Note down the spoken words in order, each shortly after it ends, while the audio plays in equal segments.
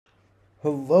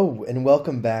Hello, and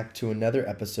welcome back to another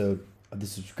episode of the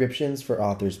Subscriptions for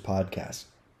Authors podcast.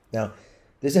 Now,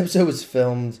 this episode was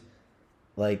filmed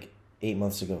like 8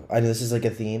 months ago. I know this is like a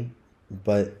theme,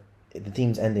 but the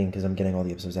theme's ending because I'm getting all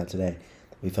the episodes out today.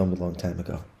 We filmed a long time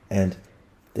ago. And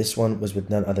this one was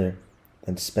with none other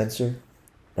than Spencer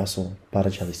Russell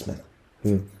Botticelli Smith,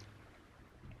 who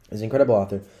is an incredible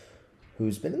author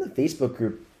who's been in the Facebook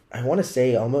group, I want to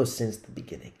say, almost since the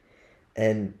beginning.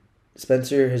 And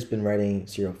Spencer has been writing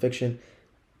serial fiction.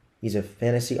 He's a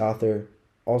fantasy author,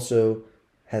 also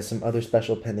has some other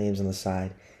special pen names on the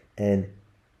side. And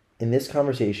in this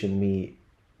conversation, we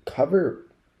cover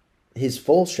his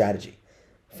full strategy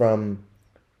from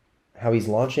how he's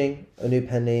launching a new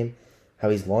pen name, how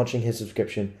he's launching his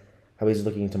subscription, how he's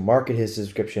looking to market his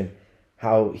subscription,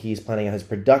 how he's planning out his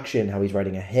production, how he's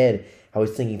writing ahead, how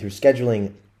he's thinking through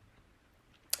scheduling.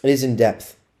 It is in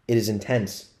depth. It is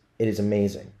intense. It is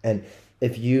amazing. And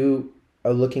if you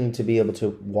are looking to be able to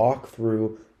walk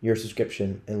through your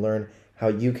subscription and learn how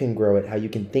you can grow it, how you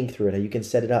can think through it, how you can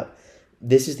set it up,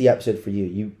 this is the episode for you.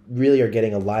 You really are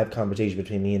getting a live conversation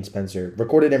between me and Spencer,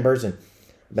 recorded in person,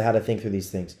 about how to think through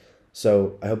these things.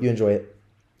 So I hope you enjoy it.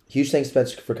 Huge thanks,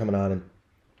 Spencer, for coming on. And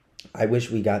I wish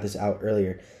we got this out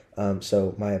earlier.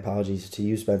 So my apologies to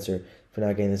you, Spencer, for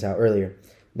not getting this out earlier.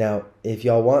 Now, if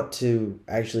y'all want to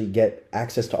actually get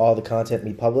access to all the content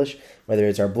we publish, whether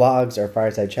it's our blogs, our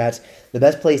fireside chats, the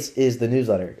best place is the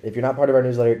newsletter. If you're not part of our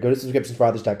newsletter, go to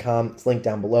subscriptionsforauthors.com. It's linked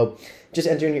down below. Just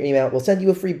enter in your email. We'll send you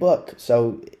a free book.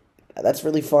 So that's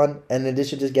really fun. And in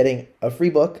addition to just getting a free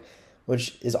book,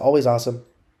 which is always awesome,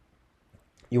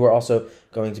 you are also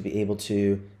going to be able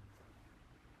to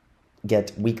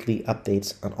get weekly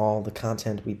updates on all the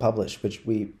content we publish, which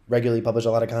we regularly publish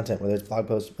a lot of content, whether it's blog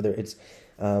posts, whether it's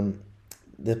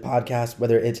the podcast,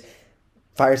 whether it's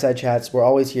fireside chats. We're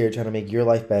always here trying to make your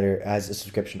life better as a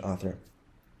subscription author.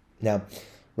 Now,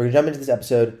 we're going to jump into this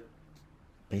episode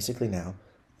basically now.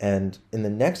 And in the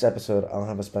next episode, I'll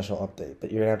have a special update.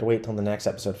 But you're going to have to wait till the next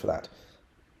episode for that.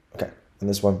 Okay, in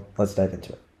this one, let's dive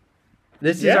into it.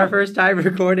 This is our first time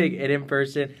recording an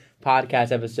in-person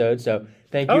podcast episode. So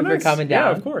thank you for coming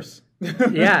down. Yeah, of course.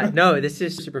 This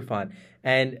is super fun.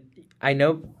 And I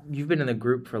know you've been in the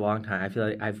group for a long time. I feel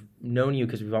like I've known you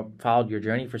because we've followed your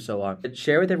journey for so long. But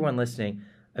share with everyone listening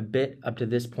a bit up to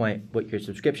this point what your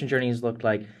subscription journey has looked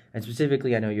like, and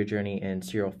specifically, I know your journey in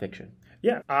serial fiction.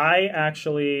 Yeah, I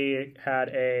actually had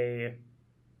a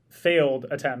failed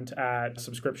attempt at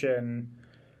subscription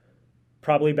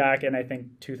probably back in, I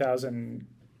think,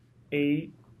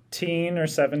 2018 or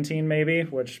 17 maybe,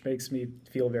 which makes me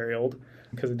feel very old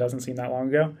because it doesn't seem that long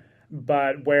ago.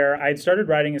 But where I'd started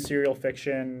writing a serial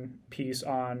fiction piece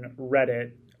on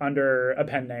Reddit under a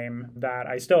pen name that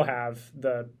I still have.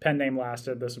 The pen name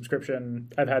lasted, the subscription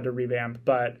I've had to revamp,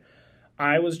 but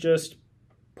I was just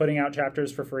putting out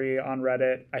chapters for free on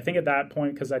Reddit. I think at that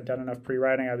point, because I'd done enough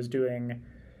pre-writing, I was doing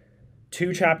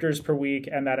 2 chapters per week,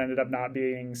 and that ended up not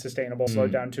being sustainable.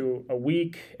 Slowed down to a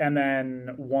week, and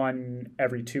then 1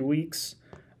 every 2 weeks.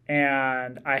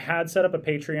 And I had set up a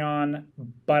Patreon,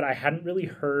 but I hadn't really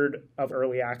heard of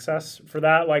early access for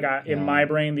that. In my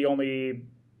brain, the only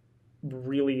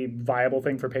really viable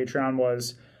thing for Patreon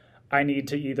was I need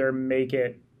to either make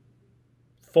it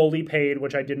fully paid,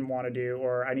 which I didn't want to do,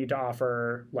 or I need to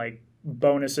offer like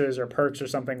bonuses or perks or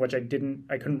something, which I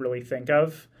couldn't really think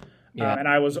of. Yeah.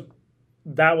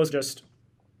 That was just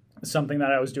something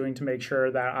that I was doing to make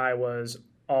sure that I was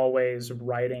always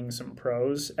writing some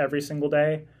prose every single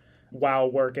day while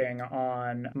working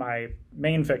on my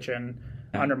main fiction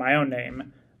under my own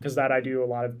name, because that I do a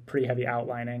lot of pretty heavy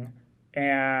outlining.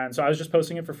 And so I was just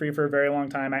posting it for free for a very long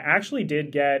time. I actually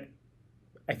did get,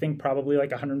 I think, probably like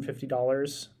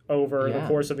 $150 over the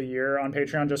course of a year on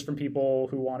Patreon just from people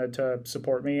who wanted to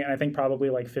support me. And I think probably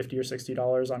like $50 or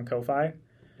 $60 on Ko-Fi.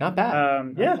 Not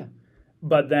bad. Yeah.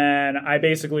 But then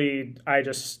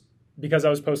because I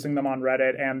was posting them on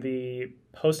Reddit and the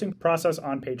posting process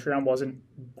on Patreon wasn't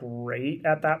great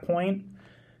at that point,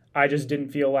 I just didn't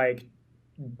feel like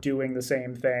doing the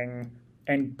same thing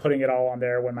and putting it all on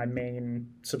there when my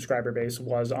main subscriber base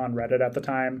was on Reddit at the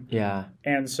time. Yeah.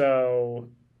 And so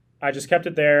I just kept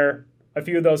it there. A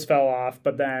few of those fell off,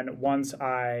 but then once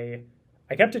I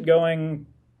kept it going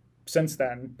since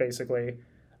then, basically.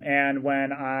 And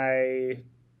when I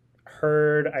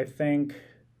heard, I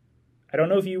don't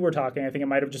know if you were talking, I think it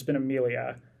might have just been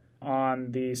Amelia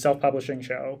on the self-publishing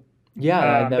show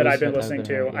that I've been listening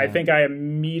to. I think I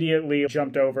immediately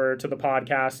jumped over to the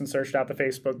podcast and searched out the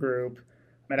Facebook group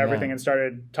and everything and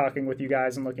started talking with you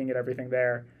guys and looking at everything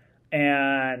there.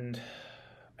 And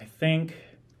I think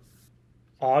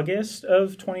August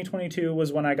of 2022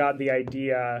 was when I got the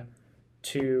idea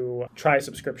to try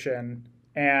subscription.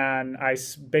 And I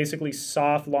basically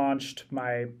soft launched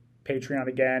my Patreon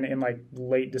again in like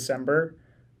late December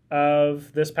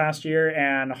of this past year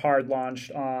and hard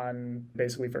launched on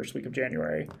basically first week of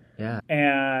January. Yeah.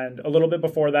 And a little bit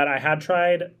before that, I had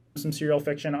tried some serial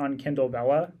fiction on Kindle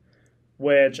Vella,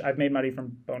 which I've made money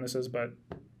from bonuses, but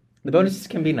The bonuses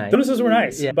can be nice. bonuses were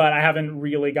nice, Yeah. but I haven't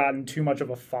really gotten too much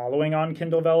of a following on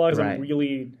Kindle Vella because Right. I'm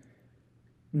really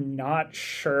not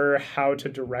sure how to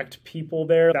direct people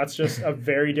there. That's just a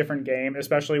very different game,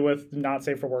 especially with not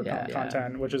safe for work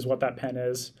content, which is what that pen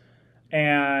is.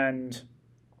 And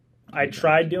I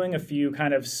tried doing a few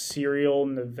kind of serial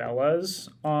novellas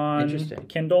on Interesting.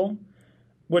 Kindle,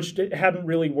 which hadn't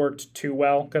really worked too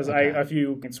well because a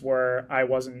few points where I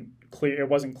wasn't clear. It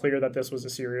wasn't clear that this was a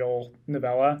serial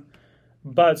novella.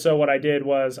 But so what I did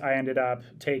was I ended up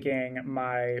taking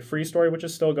my free story, which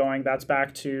is still going. That's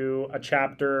back to a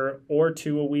chapter or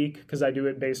two a week because I do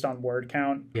it based on word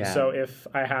count. Yeah. So if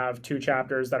I have 2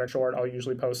 chapters that are short, I'll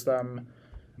usually post them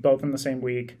both in the same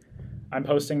week. I'm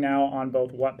posting now on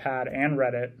both Wattpad and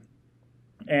Reddit.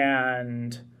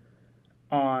 And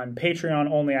on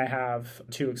Patreon only, I have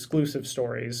 2 exclusive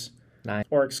stories. Nice.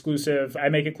 Or exclusive. I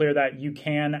make it clear that you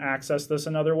can access this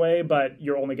another way, but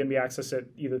you're only going to be access it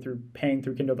either through paying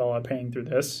through Kindle Vella, paying through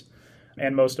this.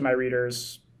 And most of my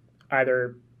readers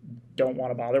either don't want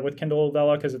to bother with Kindle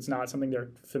Vella because it's not something they're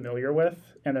familiar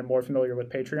with, and they're more familiar with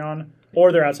Patreon,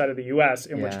 or they're outside of the US,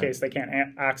 in which case they can't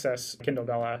access Kindle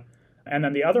Vella. And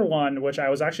then the other one, which I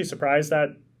was actually surprised that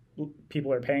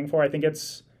people are paying for, I think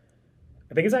it's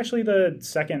actually the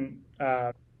second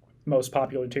most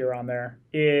popular tier on there,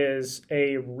 is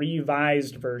a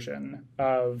revised version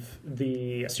of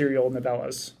the serial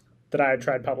novellas that I had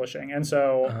tried publishing. And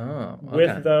so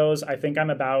with those, I think I'm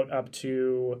about up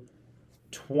to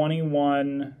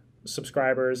 21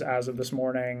 subscribers as of this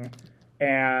morning,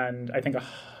 and I think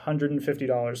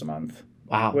 $150 a month.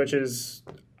 Wow. Which is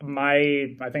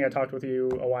I think I talked with you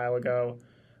a while ago,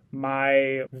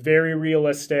 my very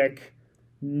realistic,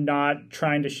 not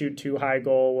trying to shoot too high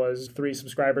goal was 3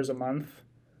 subscribers a month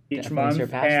each month.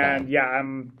 And that.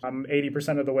 I'm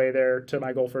 80% of the way there to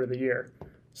my goal for the year.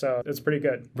 So it's pretty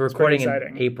good. We're it's pretty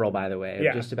recording in April, by the way.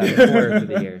 Yeah. Just about a quarter of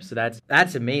the year. So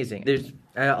that's amazing. There's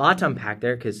a lot to unpack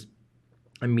there because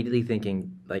I'm immediately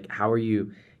thinking, like, how are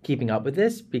you keeping up with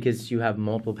this? Because you have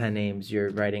multiple pen names.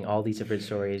 You're writing all these different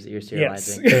stories that you're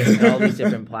serializing. Yes. And all these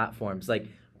different platforms. Like,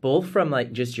 both from,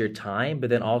 like, just your time,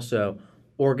 but then also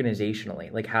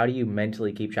organizationally. Like, how do you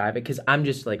mentally keep track of it? Because I'm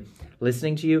just, like,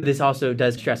 listening to you. This also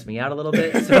does stress me out a little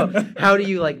bit. So how do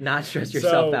you, like, not stress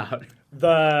yourself out?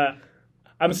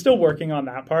 I'm still working on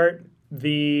that part.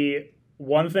 The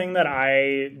one thing that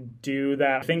I do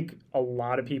that I think a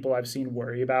lot of people I've seen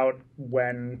worry about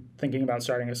when thinking about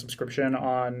starting a subscription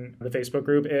on the Facebook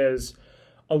group is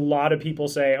a lot of people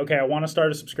say, okay, I want to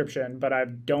start a subscription, but I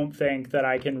don't think that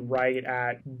I can write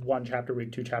at 1 chapter a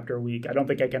week, 2 chapter a week. I don't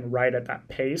think I can write at that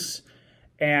pace.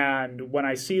 And when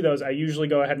I see those, I usually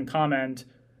go ahead and comment,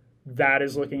 that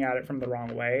is looking at it from the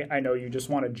wrong way. I know you just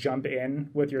want to jump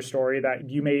in with your story that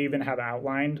you may even have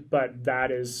outlined, but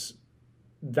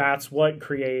that's what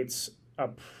creates a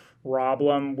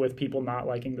problem with people not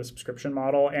liking the subscription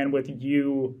model and with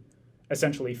you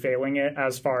essentially failing it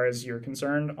as far as you're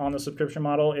concerned on the subscription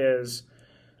model is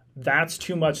that's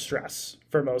too much stress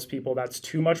for most people. That's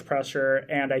too much pressure.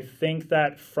 And I think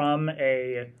that from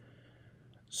a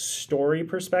story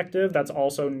perspective, that's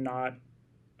also not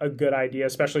a good idea,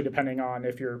 especially depending on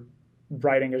if you're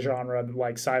writing a genre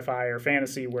like sci-fi or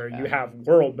fantasy where you have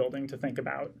world building to think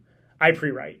about. I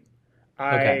pre-write.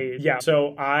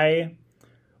 So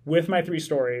with my 3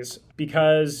 stories,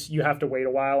 because you have to wait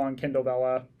a while on Kindle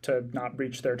Vella to not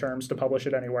breach their terms to publish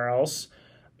it anywhere else.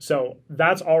 So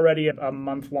that's already a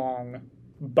month-long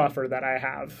buffer that I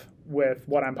have with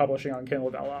what I'm publishing on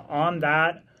Kindle Vella. On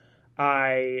that,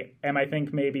 I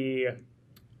think maybe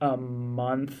a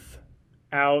month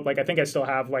out. Like, I think I still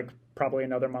have like probably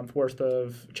another month worth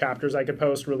of chapters I could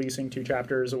post, releasing 2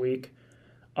 chapters a week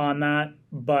on that.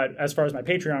 But as far as my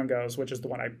Patreon goes, which is the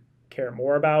one I care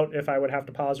more about if I would have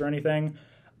to pause or anything,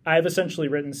 I've essentially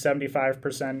written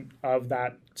 75% of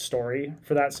that story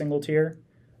for that single tier.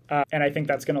 And I think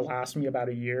that's going to last me about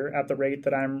a year at the rate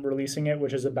that I'm releasing it,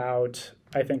 which is about,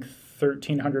 I think,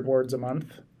 1,300 words a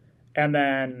month. And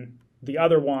then the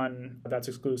other one that's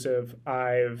exclusive,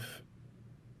 I've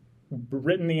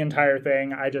written the entire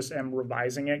thing. I just am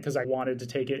revising it because I wanted to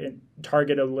take it and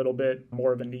target a little bit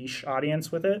more of a niche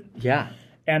audience with it. Yeah.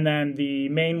 And then the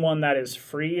main one that is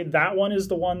free, that one is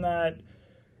the one that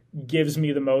gives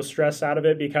me the most stress out of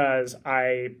it, because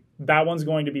that one's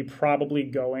going to be probably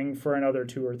going for another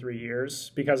 2 or 3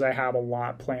 years, because I have a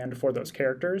lot planned for those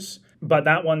characters. But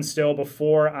that one still,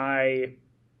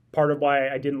 part of why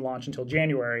I didn't launch until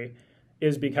January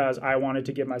is because I wanted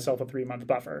to give myself a 3-month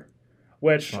buffer,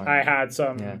 which I had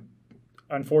some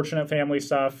unfortunate family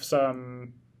stuff,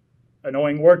 some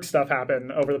annoying work stuff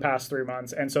happen over the past 3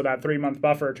 months. And so that 3-month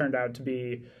buffer turned out to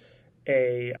be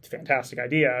a fantastic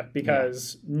idea,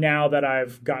 because now that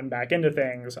I've gotten back into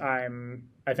things, I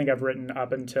think I've written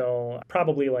up until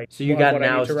probably like... So you got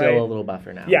now still a little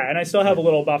buffer now. Yeah, and I still have a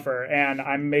little buffer, and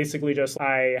I'm basically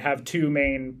I have 2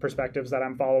 main perspectives that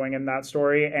I'm following in that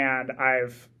story, and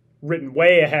I've written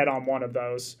way ahead on one of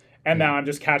those, and now I'm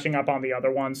just catching up on the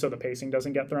other one so the pacing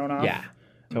doesn't get thrown off. Yeah,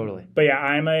 totally. But yeah,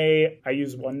 I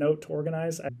use OneNote to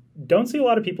organize. I don't see a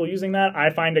lot of people using that. I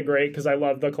find it great because I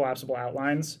love the collapsible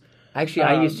outlines. Actually,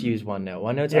 I used to use OneNote.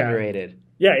 OneNote's underrated.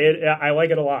 Yeah, I like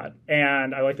it a lot.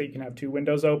 And I like that you can have 2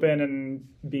 windows open and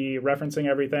be referencing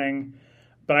everything.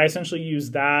 But I essentially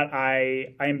use that.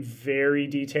 I am very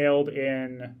detailed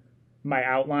in my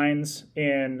outlines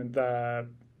in the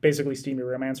basically steamy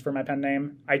romance for my pen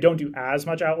name. I don't do as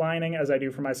much outlining as I do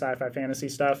for my sci-fi fantasy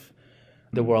stuff.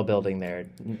 The world building there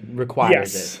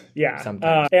requires it. Yeah.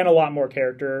 Sometimes. And a lot more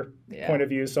character point of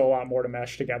view, so a lot more to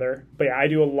mesh together. But yeah, I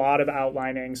do a lot of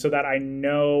outlining so that I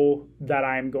know that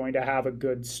I'm going to have a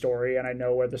good story and I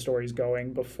know where the story's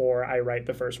going before I write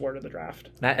the first word of the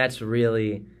draft. That's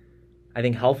really, I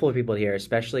think, helpful for people to hear,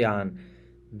 especially on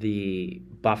the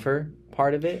buffer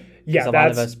part of it. Yeah,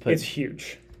 it's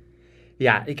huge.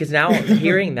 Yeah, because now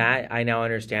hearing that, I now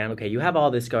understand, okay, you have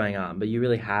all this going on, but you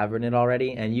really have written it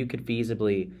already, and you could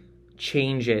feasibly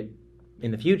change it in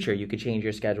the future. You could change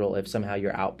your schedule if somehow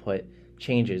your output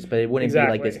changes, but it wouldn't be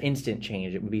like this instant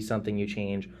change. It would be something you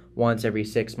change once every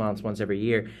 6 months, once every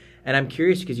year. And I'm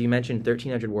curious because you mentioned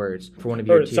 1,300 words for one of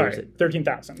your tiers. Sorry,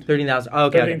 13,000. 13,000. Oh,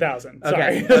 okay. 13,000.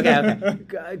 Okay. Sorry.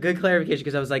 Okay. Good clarification,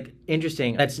 because I was like,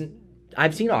 interesting.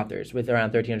 I've seen authors with around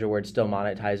 1,300 words still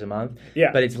monetize a month,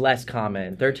 but it's less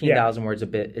common. 13,000 words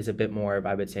is a bit more of,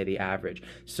 I would say, the average.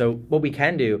 So what we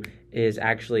can do is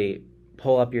actually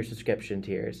pull up your subscription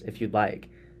tiers if you'd like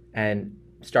and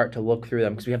start to look through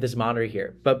them, because we have this monitor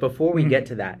here. But before we get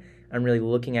to that, I'm really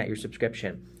looking at your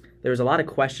subscription. There was a lot of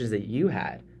questions that you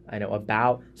had, I know,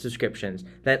 about subscriptions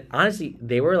that honestly,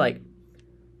 they were like,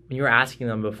 when you were asking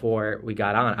them before we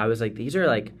got on, I was like, these are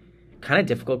like kind of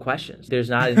difficult questions. There's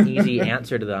not an easy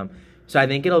answer to them. So I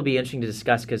think it'll be interesting to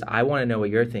discuss, because I want to know what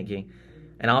you're thinking,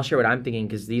 and I'll share what I'm thinking,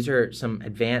 because these are some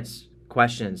advanced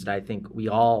questions that I think we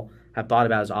all have thought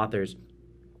about as authors,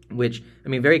 which, I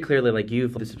mean, very clearly, like you,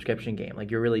 for the subscription game, like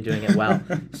you're really doing it well.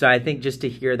 So I think just to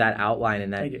hear that outline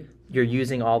and that you're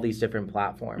using all these different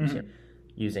platforms,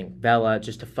 using Vela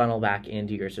just to funnel back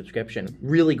into your subscription,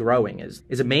 really growing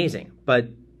is amazing. But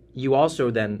you also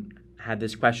then had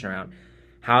this question around,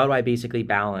 how do I basically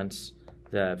balance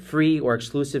the free or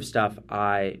exclusive stuff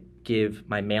I give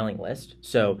my mailing list?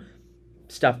 So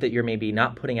stuff that you're maybe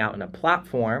not putting out in a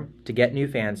platform to get new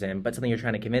fans in, but something you're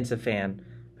trying to convince a fan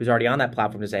who's already on that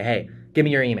platform to say, hey, give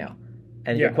me your email.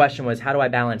 And your question was, how do I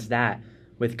balance that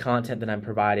with content that I'm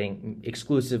providing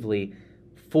exclusively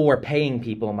for paying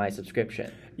people in my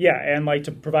subscription? Yeah, and like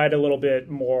to provide a little bit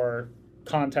more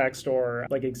context or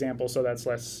like example so that's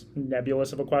less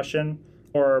nebulous of a question.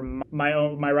 Or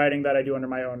my writing that I do under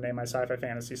my own name, my sci-fi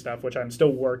fantasy stuff, which I'm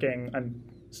still doing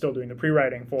the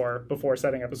pre-writing for before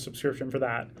setting up a subscription for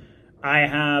that. I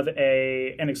have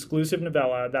an exclusive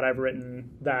novella that I've written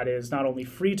that is not only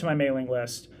free to my mailing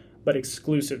list, but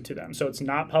exclusive to them. So it's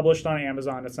not published on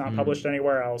Amazon. It's not published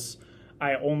anywhere else.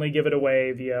 I only give it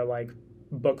away via like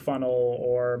BookFunnel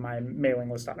or my mailing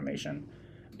list automation.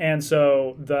 And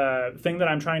so the thing that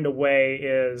I'm trying to weigh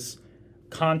is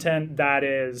content that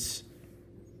is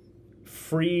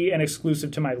free and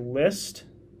exclusive to my list.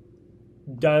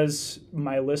 Does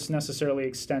my list necessarily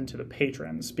extend to the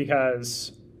patrons?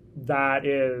 Because that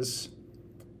is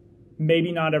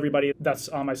maybe not everybody that's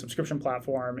on my subscription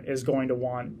platform is going to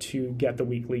want to get the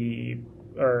weekly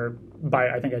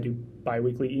I think I do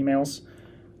bi-weekly emails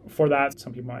for that.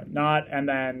 Some people might not. And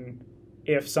then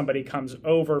if somebody comes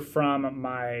over from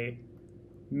my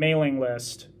mailing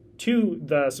list to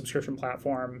the subscription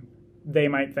platform, they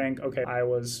might think, okay, I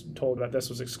was told that this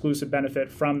was exclusive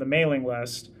benefit from the mailing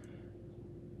list,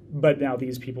 but now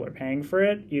these people are paying for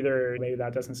it. Either maybe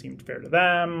that doesn't seem fair to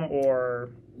them,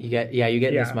 or you get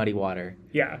in this muddy water.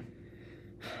 Yeah.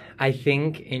 I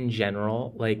think in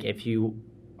general, like if you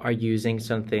are using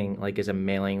something like as a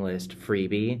mailing list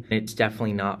freebie, it's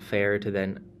definitely not fair to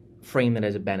then frame it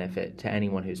as a benefit to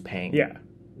anyone who's paying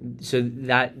So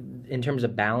that, in terms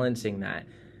of balancing that,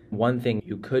 one thing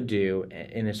you could do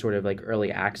in a sort of like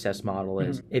early access model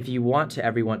is if you want to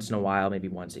every once in a while, maybe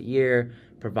once a year,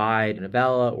 provide a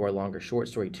novella or a longer short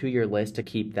story to your list to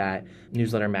keep that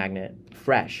newsletter magnet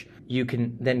fresh, you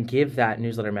can then give that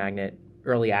newsletter magnet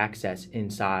early access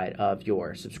inside of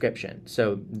your subscription.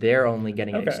 So they're only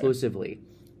getting it exclusively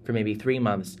for maybe 3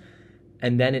 months,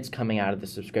 and then it's coming out of the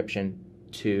subscription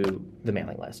to the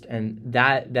mailing list. And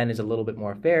that then is a little bit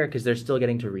more fair because they're still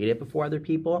getting to read it before other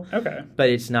people. Okay. But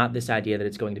it's not this idea that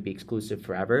it's going to be exclusive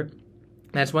forever.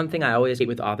 That's one thing I always hate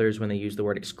with authors when they use the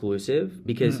word exclusive,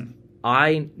 because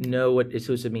I know what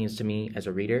exclusive means to me as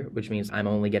a reader, which means I'm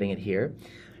only getting it here.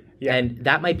 Yeah. And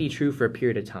that might be true for a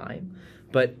period of time,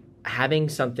 but having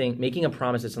something, making a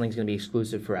promise that something's going to be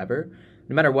exclusive forever,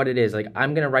 no matter what it is, like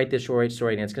I'm going to write this short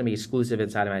story and it's going to be exclusive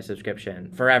inside of my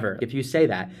subscription forever. If you say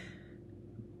that,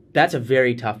 that's a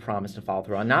very tough promise to follow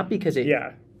through on. Not because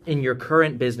in your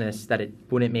current business that it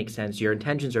wouldn't make sense. Your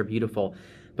intentions are beautiful.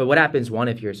 But what happens,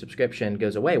 if your subscription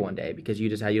goes away one day because you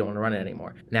decide you don't want to run it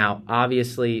anymore? Now,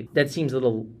 obviously, that seems a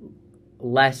little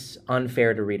less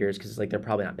unfair to readers because it's like they're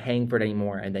probably not paying for it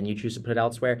anymore and then you choose to put it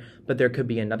elsewhere. But there could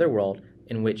be another world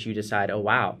in which you decide, oh,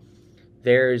 wow,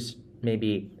 there's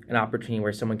maybe an opportunity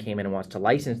where someone came in and wants to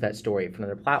license that story for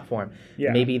another platform.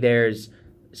 Yeah. Maybe there's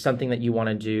something that you want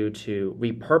to do to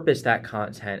repurpose that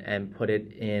content and put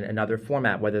it in another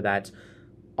format, whether that's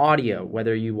audio,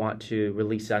 whether you want to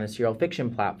release it on a serial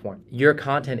fiction platform. Your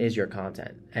content is your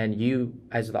content, and you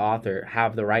as the author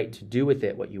have the right to do with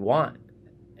it what you want.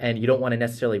 And you don't want to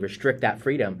necessarily restrict that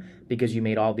freedom because you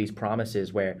made all these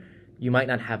promises where you might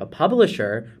not have a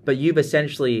publisher, but you've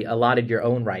essentially allotted your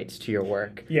own rights to your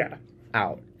work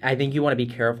out. I think you want to be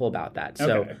careful about that.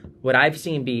 So what I've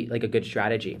seen be like a good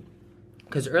strategy,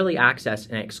 because early access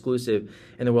and exclusive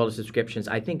in the world of subscriptions,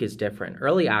 I think is different.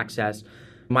 Early access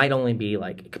might only be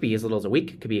like, it could be as little as a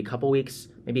week, it could be a couple weeks,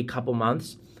 maybe a couple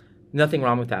months. Nothing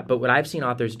wrong with that. But what I've seen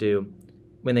authors do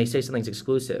when they say something's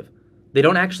exclusive, they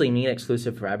don't actually mean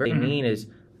exclusive forever. They mean is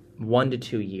 1 to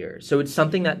 2 years. So it's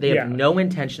something that they have no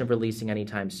intention of releasing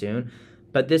anytime soon.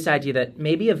 But this idea that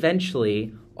maybe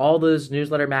eventually all those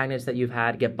newsletter magnets that you've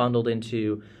had get bundled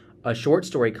into a short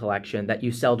story collection that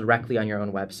you sell directly on your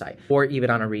own website or even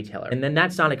on a retailer. And then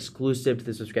that's not exclusive to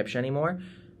the subscription anymore.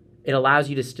 It allows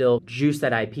you to still juice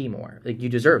that IP more. Like you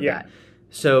deserve that.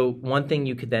 So one thing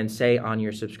you could then say on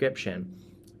your subscription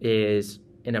is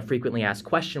in a frequently asked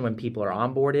question when people are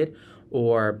onboarded,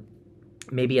 or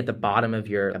maybe at the bottom of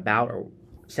your about or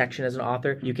section as an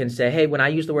author, you can say, hey, when I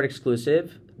use the word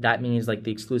exclusive, that means like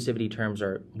the exclusivity terms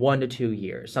are 1 to 2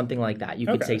 years, something like that. You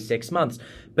could say 6 months.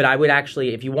 But I would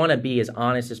actually, if you want to be as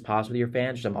honest as possible with your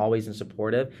fans, which I'm always in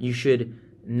support of, you should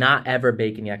not ever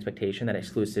bake in the expectation that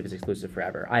exclusive is exclusive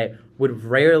forever. I would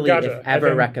rarely, if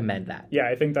ever, recommend that. Yeah,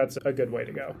 I think that's a good way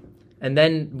to go. And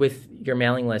then with your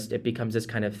mailing list, it becomes this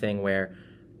kind of thing where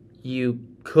you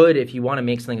could, if you want to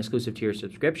make something exclusive to your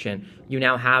subscription, you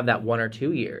now have that 1 or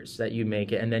 2 years that you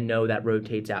make it and then know that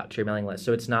rotates out to your mailing list.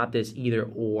 So it's not this either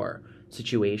or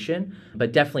situation,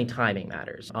 but definitely timing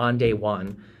matters. On day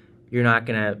one, you're not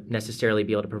going to necessarily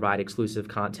be able to provide exclusive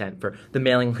content for the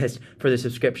mailing list, for the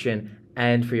subscription,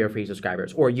 and for your free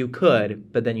subscribers. Or you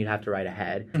could, but then you'd have to write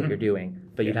ahead what you're doing,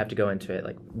 but you'd have to go into it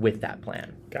like with that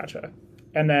plan. Gotcha.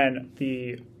 And then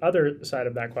the other side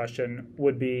of that question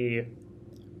would be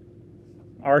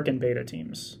ARC and beta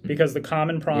teams, because the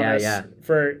common promise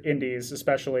for indies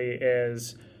especially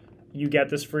is you get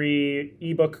this free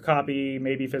ebook copy,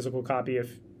 maybe physical copy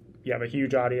if you have a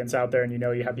huge audience out there and you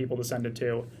know you have people to send it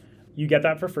to. You get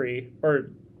that for free,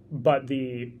 but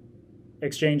the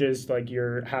exchange is like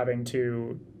you're having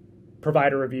to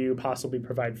provide a review, possibly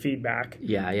provide feedback.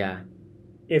 Yeah.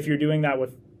 If you're doing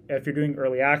doing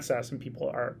early access and people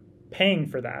are paying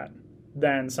for that,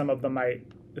 then some of them might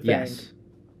think,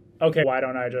 okay, why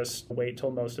don't I just wait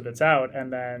till most of it's out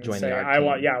and then join say, the ARC I team.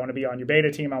 want to be on your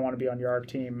beta team, I want to be on your ARC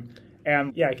team,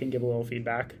 and I can give a little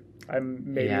feedback. I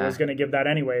was going to give that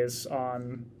anyways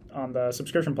on the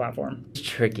subscription platform. It's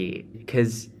tricky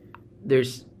because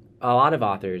there's a lot of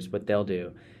authors, what they'll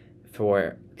do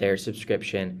for their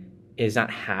subscription is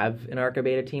not have an ARC or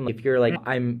beta team. If you're like,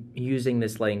 I'm using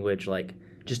this language like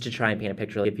just to try and paint a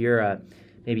picture. If you're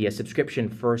maybe a subscription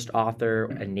first author,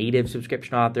 a native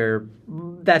subscription author,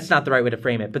 that's not the right way to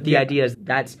frame it. But the idea is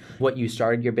that's what you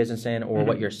started your business in or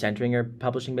what you're centering your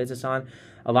publishing business on.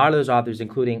 A lot of those authors,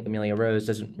 including Amelia Rose,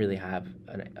 doesn't really have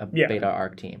a beta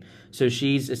ARC team. So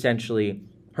she's essentially,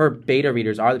 her beta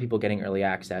readers are the people getting early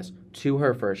access to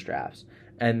her first drafts.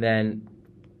 And then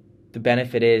the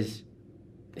benefit is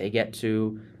they get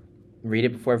to read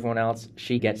it before everyone else.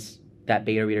 She gets that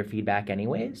beta reader feedback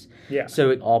anyways. Yeah.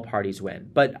 So all parties win.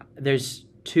 But there's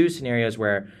two scenarios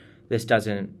where this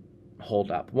doesn't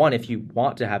hold up. One, if you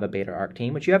want to have a beta ARC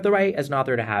team, which you have the right as an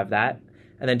author to have that.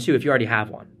 And then two, if you already have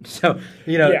one. So,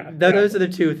 those are the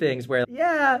two things where,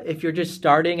 if you're just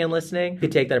starting and listening, you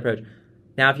could take that approach.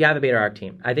 Now, if you have a beta ARC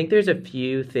team, I think there's a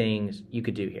few things you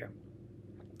could do here.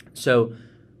 So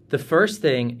the first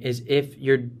thing is if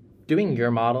you're doing your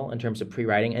model in terms of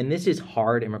pre-writing, and this is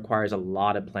hard and requires a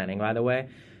lot of planning, by the way,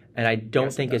 and I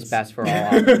don't think it's best for all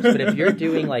authors, but if you're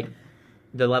doing like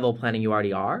the level of planning you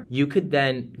already are, you could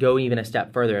then go even a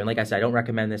step further. And like I said, I don't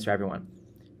recommend this for everyone.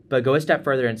 But go a step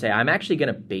further and say, I'm actually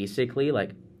going to basically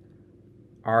like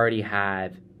already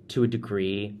have, to a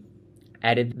degree,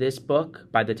 edit this book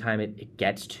by the time it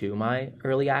gets to my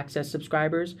early access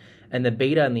subscribers. And the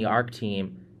beta and the ARC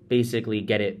team basically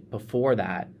get it before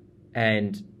that.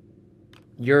 And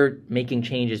you're making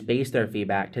changes based on their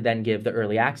feedback to then give the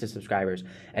early access subscribers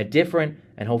a different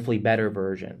and hopefully better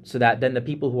version. So that then the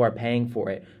people who are paying for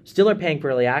it still are paying for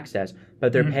early access,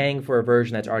 but they're paying for a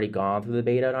version that's already gone through the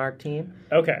beta and ARC team.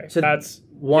 Okay. So that's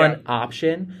one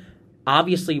option.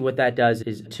 Obviously, what that does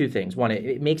is two things. One,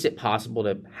 it makes it possible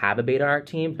to have a beta ARC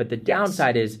team, but the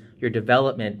downside is your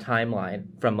development timeline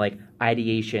from like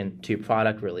ideation to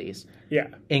product release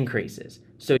increases.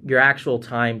 So your actual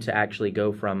time to actually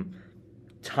go from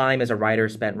time as a writer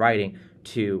spent writing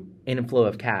to inflow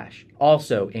of cash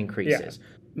also increases.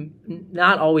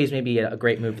 Not always maybe a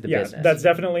great move for the business. That's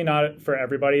definitely not for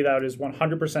everybody. That is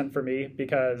 100% for me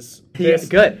because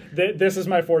this is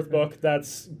my fourth book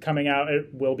that's coming out. It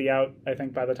will be out, I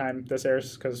think, by the time this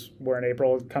airs because we're in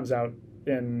April. It comes out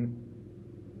in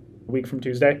a week from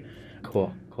Tuesday.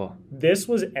 Cool. This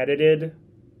was edited,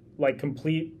 like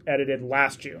complete edited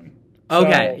last June.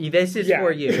 Okay, this is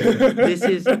for you.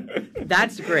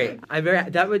 That's great.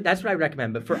 That's what I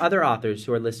recommend. But for other authors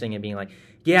who are listening and being like,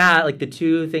 like the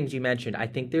two things you mentioned, I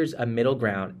think there's a middle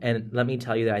ground. And let me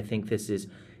tell you that I think it's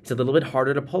a little bit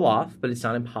harder to pull off, but it's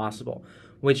not impossible.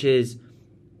 Which is,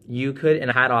 you could,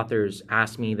 and I had authors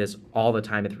ask me this all the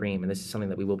time at Ream, and this is something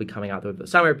that we will be coming out over the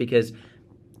summer because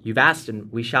you've asked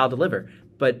and we shall deliver.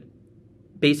 But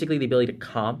basically the ability to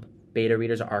comp beta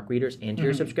readers or ARC readers into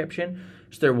your subscription.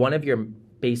 So they're one of your,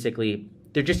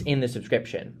 they're just in the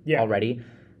subscription already.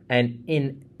 And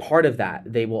in part of that,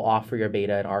 they will offer your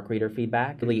beta and ARC reader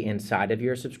feedback really inside of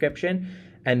your subscription.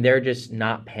 And they're just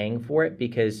not paying for it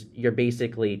because you're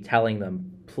basically telling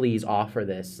them, please offer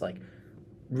this like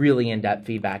really in-depth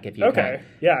feedback if you can. Okay,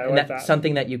 yeah, I like that.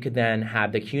 Something that you could then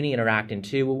have the community interact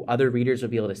into. Other readers will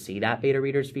be able to see that beta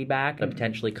reader's feedback and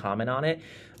potentially comment on it.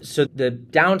 So the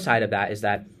downside of that is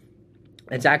that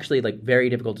it's actually like very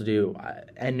difficult to do,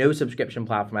 and no subscription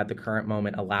platform at the current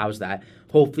moment allows that.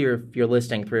 Hopefully, if you're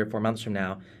listening 3 or 4 months from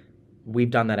now,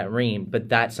 we've done that at Ream, but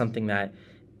that's something that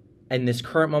in this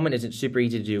current moment isn't super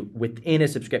easy to do within a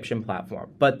subscription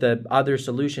platform. But the other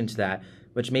solution to that,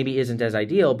 which maybe isn't as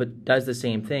ideal, but does the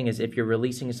same thing, is if you're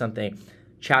releasing something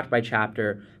chapter by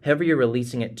chapter, however you're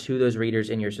releasing it to those readers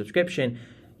in your subscription,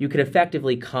 you could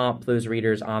effectively comp those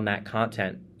readers on that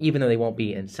content, even though they won't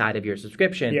be inside of your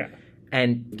subscription.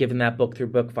 And give them that book through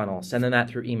BookFunnel, send them that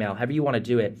through email, however you want to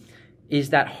do it.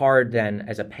 Is that hard then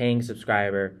as a paying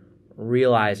subscriber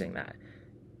realizing that?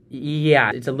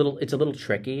 Yeah, it's a little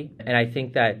tricky. And I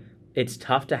think that it's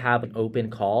tough to have an open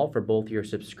call for both your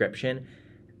subscription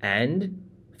and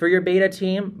for your beta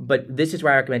team. But this is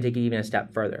where I recommend taking it even a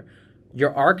step further.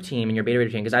 Your ARC team and your beta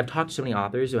reader team, because I've talked to so many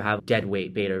authors who have dead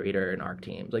weight beta reader and ARC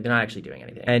teams. Like they're not actually doing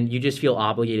anything. And you just feel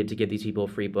obligated to give these people a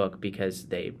free book because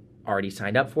they already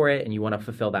signed up for it and you want to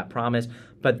fulfill that promise,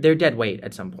 but they're dead weight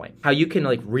at some point. How you can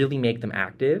like really make them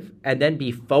active and then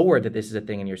be forward that this is a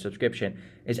thing in your subscription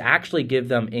is actually give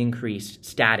them increased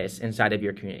status inside of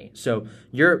your community. So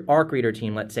your ARC reader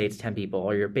team, let's say it's 10 people,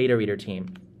 or your beta reader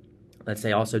team, let's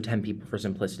say also 10 people for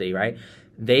simplicity, right?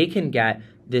 They can get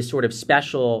this sort of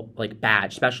special like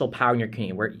badge, special power in your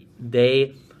community where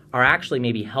they are actually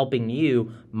maybe helping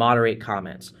you moderate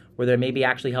comments, where they're maybe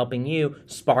actually helping you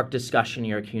spark discussion in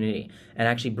your community and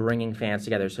actually bringing fans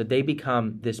together. So they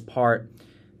become this part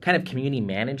kind of community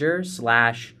manager /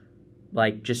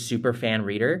 like just super fan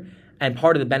reader. And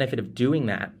part of the benefit of doing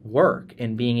that work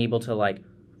and being able to like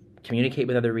communicate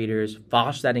with other readers,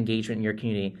 foster that engagement in your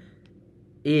community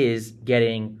is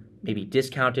getting maybe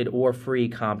discounted or free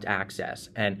comped access.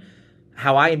 And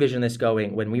how I envision this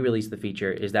going when we release the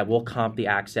feature is that we'll comp the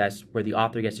access where the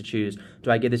author gets to choose,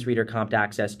 do I give this reader comped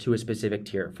access to a specific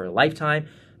tier for a lifetime?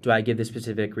 Do I give this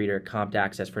specific reader comped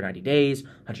access for 90 days,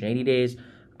 180 days?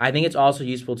 I think it's also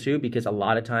useful too because a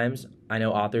lot of times I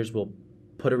know authors will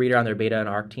put a reader on their beta and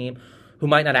ARC team who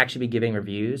might not actually be giving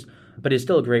reviews, but is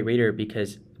still a great reader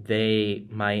because they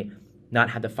might not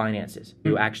have the finances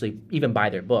to actually even buy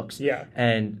their books. Yeah.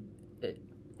 And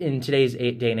in today's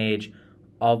day and age,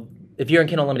 if you're in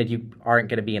Kindle Unlimited, you aren't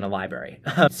going to be in a library.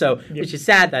 Which is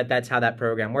sad that that's how that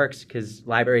program works, because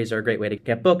libraries are a great way to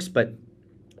get books. But,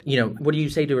 what do you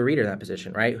say to a reader in that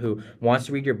position, right? Who wants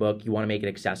to read your book, you want to make it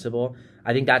accessible.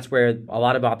 I think that's where a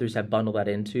lot of authors have bundled that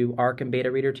into ARC and beta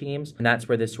reader teams. And that's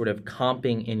where this sort of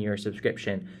comping in your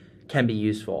subscription can be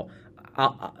useful.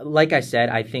 Like I said,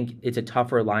 I think it's a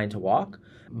tougher line to walk,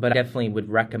 but I definitely would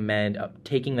recommend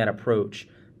taking that approach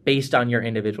based on your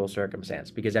individual circumstance,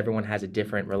 because everyone has a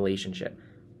different relationship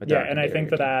with their and I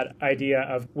think that idea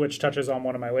of, which touches on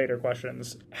one of my later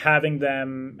questions, having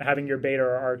your beta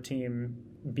or ARC team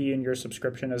be in your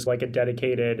subscription as like a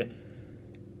dedicated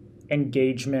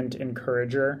engagement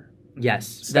encourager. Yes,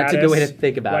 status, that's a good way to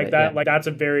think about it. Like that's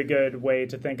a very good way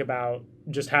to think about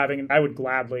just having. I would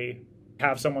gladly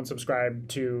have someone subscribe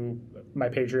to my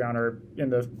Patreon or in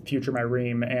the future my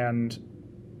Ream and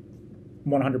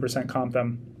 100% comp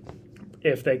them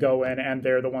if they go in and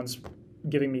they're the ones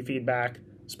giving me feedback,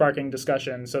 sparking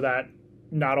discussion, so that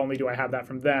not only do I have that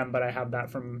from them, but I have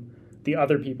that from the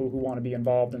other people who want to be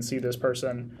involved and see this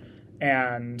person.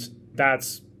 And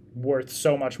that's worth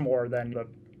so much more than the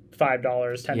 $5,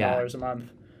 $10 a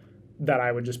month that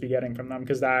I would just be getting from them,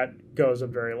 because that goes a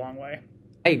very long way.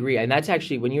 I agree. And that's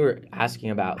actually, when you were asking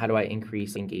about how do I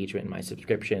increase engagement in my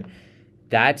subscription,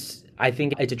 I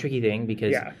think it's a tricky thing,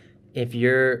 because if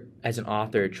you're, as an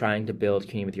author, trying to build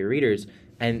community with your readers,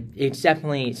 and it's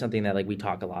definitely something that we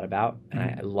talk a lot about, and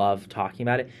I love talking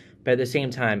about it, but at the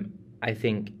same time, I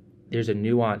think there's a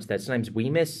nuance that sometimes we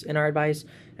miss in our advice,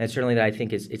 and certainly that I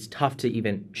think it's tough to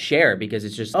even share, because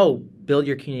it's just, build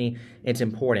your community, it's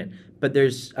important. But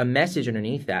there's a message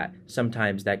underneath that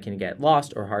sometimes that can get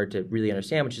lost or hard to really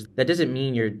understand, which is that doesn't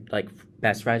mean you're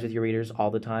best friends with your readers all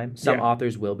the time. Some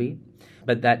authors will be,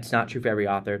 but that's not true for every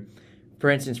author. For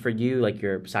instance, for you,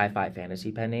 your sci-fi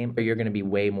fantasy pen name, you're going to be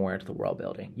way more into the world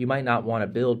building. You might not want to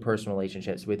build personal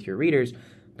relationships with your readers,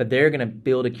 but they're going to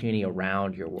build a community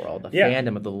around your world, the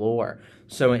fandom of the lore.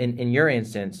 So in your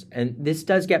instance, and this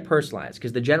does get personalized,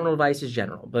 because the general advice is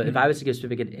general, but if I was to give a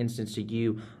specific instance to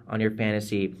you on your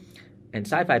fantasy and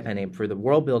sci-fi pen name for the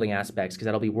world building aspects, because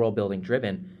that'll be world building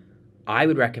driven, I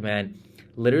would recommend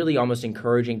literally almost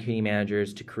encouraging community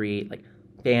managers to create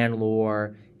fan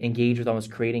lore, engage with almost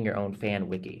creating your own fan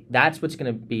wiki. That's what's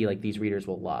going to be these readers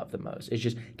will love the most. It's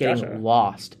just getting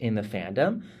lost in the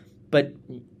fandom. But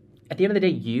at the end of the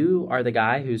day, you are the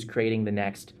guy who's creating the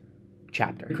next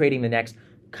chapter, creating the next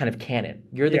kind of canon.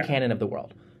 You're the canon of the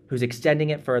world, who's extending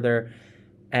it further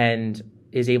and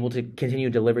is able to continue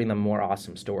delivering them more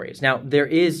awesome stories. Now, there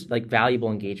is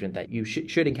valuable engagement that you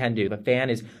should and can do. If a fan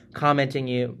is commenting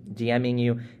you, DMing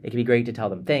you, it can be great to tell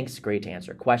them thanks, great to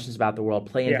answer questions about the world,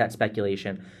 play into that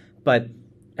speculation. But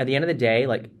at the end of the day,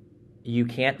 you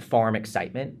can't farm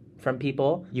excitement from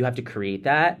people. You have to create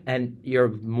that, and you're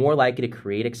more likely to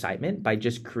create excitement by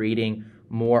just creating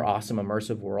more awesome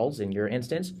immersive worlds in your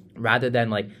instance, rather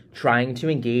than trying to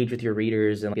engage with your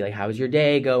readers and be how's your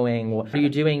day going? What are you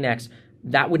doing next?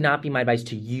 That would not be my advice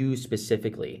to you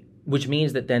specifically, which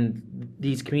means that then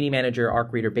these community manager,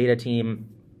 ARC reader, beta team,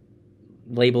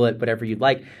 label it whatever you'd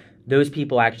like, those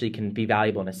people actually can be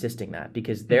valuable in assisting that,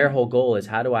 because their whole goal is,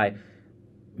 how do I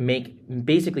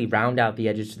basically round out the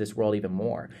edges to this world even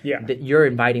more? That you're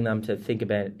inviting them to think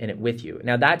about in it with you.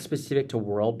 Now, that's specific to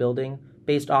world building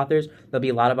based authors. There'll be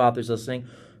a lot of authors listening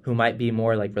who might be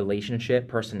more relationship,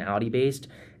 personality based.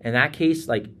 In that case,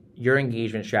 your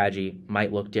engagement strategy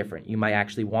might look different. You might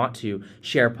actually want to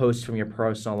share posts from your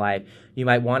personal life. You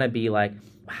might want to be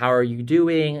how are you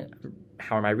doing?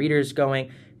 How are my readers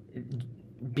going?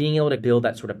 Being able to build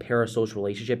that sort of parasocial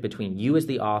relationship between you as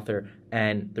the author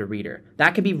and the reader.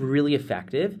 That can be really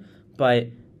effective, but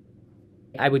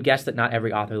I would guess that not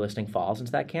every author listening falls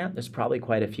into that camp. There's probably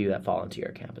quite a few that fall into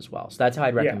your camp as well. So that's how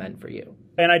I'd recommend for you.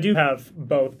 And I do have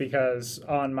both, because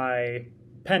on my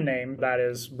pen name, that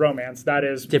is romance, that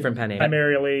is different pen name,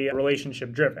 primarily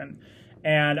relationship driven.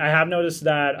 And I have noticed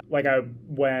that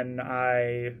when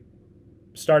I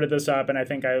started this up, and I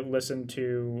think I listened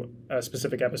to a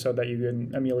specific episode that you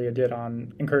and Amelia did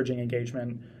on encouraging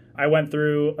engagement, I went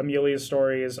through Amelia's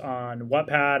stories on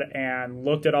Wattpad and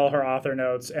looked at all her author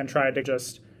notes and tried to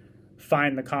just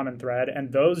find the common thread,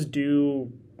 and those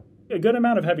do a good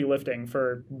amount of heavy lifting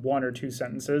for 1 or 2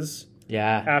 sentences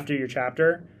after your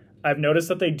chapter. I've noticed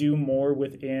that they do more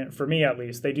within, for me at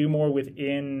least, they do more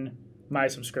within my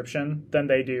subscription than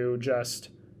they do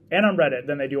and on Reddit,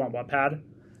 than they do on Wattpad.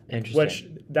 Interesting. Which,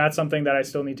 that's something that I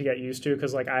still need to get used to,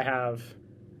 because I have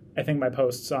I think my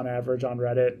posts on average on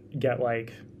Reddit get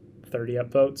like 30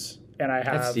 upvotes. And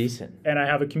That's decent. And I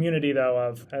have a community though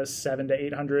of 700 to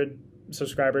 800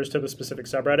 subscribers to the specific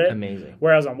subreddit. Amazing.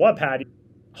 Whereas on Wattpad,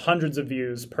 hundreds of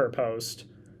views per post,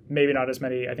 maybe not as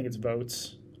many. I think it's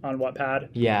votes on Wattpad.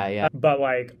 Yeah. But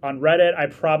like on Reddit, I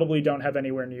probably don't have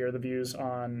anywhere near the views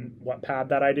on Wattpad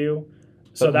that I do.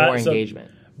 But more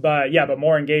engagement. But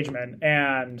more engagement.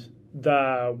 And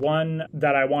the one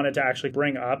that I wanted to actually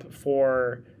bring up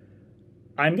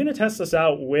I'm going to test this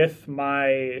out with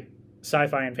my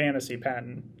sci-fi and fantasy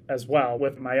pen as well,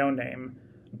 with my own name.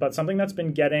 But something that's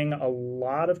been getting a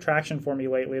lot of traction for me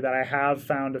lately that I have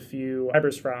found a few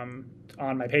subscribers from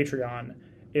on my Patreon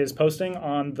is posting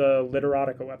on the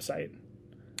Literotica website.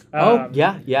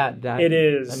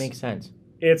 That makes sense.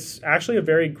 It's actually a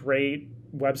very great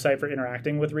website for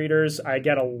interacting with readers. I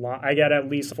get at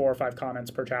least 4 or 5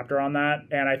 comments per chapter on that,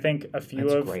 and I think a few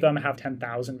of them have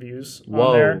 10,000 views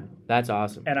on there. Whoa, that's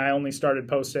awesome. And I only started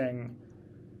posting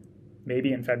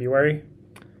maybe in February.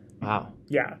 Wow.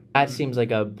 Yeah. That seems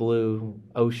like a blue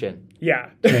ocean. Yeah.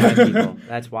 People.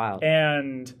 That's wild.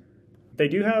 And they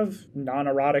do have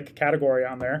non-erotic category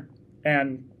on there,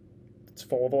 and it's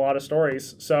full of a lot of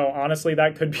stories. So honestly,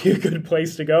 that could be a good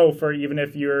place to go for even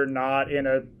if you're not in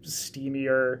a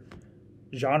steamier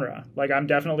genre. Like, I'm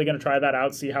definitely going to try that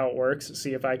out, see how it works,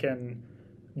 see if I can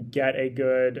get a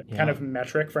good kind of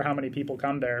metric for how many people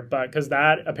come there. But because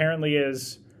that apparently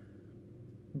is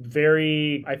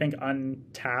very, I think,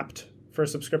 untapped for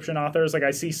subscription authors. Like,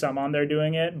 I see some on there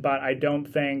doing it, but I don't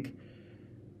think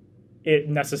it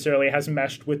necessarily has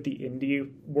meshed with the indie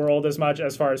world as much,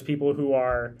 as far as people who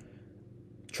are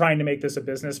trying to make this a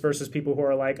business versus people who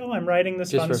are like, oh, I'm writing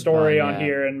this fun story on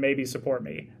here and maybe support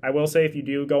me. I will say, if you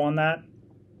do go on that,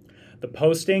 the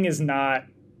posting is not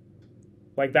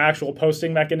like the actual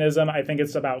posting mechanism. I think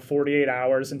it's about 48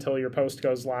 hours until your post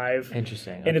goes live.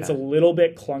 Interesting. And it's a little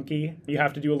bit clunky. You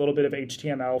have to do a little bit of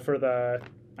HTML for the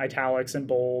italics and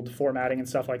bold formatting and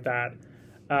stuff like that.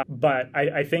 But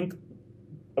I think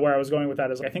where I was going with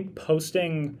that is, I think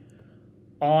posting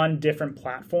on different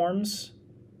platforms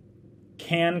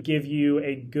can give you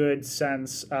a good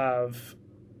sense of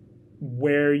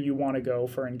where you want to go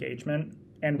for engagement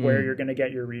and where you're going to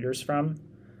get your readers from,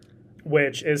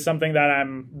 which is something that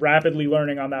I'm rapidly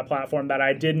learning on that platform that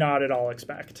I did not at all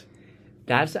expect.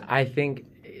 That's, I think,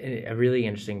 a really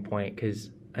interesting point,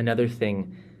 because another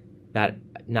thing that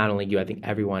not only you, I think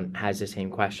everyone has the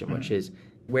same question, which is,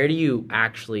 where do you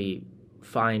actually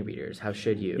find readers? How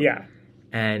should you? Yeah.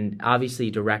 And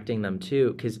obviously directing them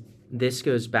to, because this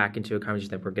goes back into a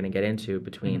conversation that we're going to get into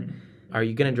between, are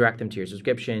you going to direct them to your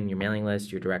subscription, your mailing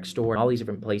list, your direct store, all these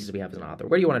different places we have as an author?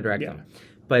 Where do you want to direct them?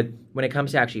 But when it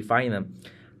comes to actually finding them,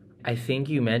 I think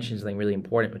you mentioned something really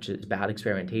important, which is about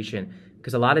experimentation.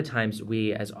 Because a lot of times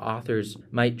we as authors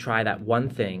might try that one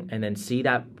thing and then see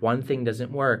that one thing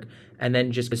doesn't work and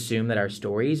then just assume that our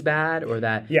story is bad, or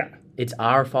that it's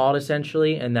our fault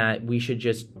essentially, and that we should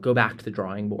just go back to the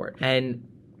drawing board. And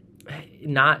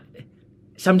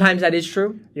sometimes that is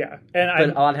true. Yeah. But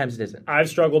a lot of times it isn't. I've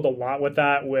struggled a lot with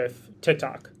that with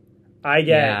TikTok. I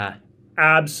get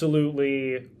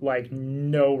absolutely like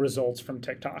no results from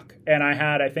TikTok. And I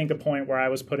had, I think, a point where I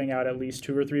was putting out at least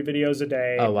 2 or 3 videos a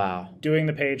day. Oh, wow. Doing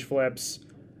the page flips.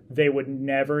 They would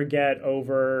never get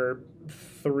over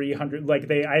 300.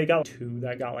 Like, I got 2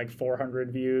 that got like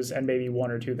 400 views and maybe 1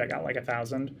 or 2 that got like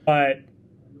 1,000. But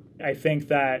I think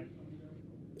that,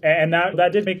 and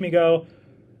that did make me go,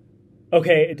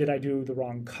 okay, did I do the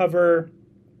wrong cover?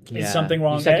 Is something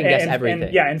wrong? You second guess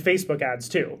everything. And Facebook ads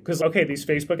too. Because, okay, these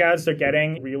Facebook ads, they're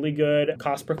getting really good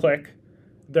cost per click.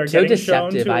 They're so getting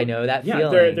deceptive, shown to, I know that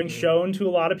feeling. They're getting shown to a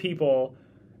lot of people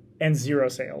and 0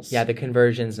 sales. Yeah, the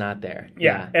conversion's not there.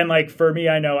 Yeah. And like for me,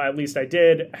 I know at least I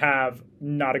did have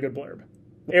not a good blurb.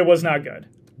 It was not good.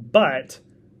 But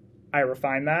I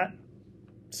refined that.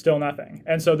 Still nothing.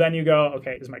 And so then you go,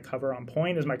 okay, is my cover on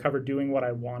point? Is my cover doing what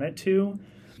I want it to?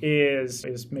 Is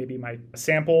maybe my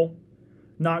sample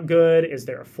not good? Is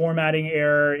there a formatting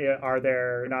error? Are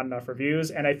there not enough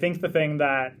reviews? And I think the thing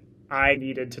that I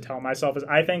needed to tell myself is,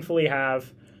 I thankfully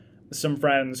have some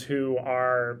friends who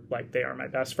are like, they are my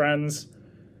best friends.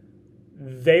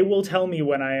 They will tell me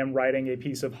when I am writing a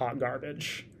piece of hot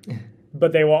garbage,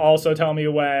 but they will also tell me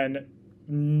when,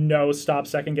 no, stop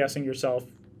second guessing yourself.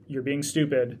 You're being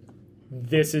stupid.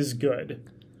 This is good.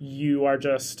 You are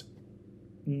just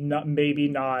not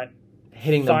hitting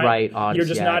the right audience.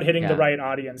 You're just not hitting the right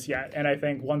audience yet. And I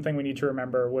think one thing we need to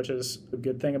remember, which is a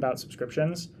good thing about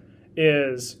subscriptions,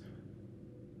 is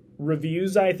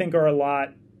reviews, I think, are a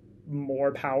lot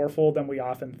more powerful than we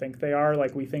often think they are.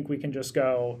 Like, we think we can just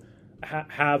go,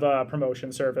 have a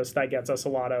promotion service that gets us a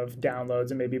lot of downloads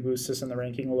and maybe boosts us in the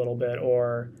ranking a little bit,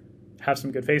 or have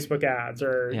some good Facebook ads,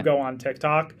 or go on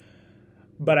TikTok.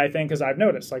 But I think, as I've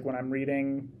noticed, like when I'm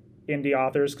reading indie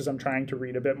authors, because I'm trying to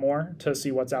read a bit more to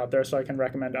see what's out there so I can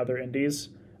recommend other indies,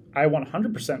 I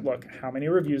 100% look, how many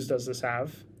reviews does this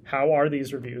have? How are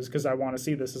these reviews? Because I want to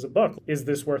see this as a book. Is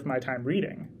this worth my time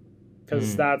reading?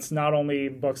 Because that's not only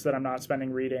books that I'm not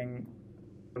spending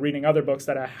reading other books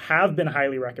that have been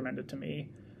highly recommended to me.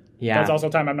 Yeah. That's also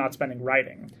time I'm not spending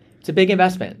writing. It's a big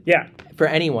investment. Yeah. For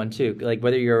anyone, too. Like,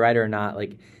 whether you're a writer or not,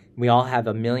 like, we all have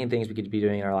a million things we could be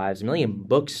doing in our lives, a million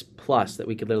books plus that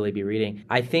we could literally be reading.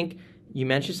 I think you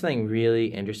mentioned something really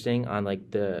interesting on,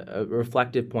 like, the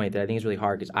reflective point that I think is really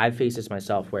hard, because I've faced this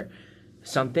myself, where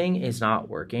something is not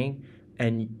working,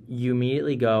 and you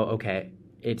immediately go, okay,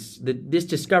 this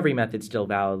discovery method's still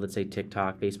valid, let's say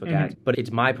TikTok, Facebook ads, but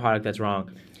it's my product that's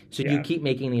wrong. So you keep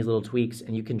making these little tweaks,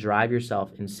 and you can drive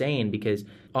yourself insane, because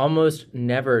almost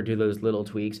never do those little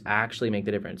tweaks actually make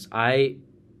the difference. I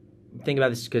think about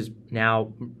this because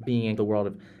now, being in the world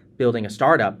of building a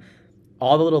startup,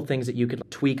 all the little things that you could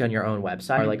tweak on your own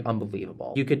website are like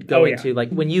unbelievable. You could go into like,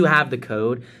 when you have the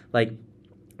code, like,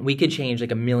 we could change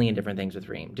like a million different things with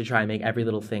Ream to try and make every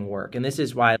little thing work. And this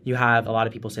is why you have a lot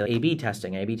of people say like, A/B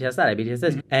testing, A/B test that, A/B test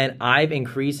this. And I've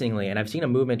increasingly, and I've seen a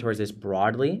movement towards this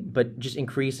broadly, but just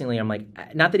increasingly I'm like,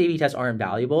 not that A/B tests aren't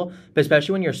valuable, but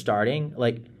especially when you're starting,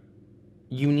 like,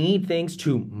 you need things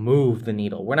to move the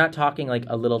needle. We're not talking like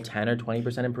a little 10 or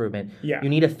 20% improvement. Yeah. You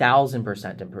need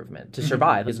 1,000% improvement to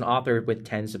survive. As an author with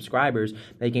 10 subscribers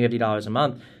making $50 a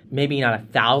month, maybe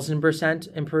not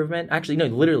 1,000% improvement. Actually, no,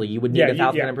 literally, you would need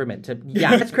 1,000% improvement to.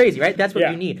 Yeah, that's crazy, right? That's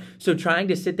what you need. So trying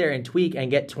to sit there and tweak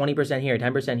and get 20% here,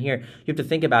 10% here, you have to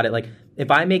think about it. Like, if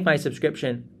I make my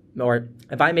subscription, or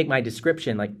if I make my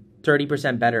description like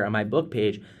 30% better on my book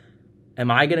page, am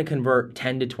I going to convert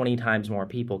 10 to 20 times more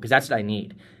people? Because that's what I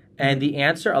need. And the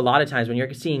answer, a lot of times, when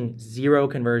you're seeing zero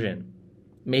conversion,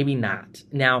 maybe not.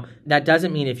 Now, that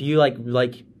doesn't mean, if you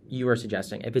like you were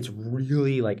suggesting, if it's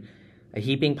really like a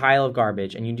heaping pile of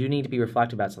garbage and you do need to be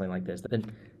reflective about something like this, then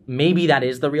maybe that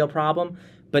is the real problem.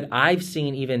 But I've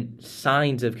seen even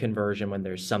signs of conversion when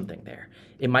there's something there.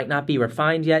 It might not be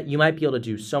refined yet. You might be able to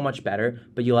do so much better,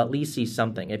 but you'll at least see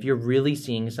something. If you're really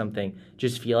seeing something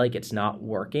just feel like it's not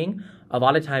working, a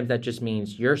lot of times that just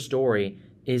means your story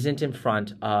isn't in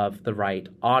front of the right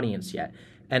audience yet.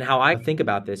 And how I think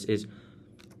about this is,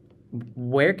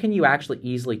 where can you actually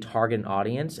easily target an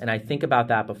audience? And I think about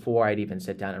that before I'd even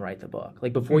sit down and write the book.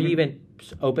 Like, before you even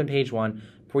open page one,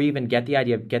 before you even get the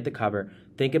idea, get the cover,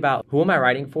 think about, who am I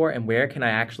writing for and where can I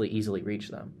actually easily reach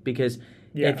them? Because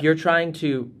if you're trying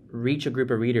to reach a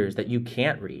group of readers that you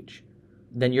can't reach,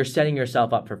 then you're setting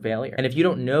yourself up for failure. And if you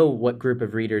don't know what group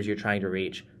of readers you're trying to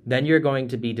reach, then you're going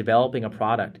to be developing a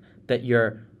product that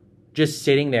you're just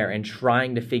sitting there and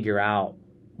trying to figure out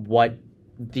what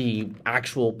the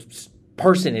actual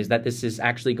person is that this is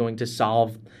actually going to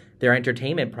solve their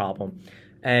entertainment problem.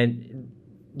 And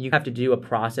you have to do a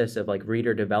process of like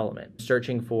reader development,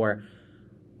 searching for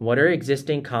what are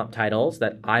existing comp titles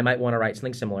that I might want to write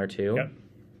something similar to. Yep.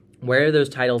 Where are those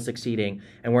titles succeeding,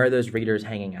 and where are those readers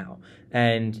hanging out?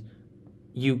 And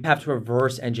you have to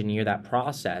reverse engineer that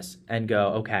process and go,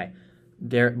 okay,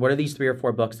 what are these 3 or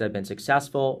 4 books that have been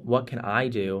successful? What can I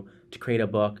do to create a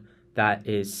book that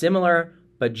is similar,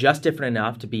 but just different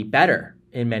enough to be better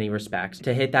in many respects,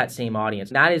 to hit that same audience?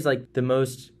 And that is like the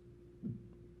most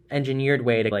engineered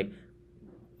way to, like,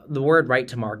 the word right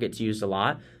to market's used a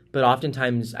lot, but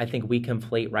oftentimes I think we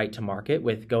conflate right to market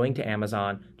with going to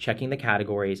Amazon, checking the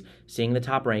categories, seeing the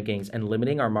top rankings, and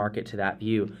limiting our market to that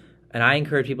view. And I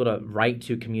encourage people to write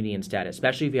to community instead,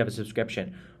 especially if you have a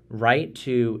subscription. Write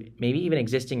to maybe even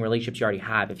existing relationships you already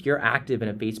have. If you're active in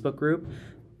a Facebook group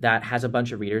that has a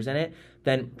bunch of readers in it,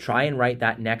 then try and write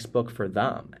that next book for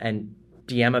them and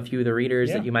DM a few of the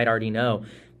readers that you might already know.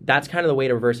 That's kind of the way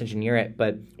to reverse engineer it.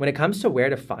 But when it comes to where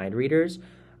to find readers,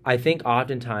 I think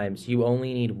oftentimes you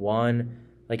only need one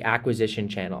like acquisition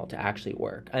channel to actually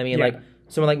work. I mean, like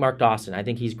someone like Mark Dawson, I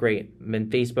think he's great. In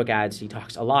Facebook ads, he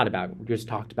talks a lot about, we just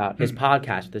talked about his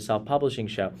podcast, the self-publishing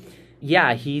show.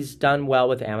 Yeah, he's done well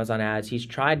with Amazon ads. He's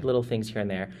tried little things here and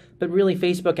there. But really,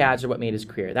 Facebook ads are what made his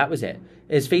career. That was it.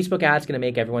 Is Facebook ads going to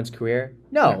make everyone's career?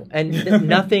 No. And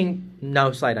nothing,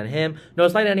 no slight on him. No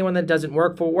slight on anyone that doesn't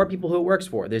work for or people who it works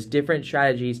for. There's different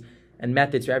strategies and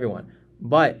methods for everyone.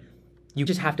 But you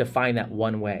just have to find that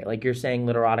one way. Like you're saying,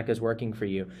 Literotica is working for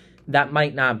you. That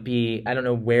might not be, I don't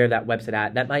know where that website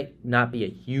at, that might not be a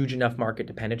huge enough market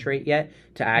to penetrate yet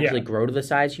to actually grow to the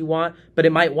size you want, but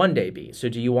it might one day be. So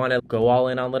do you want to go all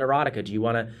in on Literotica? Do you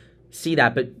want to see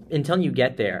that. But until you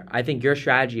get there, I think your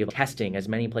strategy of testing as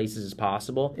many places as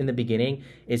possible in the beginning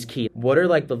is key. What are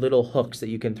like the little hooks that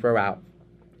you can throw out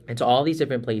into all these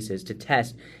different places to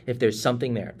test if there's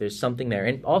something there,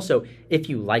 and also if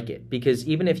you like it? Because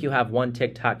even if you have one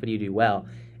TikTok video do well,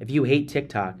 if you hate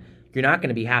TikTok, you're not going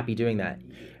to be happy doing that.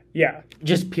 Yeah.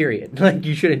 Just period. Like,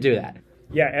 you shouldn't do that.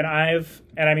 Yeah, and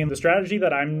I mean, the strategy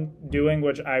that I'm doing,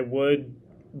 which I would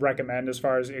recommend as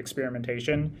far as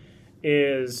experimentation,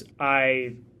 is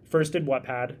I first did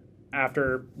Wattpad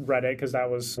after Reddit, because that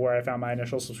was where I found my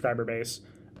initial subscriber base.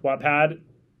 Wattpad,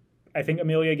 I think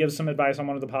Amelia gives some advice on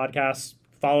one of the podcasts.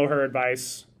 Follow her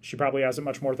advice. She probably has it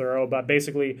much more thorough, but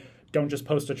basically don't just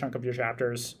post a chunk of your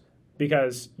chapters,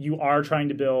 because you are trying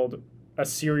to build a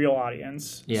serial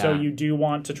audience. Yeah. So you do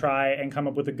want to try and come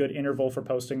up with a good interval for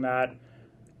posting that.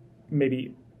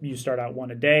 Maybe you start out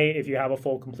one a day if you have a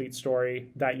full, complete story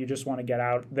that you just want to get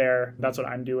out there. That's what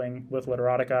I'm doing with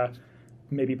Literotica.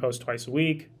 Maybe post twice a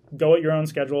week. Go at your own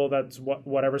schedule. That's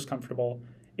whatever's comfortable.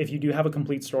 If you do have a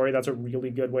complete story, that's a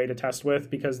really good way to test with,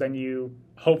 because then you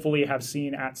hopefully have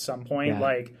seen at some point,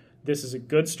 like, this is a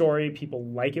good story. People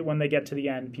like it when they get to the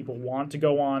end. People want to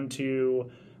go on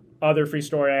to other free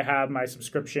story I have, my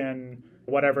subscription,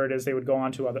 whatever it is, they would go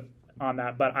on to on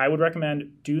that. But I would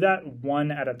recommend do that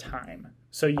one at a time,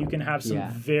 so you can have some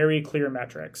very clear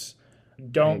metrics.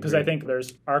 Because I think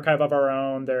there's Archive of Our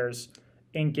Own, there's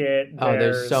Inkit,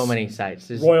 there's so many sites.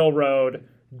 There's Royal Road.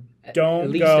 Don't at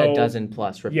least go a dozen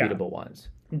plus reputable ones.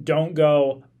 Don't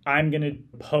go, I'm going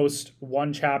to post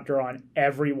one chapter on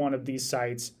every one of these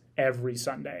sites every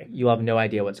Sunday. You have no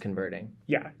idea what's converting.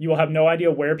 Yeah, you will have no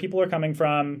idea where people are coming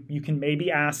from. You can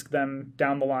maybe ask them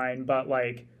down the line, but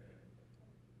like,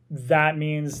 that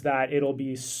means that it'll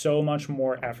be so much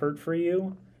more effort for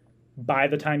you by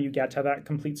the time you get to that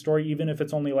complete story, even if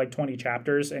it's only like 20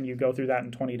 chapters and you go through that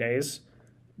in 20 days,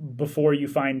 before you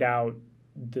find out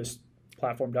this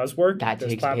platform does work,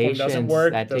 this platform doesn't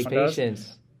work. That takes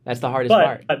patience. That's the hardest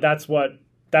part. But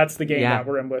that's the game that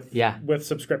we're in with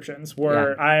subscriptions,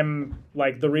 where I'm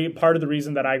like, part of the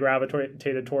reason that I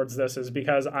gravitated towards this is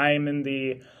because I'm in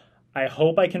the I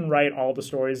hope I can write all the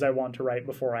stories I want to write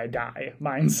before I die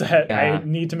mindset. Yeah. I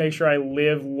need to make sure I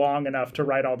live long enough to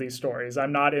write all these stories.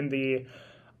 I'm not in the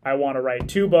I want to write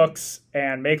 2 books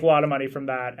and make a lot of money from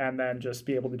that and then just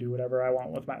be able to do whatever I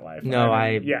want with my life.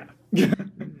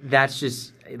 That's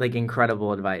just like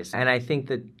incredible advice. And I think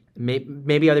that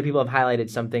maybe other people have highlighted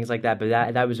some things like that, but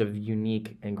that was a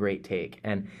unique and great take.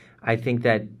 And I think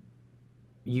that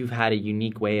you've had a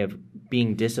unique way of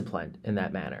being disciplined in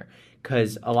that manner.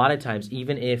 Because a lot of times,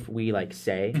 even if we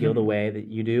feel the way that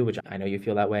you do, which I know you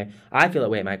feel that way, I feel that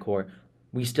way at my core,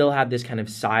 we still have this kind of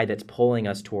side that's pulling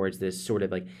us towards this sort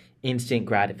of like instant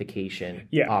gratification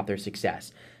author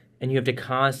success. And you have to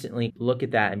constantly look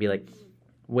at that and be like,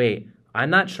 wait,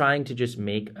 I'm not trying to just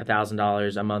make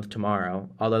 $1,000 a month tomorrow,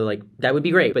 although that would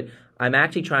be great, but I'm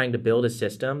actually trying to build a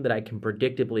system that I can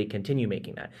predictably continue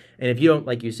making that. And if you don't,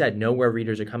 like you said, know where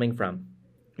readers are coming from,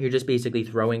 you're just basically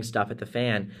throwing stuff at the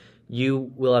fan,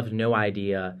 you will have no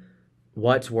idea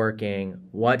what's working,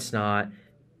 what's not,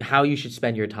 how you should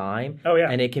spend your time. Oh, yeah.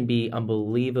 And it can be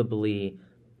unbelievably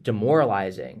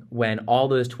demoralizing when all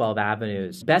those 12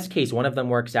 avenues, best case, one of them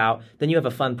works out, then you have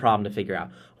a fun problem to figure out.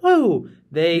 Whoa,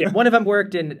 one of them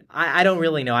worked and I don't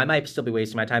really know. I might still be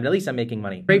wasting my time, but at least I'm making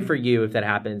money. Great for you if that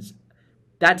happens.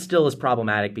 That still is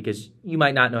problematic because you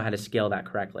might not know how to scale that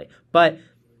correctly. But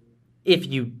if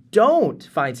you don't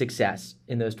find success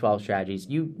in those 12 strategies,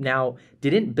 you now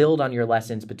didn't build on your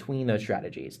lessons between those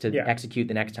strategies to execute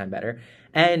the next time better.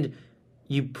 And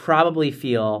you probably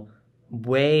feel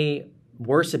way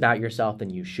worse about yourself than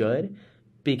you should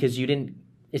because you didn't.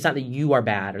 It's not that you are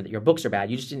bad or that your books are bad.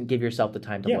 You just didn't give yourself the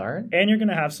time to learn. And you're going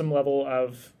to have some level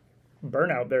of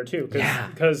burnout there too.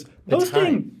 Because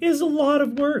posting is a lot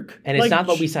of work. And it's not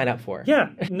what we sign up for. Yeah.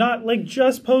 Not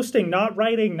just posting, not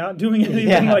writing, not doing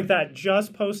anything like that.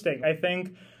 Just posting. I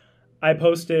think I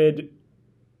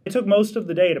took most of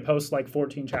the day to post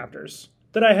 14 chapters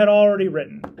that I had already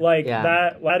written.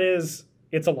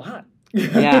 It's a lot.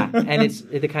 And it's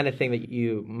the kind of thing that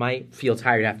you might feel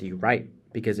tired after you write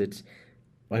because it's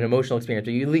an emotional experience,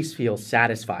 or you at least feel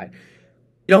satisfied.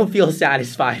 You don't feel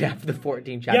satisfied after the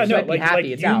 14 chapters. Yeah, no, you might be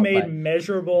happy it's you out, made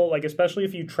measurable, especially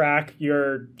if you track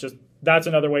that's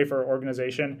another way for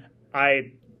organization.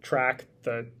 I track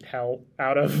the hell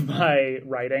out of my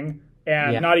writing,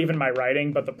 and not even my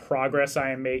writing, but the progress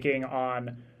I am making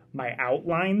on my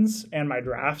outlines and my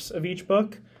drafts of each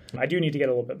book. I do need to get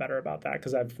a little bit better about that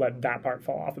because I've let that part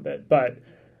fall off a bit. But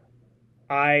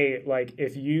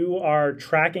if you are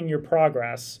tracking your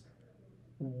progress,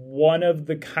 one of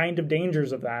the kind of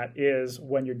dangers of that is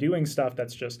when you're doing stuff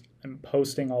that's just, I'm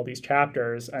posting all these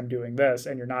chapters, I'm doing this,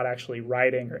 and you're not actually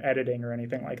writing or editing or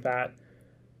anything like that,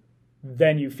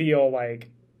 then you feel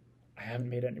like I haven't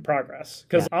made any progress.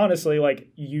 Because honestly, like,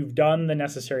 you've done the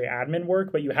necessary admin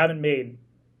work, but you haven't made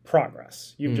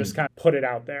progress. You've just kind of put it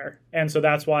out there. And so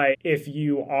that's why if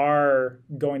you are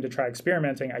going to try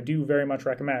experimenting, I do very much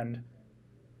recommend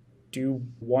do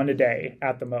one a day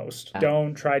at the most.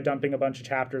 Don't try dumping a bunch of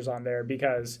chapters on there,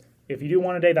 because if you do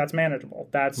one a day, that's manageable.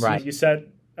 That's right. You set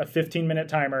a 15-minute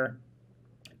timer.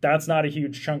 That's not a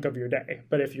huge chunk of your day.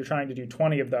 But if you're trying to do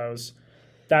 20 of those,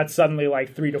 that's suddenly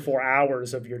like 3 to 4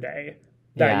 hours of your day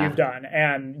that you've done.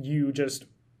 And you just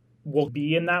will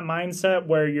be in that mindset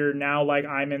where you're now like,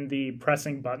 I'm in the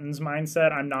pressing buttons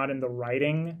mindset. I'm not in the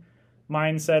writing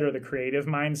mindset or the creative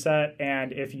mindset.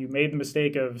 And if you made the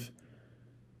mistake of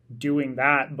doing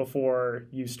that before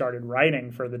you started writing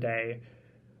for the day,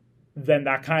 then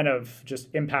that kind of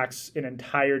just impacts an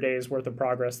entire day's worth of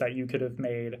progress that you could have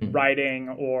made writing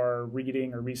or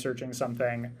reading or researching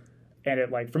something. And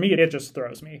it, like, for me, it just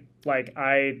throws me. Like,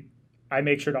 I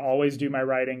make sure to always do my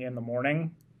writing in the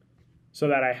morning so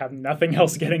that I have nothing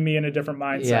else getting me in a different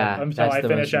mindset until I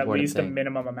finish at least a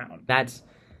minimum amount.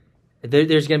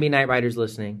 There's going to be night writers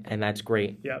listening, and that's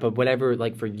great. Yep. But whatever,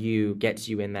 like, for you gets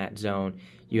you in that zone,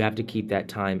 you have to keep that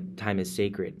time. Time is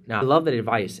sacred. Now, I love that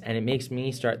advice, and it makes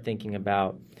me start thinking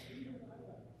about,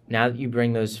 now that you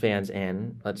bring those fans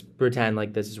in, let's pretend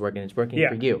like this is working. It's working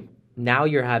for you. Now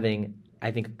you're having,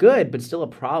 I think, good, but still a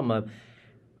problem of,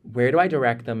 where do I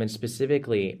direct them? And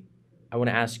specifically, I want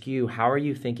to ask you, how are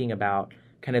you thinking about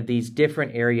kind of these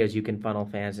different areas you can funnel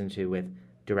fans into with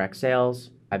direct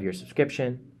sales, have your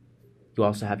subscription, you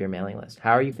also have your mailing list.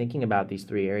 How are you thinking about these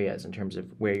three areas in terms of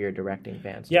where you're directing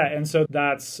fans? Yeah, and so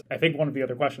that's, I think, one of the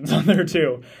other questions on there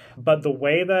too. But the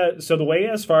way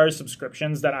as far as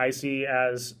subscriptions that I see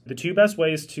as the two best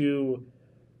ways to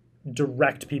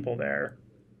direct people there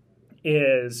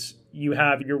is you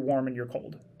have your warm and your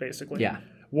cold, basically. Yeah.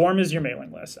 Warm is your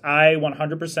mailing list. I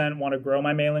 100% want to grow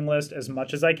my mailing list as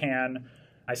much as I can.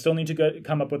 I still need to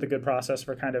come up with a good process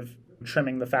for kind of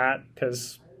trimming the fat,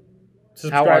 because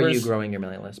how are you growing your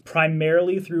mailing list?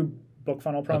 Primarily through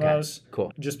BookFunnel promos. Okay,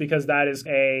 cool. Just because that is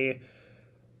a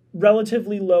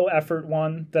relatively low effort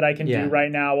one that I can do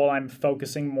right now while I'm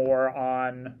focusing more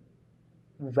on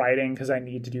writing, because I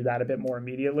need to do that a bit more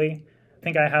immediately. I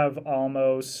think I have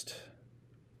almost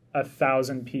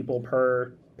 1,000 people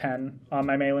per pen on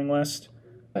my mailing list.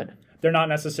 Good. They're not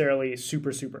necessarily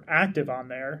super, super active on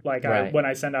there. Like, when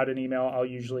I send out an email, I'll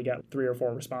usually get 3 or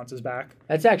 4 responses back.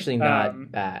 That's actually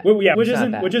not bad. Well, yeah, which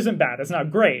isn't bad. It's not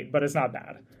great, but it's not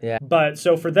bad. Yeah. But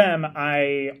so for them,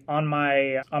 on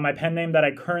my pen name that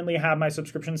I currently have my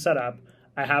subscription set up,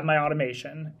 I have my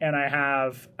automation, and I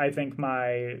have, I think,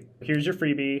 here's your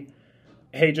freebie.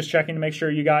 Hey, just checking to make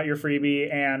sure you got your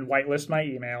freebie, and whitelist my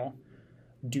email.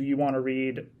 Do you want to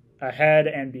read ahead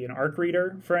and be an ARC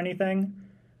reader for anything?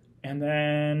 And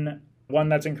then one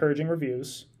that's encouraging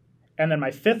reviews. And then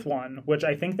my 5th one, which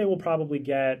I think they will probably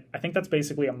get, I think that's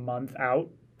basically a month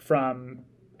out from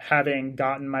having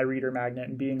gotten my reader magnet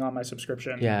and being on my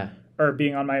subscription. Yeah. Or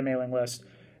being on my mailing list.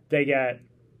 They get,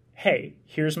 hey,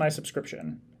 here's my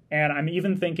subscription. And I'm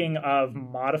even thinking of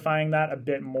modifying that a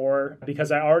bit more,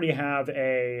 because I already have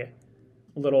a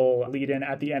little lead-in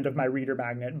at the end of my reader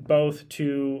magnet, both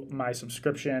to my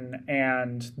subscription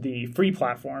and the free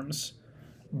platforms.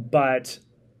 But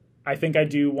I think I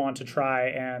do want to try,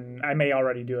 and I may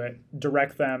already do it,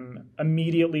 direct them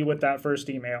immediately with that first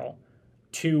email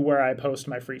to where I post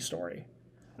my free story.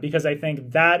 Because I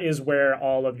think that is where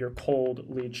all of your cold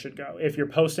leads should go. If you're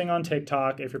posting on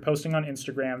TikTok, if you're posting on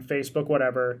Instagram, Facebook,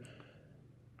 whatever,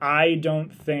 I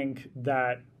don't think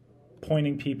that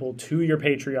pointing people to your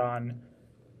Patreon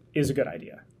is a good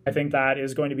idea. I think that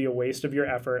is going to be a waste of your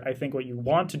effort. I think what you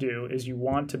want to do is you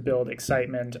want to build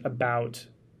excitement about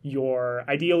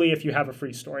ideally, if you have a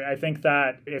free story. I think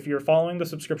that if you're following the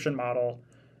subscription model,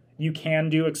 you can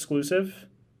do exclusive.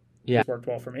 Yeah. It's worked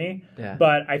well for me. Yeah.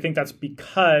 But I think that's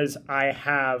because I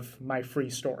have my free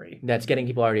story. That's getting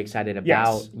people already excited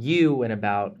about you and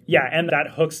about... Yeah, and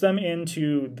that hooks them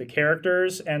into the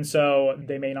characters, and so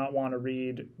they may not want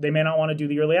to do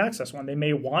the early access one. They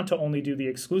may want to only do the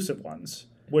exclusive ones,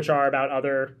 which are about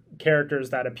other characters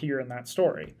that appear in that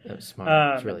story. That was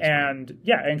smart. It's really smart.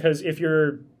 And because if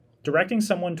you're directing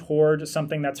someone toward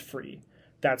something that's free,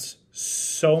 that's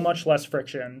so much less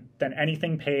friction than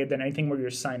anything paid, than anything where you're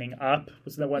signing up.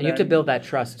 You have to build that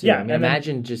trust, too. Yeah, I mean,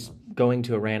 imagine just going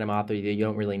to a random author that you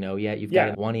don't really know yet. You've Yeah.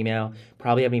 got one email,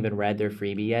 probably haven't even read their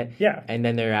freebie yet. Yeah. And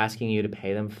then they're asking you to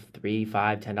pay them $3,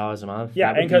 $5, $10 a month. Yeah,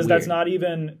 That would and be because that's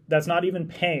weird. not even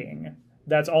paying.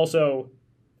 That's also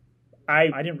I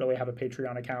didn't really have a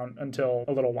Patreon account until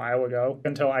a little while ago,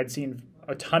 until I'd seen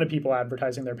a ton of people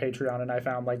advertising their Patreon, and I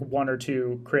found like one or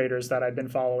two creators that I'd been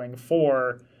following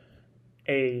for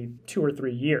 2 or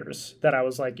 3 years that I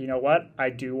was like, you know what? I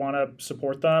do want to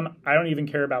support them. I don't even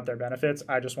care about their benefits.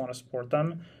 I just want to support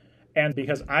them. And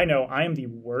because I know I am the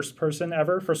worst person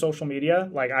ever for social media,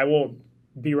 like I will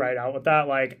be right out with that.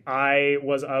 Like I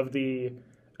was of the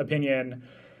opinion,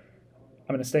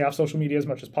 I'm going to stay off social media as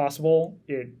much as possible.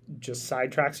 It just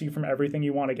sidetracks you from everything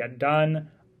you want to get done.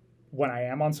 When I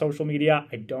am on social media,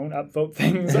 I don't upvote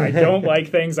things. I don't like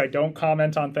things. I don't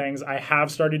comment on things. I have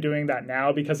started doing that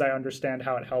now because I understand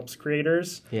how it helps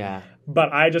creators. Yeah.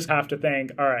 But I just have to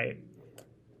think, all right,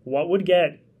 what would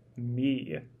get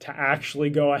me to actually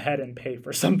go ahead and pay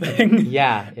for something?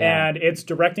 Yeah. And it's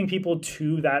directing people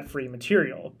to that free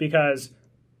material because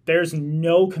there's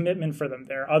no commitment for them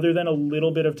there other than a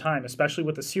little bit of time, especially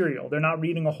with the serial. They're not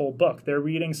reading a whole book. They're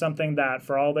reading something that,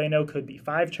 for all they know, could be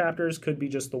 5 chapters, could be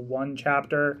just the 1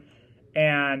 chapter,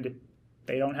 and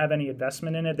they don't have any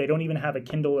investment in it. They don't even have a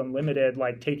Kindle Unlimited,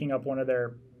 like, taking up one of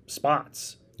their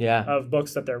spots of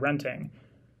books that they're renting.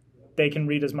 They can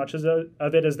read as much of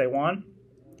it as they want.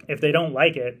 If they don't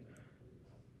like it,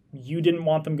 you didn't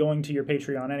want them going to your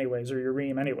Patreon anyways or your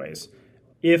Ream anyways.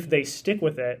 If they stick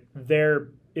with it, there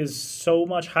is so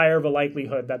much higher of a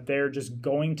likelihood that they're just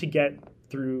going to get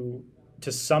through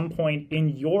to some point in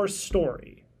your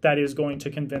story that is going to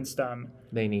convince them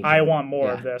I want more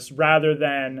of this, rather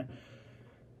than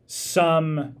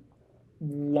some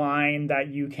line that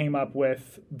you came up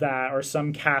with that, or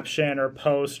some caption or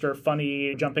post or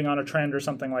funny jumping on a trend or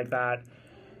something like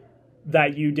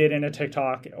that you did in a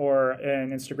TikTok or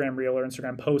an Instagram reel or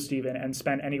Instagram post even, and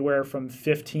spent anywhere from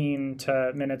 15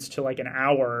 minutes to like an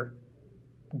hour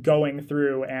going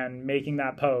through and making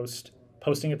that post,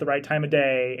 posting at the right time of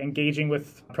day, engaging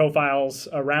with profiles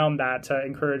around that to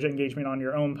encourage engagement on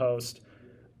your own post.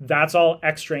 That's all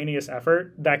extraneous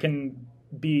effort that can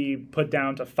be put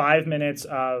down to 5 minutes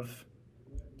of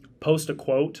post a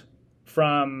quote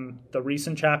from the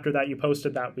recent chapter that you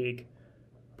posted that week,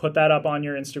 put that up on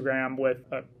your Instagram with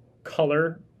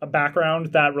a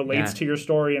background that relates to your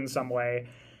story in some way.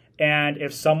 And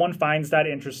if someone finds that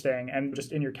interesting, and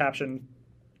just in your caption,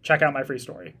 check out my free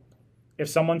story. If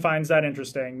someone finds that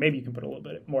interesting, maybe you can put a little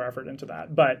bit more effort into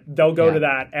that, but they'll go to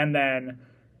that, and then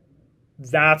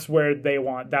that's where you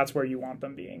want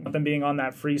them being. Them being on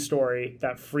that free story,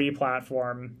 that free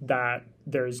platform, that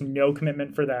there's no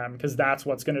commitment for them, because that's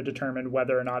what's going to determine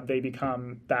whether or not they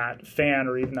become that fan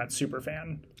or even that super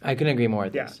fan. I couldn't agree more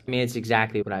with this. I mean, it's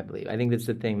exactly what I believe. I think that's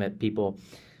the thing that people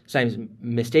sometimes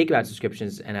mistake about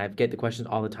subscriptions, and I get the questions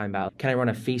all the time about, can I run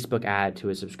a Facebook ad to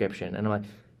a subscription? And I'm like,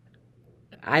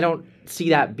 I don't see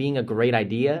that being a great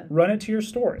idea. Run it to your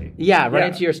story. Yeah, run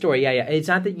it to your story. Yeah. It's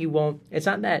not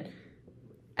that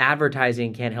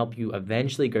advertising can't help you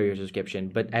eventually grow your subscription,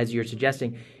 but as you're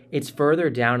suggesting, it's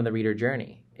further down in the reader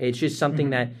journey. It's just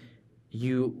something that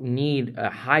you need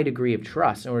a high degree of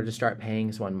trust in order to start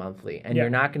paying someone monthly. And you're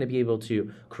not going to be able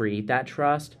to create that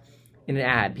trust in an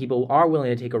ad. People are willing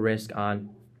to take a risk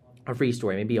on a free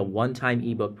story, maybe a one-time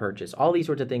ebook purchase, all these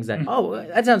sorts of things that,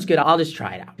 that sounds good, I'll just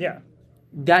try it out. Yeah.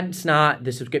 That's not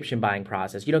the subscription buying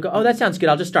process. You don't go, that sounds good,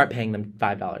 I'll just start paying them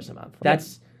 $5 a month.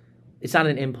 It's not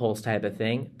an impulse type of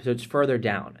thing, so it's further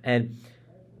down. And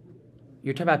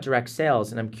you're talking about direct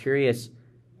sales, and I'm curious,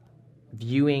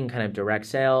 viewing kind of direct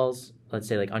sales, let's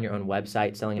say like on your own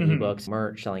website, selling ebooks,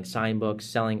 merch, selling signed books,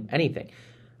 selling anything,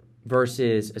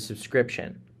 versus a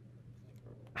subscription.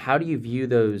 How do you view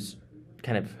those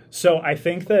kind of... So I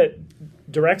think that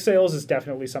direct sales is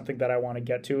definitely something that I want to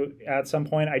get to at some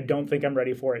point. I don't think I'm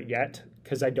ready for it yet,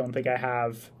 because I don't think I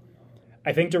have...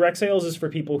 I think direct sales is for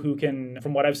people who can,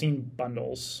 from what I've seen,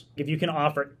 bundles. If you can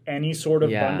offer any sort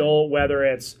of bundle, whether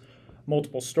it's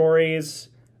multiple stories,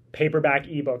 paperback,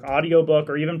 ebook, audiobook,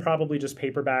 or even probably just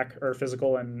paperback or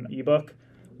physical and ebook,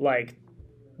 like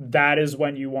that is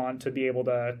when you want to be able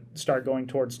to start going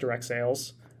towards direct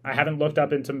sales. I haven't looked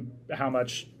up into how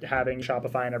much having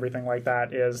Shopify and everything like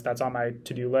that is. That's on my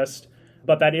to-do list.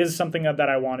 But that is something that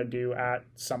I want to do at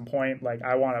some point. Like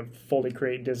I want to fully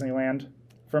create Disneyland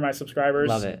for my subscribers.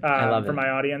 Love it. I love for my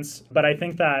audience. But I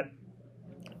think that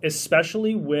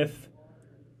especially with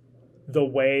the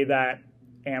way that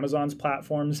Amazon's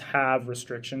platforms have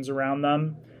restrictions around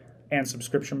them and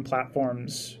subscription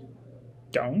platforms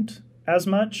don't as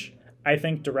much, I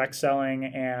think direct selling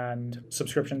and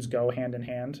subscriptions go hand in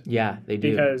hand. Yeah, they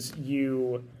do. Because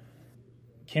you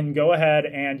can go ahead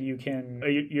and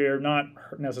you're not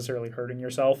necessarily hurting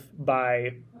yourself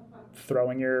by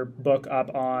throwing your book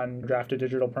up on Draft to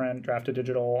Digital Print, Draft to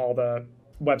Digital, all the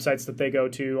websites that they go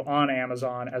to on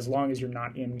Amazon, as long as you're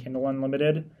not in Kindle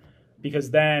Unlimited, because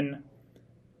then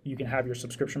you can have your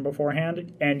subscription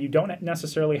beforehand and you don't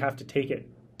necessarily have to take it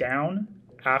down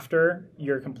after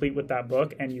you're complete with that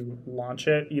book and you launch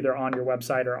it either on your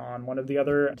website or on one of the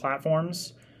other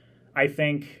platforms. I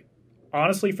think,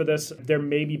 honestly, for this, there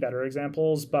may be better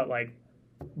examples, but like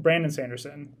Brandon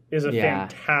Sanderson is a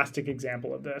fantastic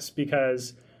example of this,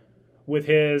 because with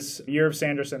his Year of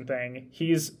Sanderson thing,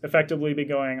 he's effectively been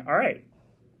going, all right,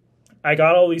 I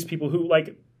got all these people who,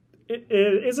 like, it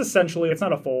is essentially, it's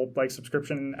not a full like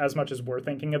subscription as much as we're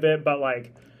thinking of it, but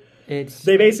like they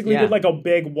basically did like a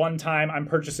big one-time, I'm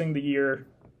purchasing the year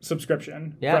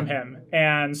subscription from him.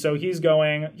 And so he's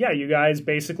going, you guys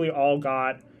basically all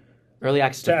got early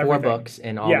access to 4 books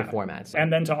in all the formats.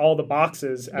 And then to all the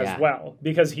boxes as well,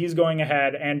 because he's going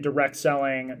ahead and direct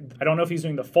selling. I don't know if he's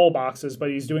doing the full boxes, but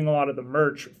he's doing a lot of the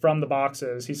merch from the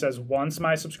boxes. He says, once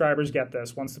my subscribers get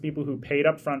this, once the people who paid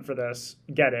up front for this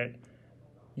get it,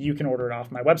 you can order it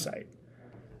off my website.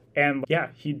 And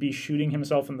he'd be shooting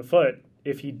himself in the foot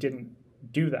if he didn't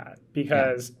do that,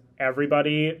 because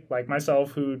everybody like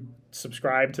myself who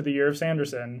subscribed to the Year of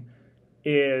Sanderson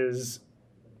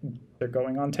they're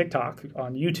going on TikTok,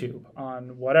 on YouTube,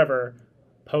 on whatever,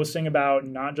 posting about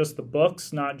not just the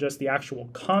books, not just the actual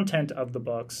content of the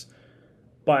books,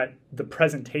 but the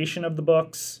presentation of the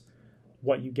books,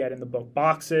 what you get in the book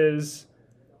boxes,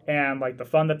 and like the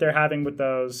fun that they're having with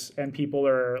those. And people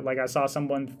are like, I saw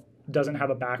someone doesn't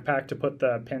have a backpack to put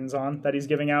the pins on that he's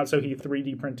giving out, so he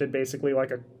 3D printed basically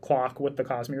like a clock with the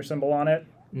Cosmere symbol on it.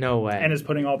 No way. And is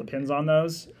putting all the pins on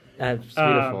those. That's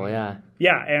beautiful, yeah.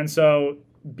 Yeah, and so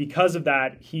because of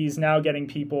that, he's now getting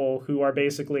people who are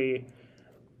basically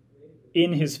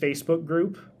in his Facebook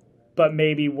group, but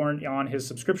maybe weren't on his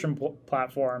subscription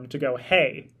platform, to go,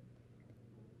 hey,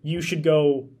 you should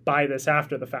go buy this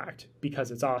after the fact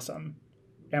because it's awesome.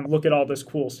 And look at all this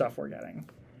cool stuff we're getting.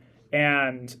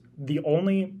 And the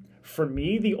only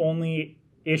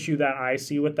issue that I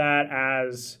see with that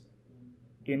as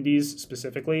indies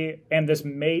specifically, and this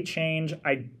may change,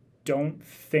 I don't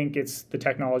think the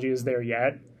technology is there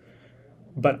yet,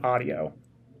 but audio.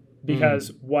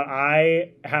 Because what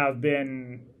I have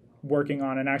been working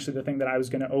on, and actually the thing that I was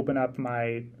going to open up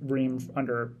my Ream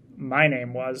under my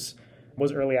name was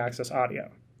early access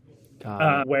audio,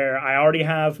 where I already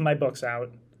have my books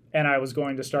out, and I was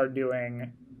going to start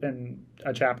doing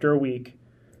a chapter a week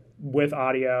with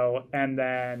audio, and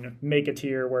then make a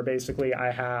tier where basically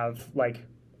I have like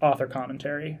author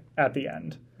commentary at the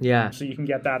end. Yeah. So you can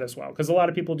get that as well, because a lot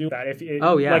of people do that.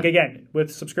 Like again,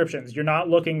 with subscriptions, you're not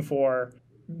looking for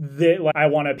I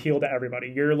want to appeal to everybody.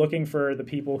 You're looking for the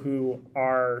people who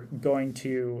are going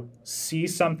to see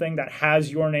something that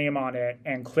has your name on it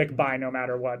and click buy no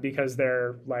matter what, because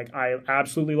they're like, I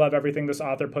absolutely love everything this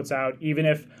author puts out, even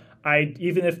if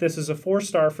this is a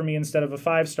 4-star for me instead of a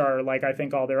 5-star, like I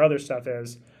think all their other stuff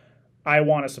is. I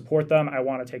want to support them. I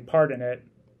want to take part in it.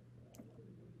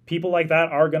 People like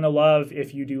that are going to love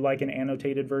if you do like an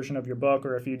annotated version of your book,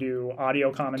 or if you do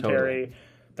audio commentary. Totally.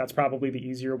 That's probably the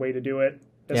easier way to do it,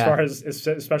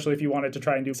 especially if you wanted to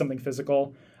try and do something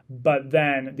physical. But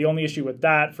then the only issue with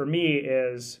that for me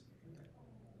is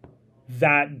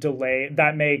that delay.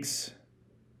 That makes,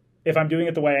 if I'm doing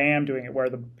it the way I am doing it, where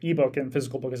the ebook and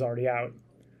physical book is already out,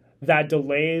 that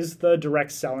delays the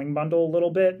direct selling bundle a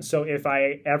little bit. So if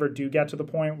I ever do get to the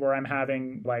point where I'm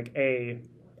having like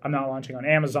I'm not launching on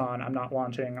Amazon, I'm not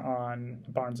launching on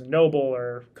Barnes & Noble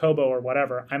or Kobo or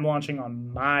whatever, I'm launching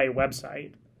on my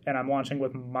website, and I'm launching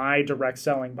with my direct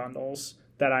selling bundles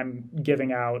that I'm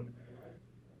giving out.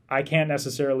 I can't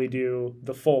necessarily do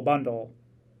the full bundle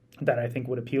that I think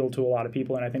would appeal to a lot of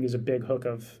people, and I think is a big hook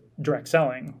of direct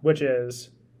selling, which is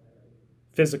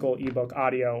physical, ebook,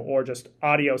 audio, or just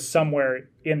audio somewhere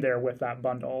in there with that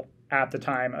bundle at the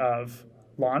time of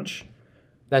launch.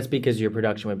 That's because your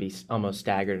production would be almost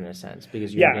staggered in a sense,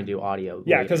 because you're going to do audio.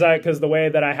 Yeah, because the way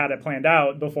that I had it planned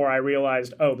out before I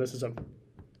realized, this is a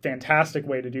fantastic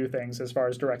way to do things as far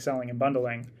as direct selling and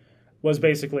bundling, was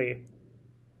basically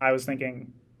I was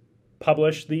thinking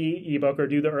publish the ebook or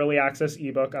do the early access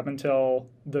ebook up until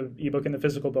the ebook and the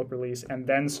physical book release, and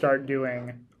then start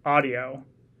doing audio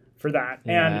for that.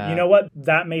 Yeah. And you know what?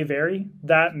 That may vary.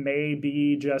 That may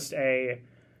be just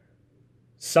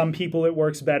some people it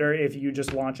works better if you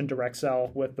just launch and direct sell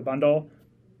with the bundle.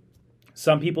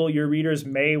 Some people, your readers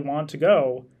may want to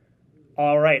go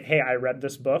all right, hey, I read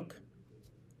this book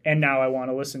and now I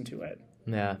want to listen to it.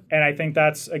 Yeah. And I think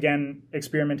that's, again,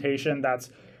 experimentation.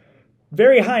 That's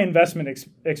very high investment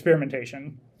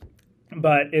experimentation.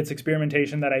 But it's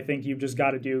experimentation that I think you've just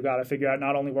got to figure out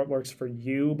not only what works for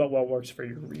you, but what works for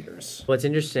your readers. Well, it's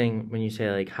interesting when you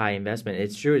say like high investment.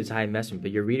 It's true it's high investment,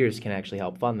 but your readers can actually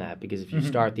help fund that, because if you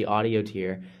start the audio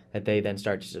tier that they then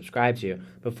start to subscribe to,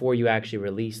 before you actually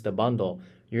release the bundle,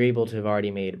 you're able to have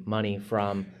already made money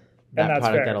from that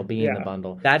product fair. that'll be in the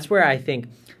bundle. That's where I think,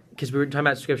 because we were talking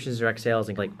about subscriptions, direct sales,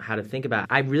 and like how to think about it.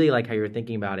 I really like how you were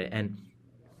thinking about it. And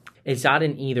it's not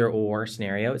an either or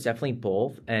scenario. It's definitely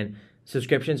both. And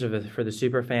subscriptions are for the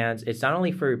super fans. It's not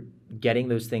only for getting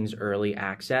those things early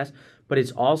access, but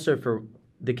it's also for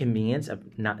the convenience of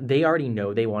they already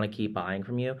know they want to keep buying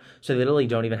from you, so they literally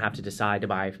don't even have to decide to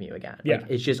buy from you again. Yeah.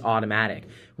 Like, it's just automatic,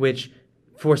 which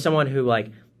for someone who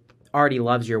like already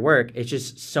loves your work, it's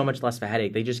just so much less of a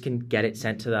headache. They just can get it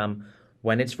sent to them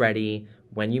when it's ready,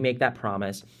 when you make that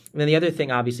promise. And then the other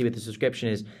thing, obviously, with the subscription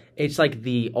is it's like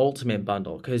the ultimate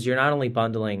bundle, because you're not only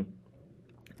bundling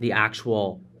the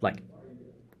actual like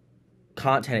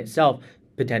content itself,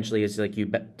 potentially is like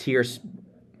tiers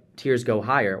go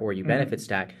higher, or you benefit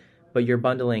stack, but you're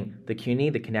bundling the community,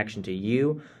 the connection to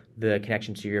you, the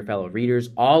connection to your fellow readers,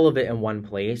 all of it in one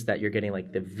place that you're getting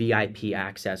like the VIP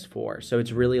access for. So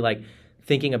it's really like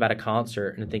thinking about a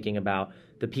concert and thinking about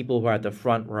the people who are at the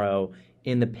front row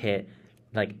in the pit,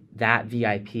 like that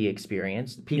VIP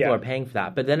experience. People are paying for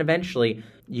that. But then eventually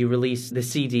you release the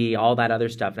CD, all that other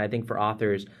stuff. And I think for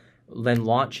authors, then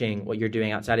launching what you're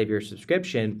doing outside of your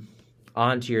subscription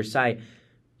onto your site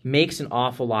makes an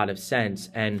awful lot of sense.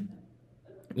 And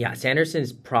yeah,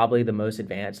 Sanderson's probably the most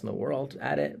advanced in the world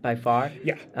at it by far.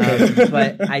 Yeah.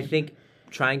 But I think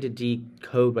trying to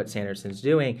decode what Sanderson's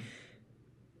doing,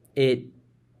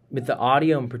 with the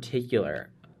audio in particular,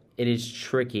 it is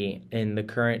tricky in the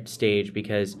current stage,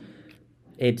 because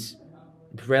it's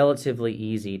relatively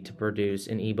easy to produce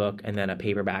an ebook and then a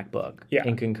paperback book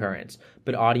in concurrence,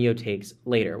 but audio takes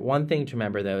later. One thing to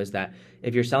remember, though, is that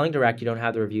if you're selling direct, you don't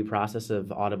have the review process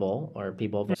of Audible or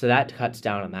people, so that cuts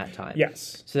down on that time.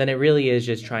 Yes. So then it really is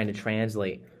just trying to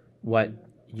translate what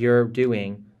you're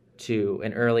doing to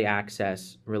an early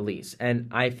access release. And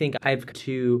I think I have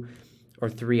 2 or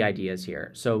 3 ideas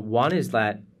here. So one is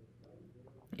that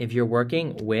if you're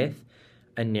working with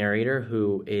a narrator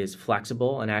who is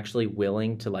flexible and actually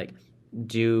willing to like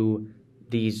do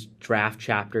these draft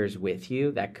chapters with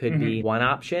you, that could be one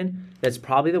option. That's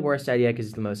probably the worst idea, because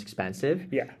it's the most expensive.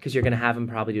 Yeah. Because you're going to have them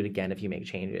probably do it again if you make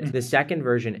changes. The second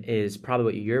version is probably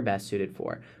what you're best suited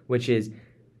for, which is,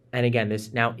 and again,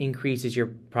 this now increases your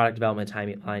product development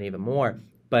timeline even more,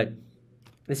 but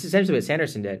this is essentially what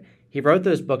Sanderson did. He wrote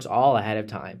those books all ahead of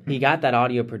time. He got that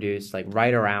audio produced like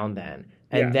right around then.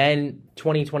 And then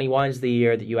 2021 is the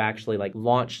year that you actually like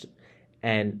launched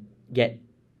and get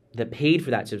the paid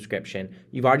for that subscription.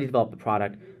 You've already developed the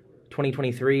product.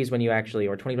 2023 is when you actually,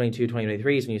 or 2022,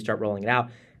 2023 is when you start rolling it out.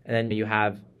 And then you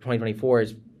have 2024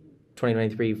 is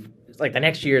 2023, like the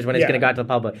next year is when it's going to go out to the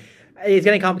public. It's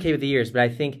going to complicate with the years, but I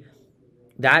think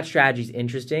that strategy is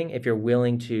interesting if you're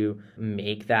willing to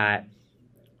make that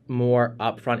more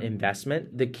upfront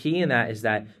investment. The key in that is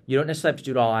that you don't necessarily have to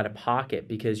do it all out of pocket,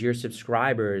 because your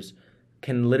subscribers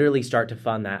can literally start to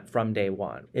fund that from day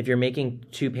one. If you're making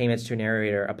 2 payments to a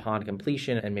narrator upon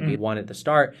completion and maybe one at the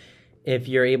start, if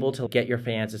you're able to get your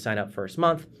fans to sign up first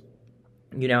month,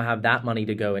 you now have that money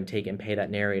to go and take and pay that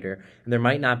narrator. And there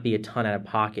might not be a ton out of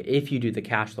pocket if you do the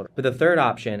cash flow. But the third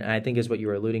option, and I think is what you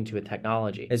were alluding to with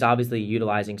technology, is obviously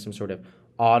utilizing some sort of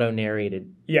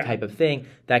auto-narrated type of thing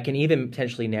that can even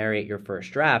potentially narrate your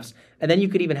first drafts. And then you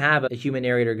could even have a human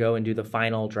narrator go and do the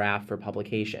final draft for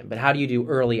publication. But how do you do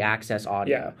early access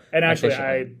audio? Yeah, and actually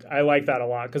I like that a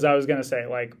lot, because I was going to say,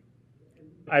 like,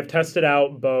 I've tested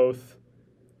out both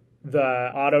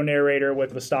the auto-narrator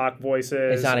with the stock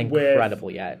voices. It's not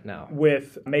incredible yet, no.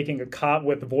 With making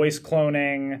with voice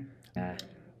cloning.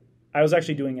 I was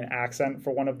actually doing an accent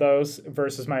for one of those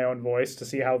versus my own voice to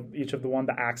see how each of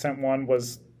the accent one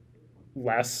was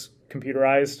less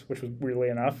computerized, which was weirdly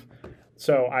enough.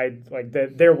 So I like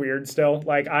they're weird still.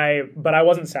 But I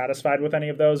wasn't satisfied with any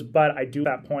of those. But I do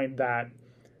that point that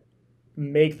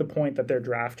make the point that they're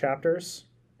draft chapters.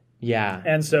 Yeah.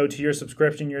 And so to your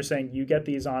subscription, you're saying you get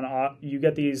these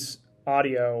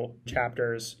audio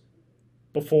chapters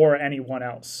before anyone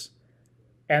else,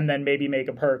 and then maybe make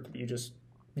a perk.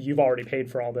 You've already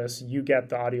paid for all this. You get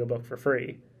the audiobook for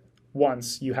free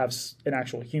once you have an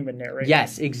actual human narrator.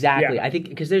 Yes, exactly. I think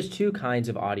because there's 2 kinds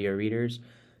of audio readers,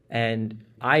 and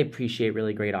I appreciate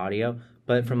really great audio,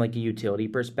 But from like a utility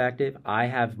perspective, I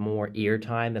have more ear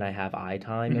time than I have eye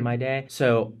time in my day.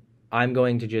 So I'm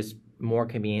going to just more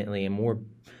conveniently and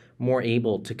more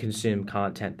able to consume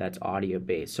content that's audio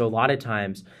based. So a lot of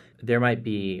times there might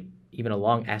be even a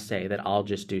long essay that I'll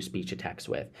just do speech to text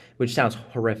with, which sounds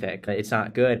horrific. It's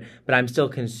not good, but I'm still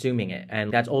consuming it.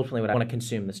 And that's ultimately what I want to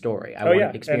consume the story. I want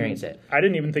to experience it. I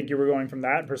didn't even think you were going from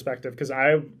that perspective because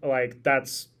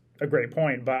that's a great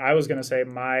point. But I was going to say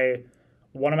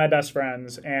one of my best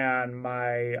friends and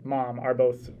my mom are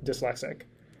both dyslexic.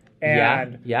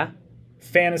 And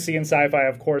fantasy and sci-fi,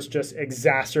 of course, just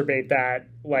exacerbate that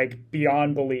like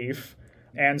beyond belief.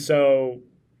 And so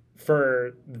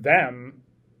for them,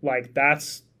 like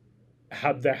that's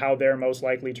how they're most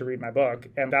likely to read my book.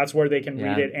 And that's where they can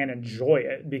read it and enjoy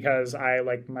it. Because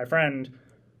my friend,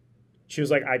 she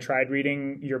was like, I tried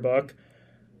reading your book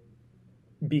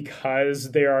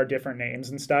because there are different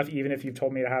names and stuff, even if you've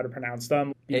told me how to pronounce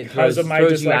them. Because of my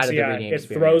dyslexia, it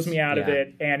throws me out of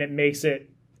it and it makes it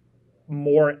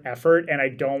more effort, and I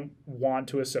don't want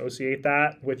to associate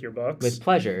that with your books. With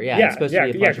pleasure, it's supposed to be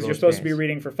a pleasurable because you're supposed to be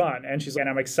reading for fun. And she's like, and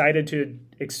I'm excited to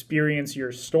experience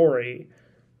your story.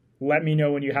 Let me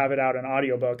know when you have it out in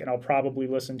audiobook, and I'll probably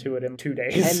listen to it in 2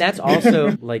 days. And that's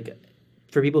also, like,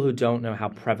 for people who don't know how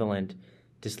prevalent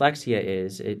dyslexia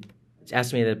is, it's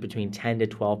estimated that between 10 to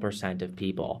 12% of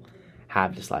people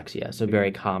have dyslexia, so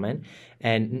very common.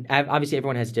 And obviously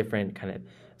everyone has different kind of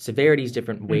severities,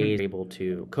 different ways they're able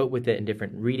to cope with it, and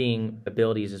different reading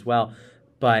abilities as well.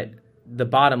 But the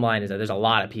bottom line is that there's a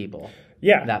lot of people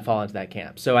that fall into that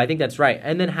camp. So I think that's right.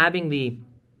 And then having the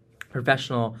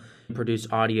professional produce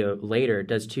audio later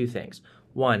does two things.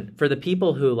 One, for the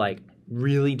people who like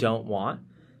really don't want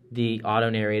the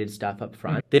auto-narrated stuff up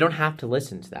front, they don't have to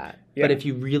listen to that. Yeah. But if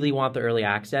you really want the early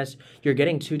access, you're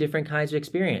getting two different kinds of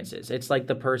experiences. It's like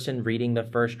the person reading the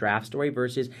first draft story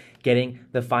versus getting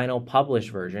the final published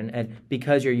version. And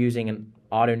because you're using an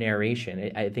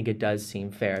auto-narration, I think it does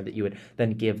seem fair that you would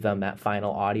then give them that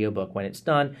final audiobook when it's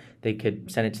done. They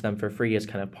could send it to them for free as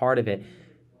kind of part of it.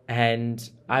 And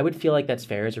I would feel like that's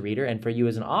fair as a reader. And for you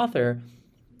as an author,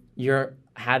 you're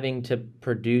having to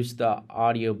produce the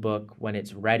audiobook when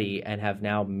it's ready and have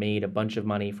now made a bunch of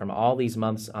money from all these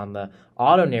months on the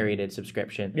auto-narrated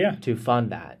subscription to fund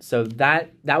that. So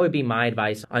that would be my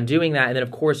advice on doing that. And then,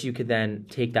 of course, you could then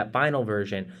take that final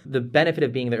version. The benefit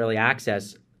of being the early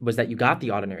access was that you got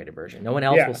the auto-narrated version. No one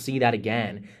else will see that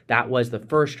again. That was the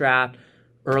first draft,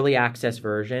 early access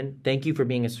version. Thank you for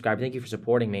being a subscriber. Thank you for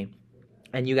supporting me.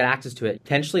 And you got access to it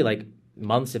potentially like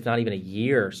months, if not even a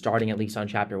year, starting at least on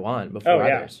chapter 1 before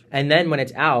others. And then when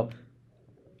it's out,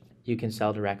 you can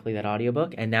sell directly that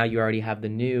audiobook, and now you already have the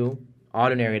new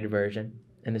auto-narrated version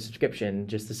and the subscription.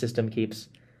 Just the system keeps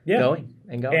going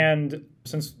and going. And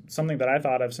since something that I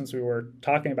thought of since we were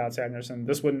talking about Sanderson,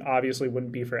 this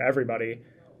wouldn't be for everybody,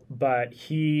 but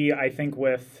he, I think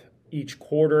with each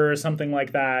quarter or something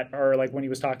like that, or like when he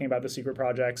was talking about the secret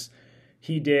projects,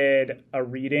 he did a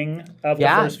reading of the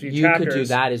first few chapters. You could do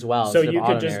that as well. So you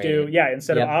could just do,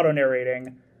 instead of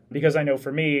auto-narrating, because I know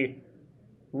for me,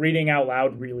 reading out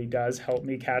loud really does help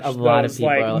me catch those,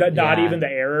 like, not even the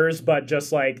errors, but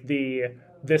just like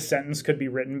this sentence could be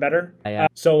written better.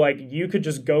 So like you could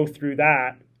just go through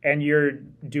that, and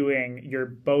you're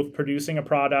both producing a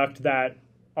product that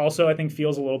also I think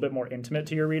feels a little bit more intimate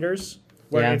to your readers,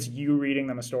 where it's you reading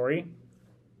them a story.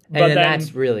 But then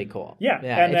that's really cool.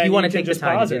 And if you want to take the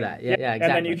time to do that. Yeah, exactly.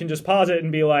 And then you can just pause it and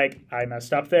be like, I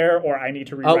messed up there, or I need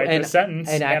to rewrite this sentence,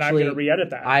 and I'm going to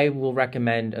re-edit that. I will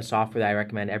recommend a software that I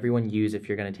recommend everyone use if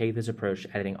you're going to take this approach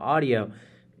to editing audio.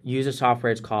 Use a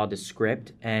software, it's called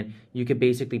Descript, and you could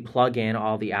basically plug in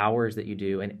all the hours that you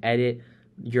do and edit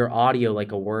your audio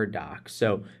like a Word doc.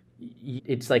 So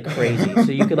it's like crazy.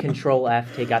 So you can Control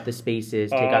F, take out the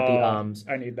spaces, take out the ums.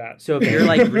 I need that. So if you're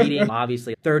like reading,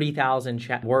 obviously,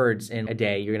 30,000 words in a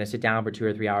day, you're going to sit down for 2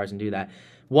 or 3 hours and do that.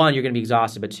 One, you're going to be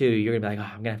exhausted, but two, you're going to be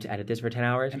like, I'm going to have to edit this for 10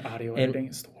 hours. And audio editing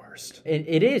is the worst.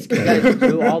 It is, because you got to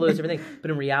do all those different things.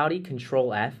 But in reality,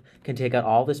 Control F can take out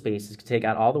all the spaces, can take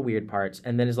out all the weird parts,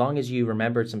 and then as long as you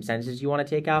remember some sentences you want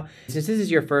to take out, since this is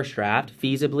your first draft,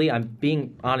 feasibly, I'm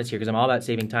being honest here because I'm all about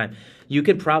saving time, you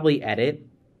could probably edit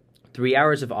 3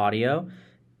 hours of audio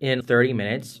in 30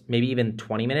 minutes, maybe even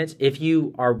 20 minutes, if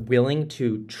you are willing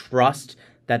to trust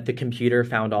that the computer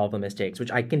found all the mistakes,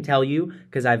 which I can tell you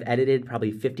because I've edited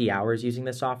probably 50 hours using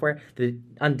this software, that it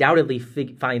undoubtedly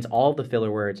finds all the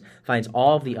filler words, finds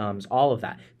all of the ums, all of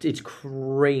that. It's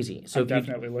crazy. So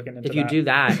if you do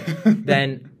that,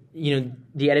 then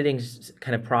the editing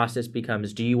kind of process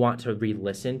becomes, do you want to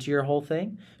re-listen to your whole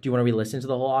thing? Do you want to re-listen to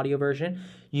the whole audio version?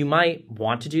 You might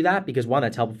want to do that because, one,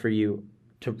 that's helpful for you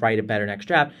to write a better next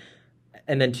draft.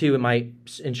 And then 2, it might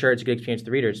ensure it's a good experience for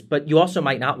the readers. But you also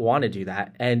might not want to do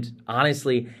that. And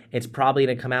honestly, it's probably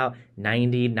going to come out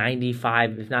 90,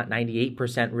 95, if not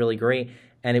 98% really great.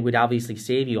 And it would obviously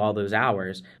save you all those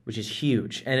hours, which is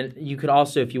huge. And you could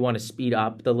also, if you want to speed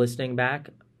up the listening back,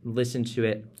 listen to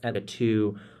it at a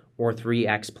 2 or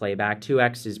 3x playback.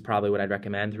 2x is probably what I'd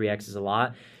recommend. 3x is a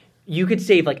lot. You could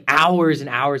save like hours and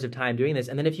hours of time doing this.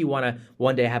 And then if you want to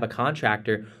one day have a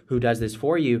contractor who does this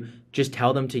for you, just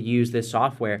tell them to use this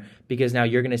software, because now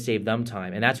you're going to save them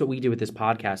time. And that's what we do with this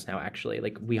podcast now, actually.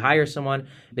 Like, we hire someone,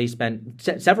 they spend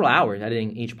several hours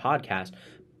editing each podcast,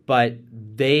 but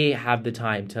they have the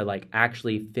time to like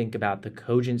actually think about the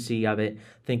cogency of it,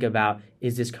 think about,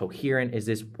 is this coherent? Is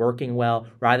this working well?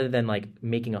 Rather than like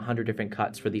making 100 different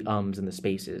cuts for the ums and the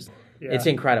spaces. Yeah. It's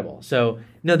incredible. So,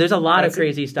 no, there's a lot of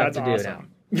crazy stuff to do now.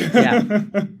 Yeah.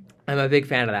 I'm a big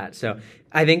fan of that. So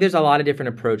I think there's a lot of different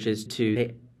approaches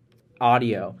to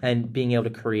audio and being able to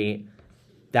create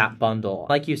that bundle.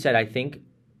 Like you said, I think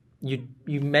you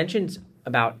mentioned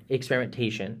about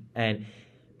experimentation and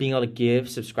being able to give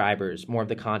subscribers more of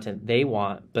the content they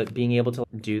want, but being able to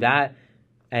do that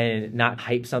and not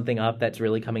hype something up that's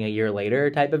really coming a year later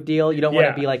type of deal. You don't want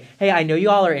to be like, hey, I know you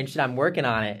all are interested. I'm working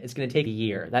on it. It's going to take a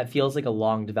year. That feels like a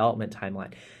long development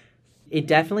timeline. It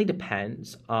definitely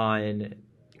depends on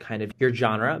kind of your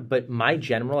genre, but my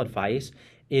general advice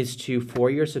is to,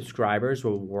 for your subscribers,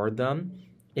 reward them.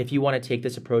 If you want to take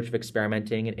this approach of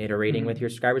experimenting and iterating with your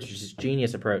subscribers, which is a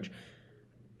genius approach,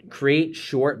 create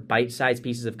short, bite-sized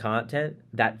pieces of content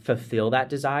that fulfill that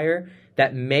desire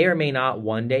that may or may not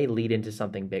one day lead into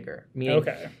something bigger. Meaning,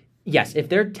 yes, if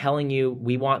they're telling you,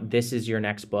 we want this as your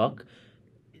next book,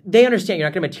 they understand you're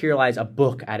not going to materialize a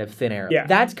book out of thin air. Yeah.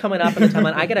 That's coming up in the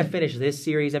timeline. I got to finish this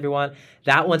series, everyone.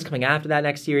 That one's coming after that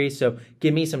next series, so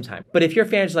give me some time. But if your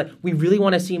fans are like, we really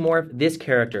want to see more of this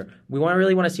character, we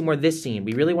really want to see more of this scene,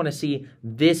 we really want to see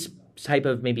this type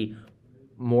of maybe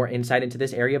more insight into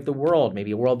this area of the world,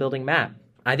 maybe a world-building map,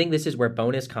 I think this is where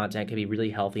bonus content can be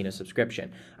really healthy in a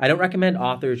subscription. I don't recommend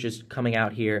authors just coming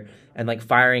out here and like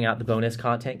firing out the bonus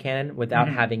content canon without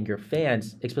having your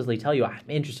fans explicitly tell you, I'm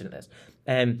interested in this.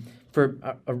 And for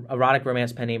erotic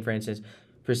romance pen name, for instance,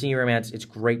 for senior romance, it's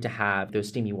great to have those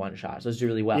steamy one-shots. Those do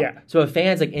really well. Yeah. So if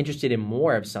fans like interested in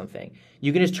more of something,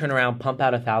 you can just turn around, pump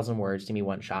out 1,000 words, steamy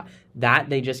one-shot. That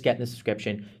they just get in the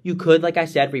subscription. You could, like I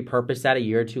said, repurpose that a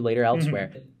year or two later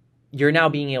elsewhere. You're now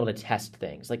being able to test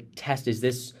things. Like,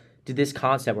 did this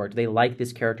concept work? Do they like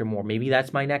this character more? Maybe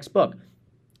that's my next book.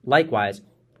 Likewise,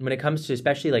 when it comes to,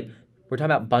 especially like, we're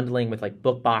talking about bundling with like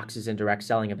book boxes and direct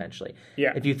selling eventually.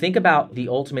 Yeah. If you think about the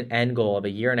ultimate end goal of a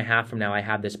year and a half from now, I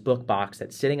have this book box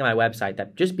that's sitting on my website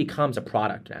that just becomes a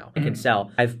product now. I can sell.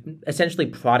 I've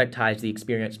essentially productized the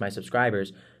experience to my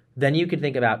subscribers. Then you can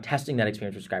think about testing that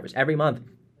experience with subscribers. Every month,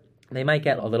 they might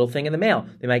get a little thing in the mail.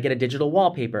 They might get a digital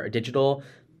wallpaper, a digital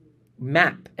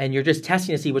map, and you're just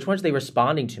testing to see which ones are they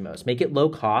responding to most. Make it low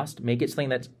cost, make it something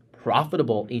that's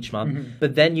profitable each month,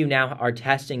 but then you now are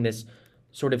testing this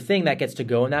sort of thing that gets to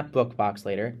go in that book box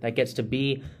later, that gets to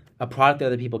be a product that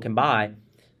other people can buy,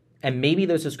 and maybe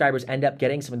those subscribers end up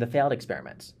getting some of the failed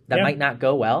experiments that might not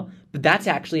go well, but that's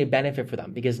actually a benefit for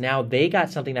them because now they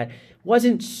got something that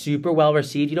wasn't super well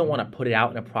received. You don't want to put it out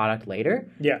in a product later,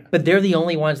 but they're the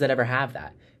only ones that ever have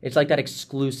that. It's like that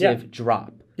exclusive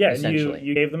drop. Yeah, and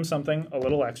you gave them something a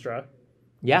little extra.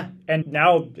 Yeah. And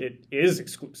now it is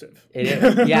exclusive. It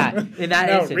is. Yeah. In that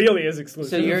instance, it really is exclusive.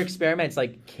 So your experiments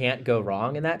like can't go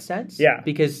wrong in that sense. Yeah.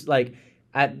 Because like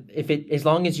as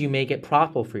long as you make it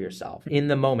profitable for yourself in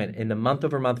the moment, in the month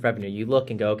over month revenue, you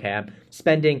look and go, okay, I'm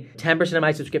spending 10% of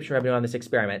my subscription revenue on this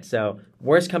experiment. So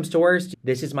worst comes to worst,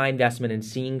 this is my investment in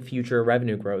seeing future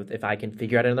revenue growth. If I can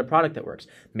figure out another product that works,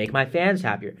 make my fans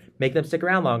happier, make them stick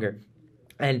around longer.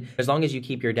 And as long as you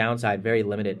keep your downside very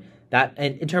limited, that,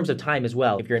 and in terms of time as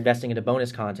well, if you're investing into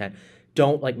bonus content,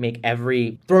 don't like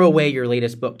throw away your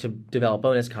latest book to develop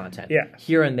bonus content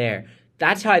here and there.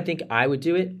 That's how I think I would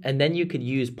do it. And then you could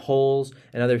use polls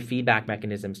and other feedback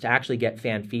mechanisms to actually get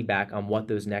fan feedback on what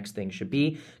those next things should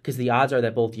be. Because the odds are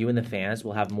that both you and the fans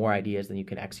will have more ideas than you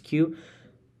can execute.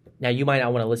 Now, you might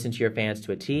not want to listen to your fans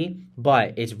to a T,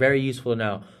 but it's very useful to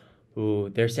know, ooh,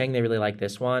 they're saying they really like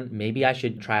this one. Maybe I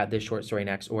should try out this short story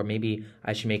next, or maybe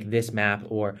I should make this map,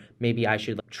 or maybe I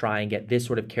should try and get this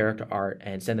sort of character art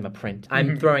and send them a print.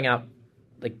 I'm throwing out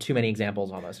like too many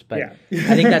examples almost, but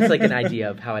I think that's like an idea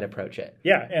of how I'd approach it.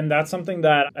 Yeah, and that's something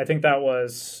that I think that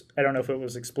was, I don't know if it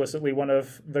was explicitly one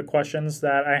of the questions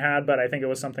that I had, but I think it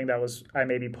was something that I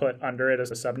maybe put under it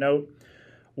as a subnote,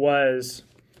 was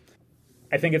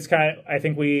I think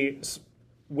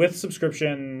with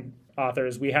subscription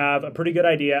authors, we have a pretty good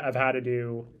idea of how to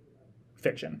do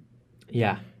fiction.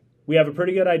 Yeah. We have a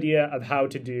pretty good idea of how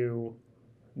to do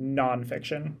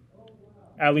nonfiction.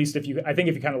 At least if you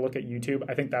kind of look at YouTube,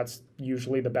 I think that's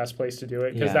usually the best place to do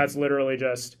it, because that's literally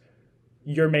just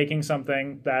you're making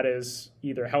something that is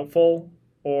either helpful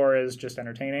or is just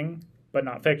entertaining, but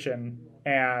not fiction.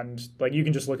 And like you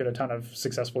can just look at a ton of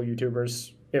successful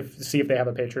YouTubers, see if they have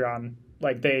a Patreon.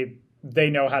 Like they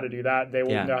know how to do that. They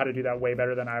will know how to do that way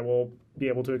better than I will be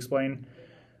able to explain.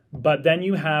 But then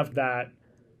you have that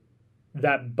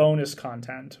bonus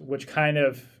content, which kind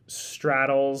of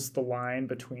straddles the line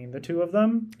between the two of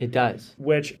them. It does.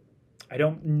 Which I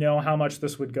don't know how much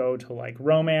this would go to like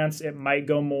romance. It might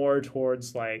go more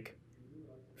towards like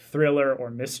thriller or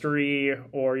mystery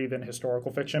or even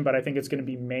historical fiction, but I think it's going to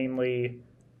be mainly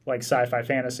like sci-fi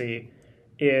fantasy.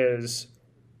 Is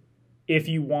if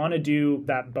you want to do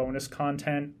that bonus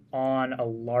content on a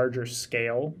larger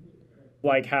scale,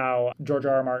 like how George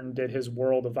R.R. Martin did his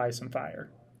World of Ice and Fire.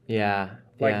 Yeah.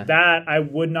 Like that, I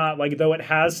would not, like, though it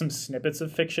has some snippets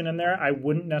of fiction in there, I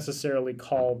wouldn't necessarily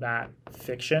call that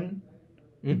fiction.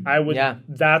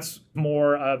 That's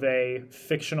more of a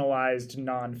fictionalized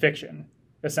nonfiction,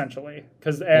 essentially,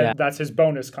 because that's his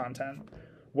bonus content,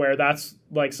 where that's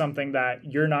like something that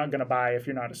you're not going to buy if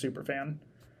you're not a super fan.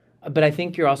 But I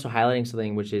think you're also highlighting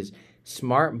something which is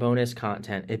smart bonus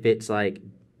content. If it's like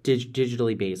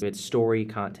digitally based, if it's story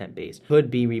content based,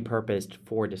 could be repurposed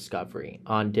for discovery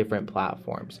on different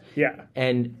platforms. Yeah.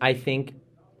 And I think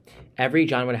every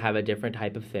genre would have a different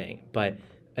type of thing, but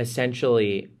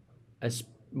essentially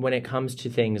when it comes to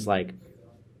things like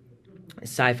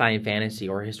sci-fi and fantasy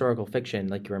or historical fiction,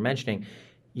 like you were mentioning,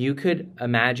 you could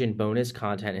imagine bonus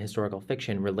content in historical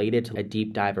fiction related to a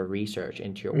deep dive of research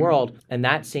into your world. And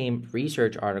that same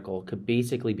research article could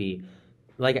basically be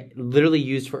like literally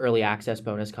used for early access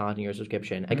bonus content in your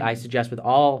subscription. Like I suggest with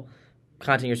all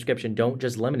content in your subscription, don't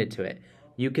just limit it to it.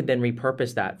 You could then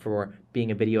repurpose that for being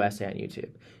a video essay on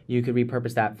YouTube. You could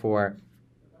repurpose that for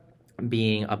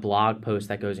being a blog post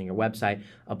that goes on your website,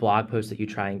 a blog post that you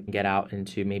try and get out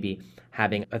into maybe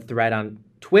having a thread on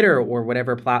Twitter or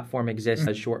whatever platform exists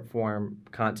as short form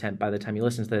content. By the time you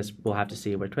listen to this, we'll have to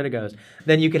see where Twitter goes.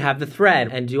 Then you could have the thread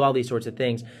and do all these sorts of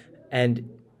things.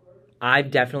 And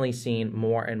I've definitely seen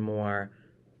more and more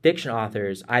fiction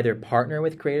authors either partner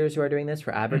with creators who are doing this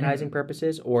for advertising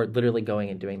purposes or literally going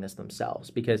and doing this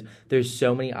themselves, because there's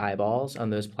so many eyeballs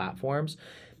on those platforms.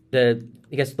 I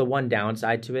guess the one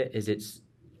downside to it is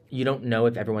you don't know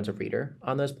if everyone's a reader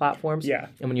on those platforms. Yeah.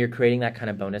 And when you're creating that kind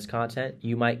of bonus content,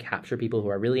 you might capture people who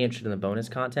are really interested in the bonus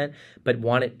content, but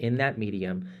want it in that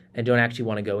medium and don't actually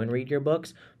want to go and read your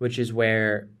books, which is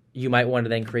where you might want to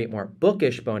then create more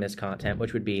bookish bonus content,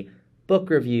 which would be book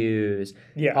reviews,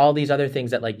 all these other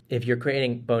things that, like, if you're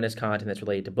creating bonus content that's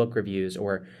related to book reviews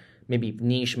or maybe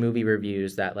niche movie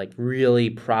reviews that, like, really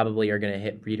probably are going to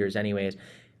hit readers anyways,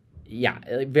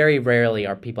 very rarely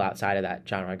are people outside of that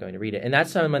genre going to read it. And that's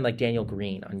someone like Daniel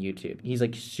Green on YouTube. He's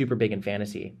like super big in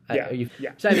fantasy. So,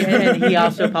 I mean, and he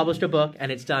also published a book,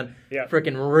 and it's done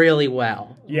freaking really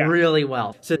well. Really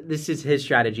well. So this is his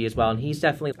strategy as well. And he's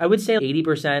definitely, I would say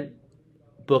 80%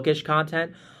 bookish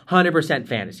content, 100%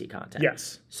 fantasy content.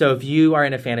 Yes. So if you are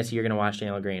into fantasy, you're going to watch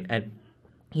Daniel Green. And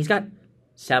he's got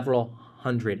several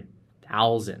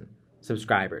 100,000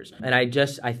 subscribers. And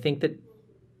I think that,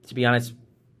 to be honest,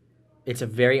 it's a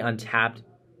very untapped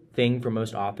thing for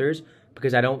most authors,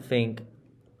 because I don't think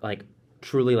like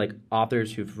truly like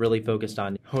authors who've really focused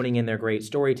on honing in their great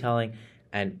storytelling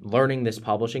and learning this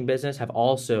publishing business have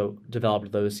also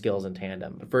developed those skills in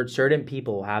tandem. But for certain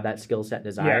people who have that skill set and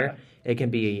desire, it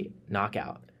can be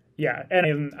knockout. Yeah,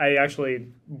 and I actually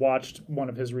watched one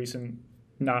of his recent,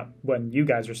 not when you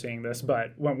guys are seeing this,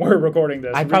 but when we're recording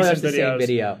this, I probably watched the same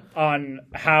video on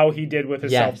how he did with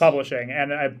his self-publishing.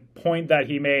 And a point that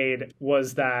he made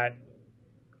was that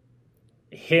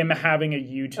him having a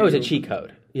YouTube... It was a cheat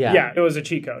code. Yeah, it was a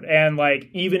cheat code. And like,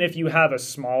 even if you have a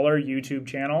smaller YouTube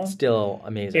channel... Still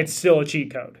amazing. It's still a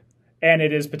cheat code. And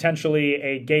it is potentially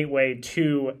a gateway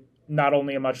to not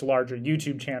only a much larger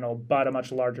YouTube channel, but a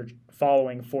much larger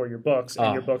following for your books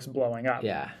and your books blowing up.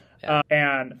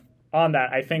 And on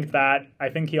that, I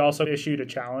think he also issued a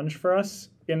challenge for us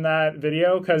in that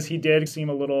video, because he did seem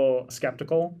a little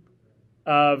skeptical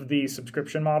of the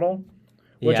subscription model,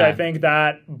 which I think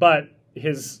that, but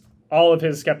all of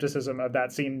his skepticism of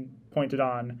that scene pointed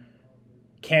on,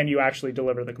 can you actually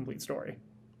deliver the complete story?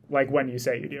 Like when you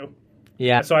say you do.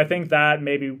 Yeah. So I think that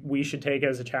maybe we should take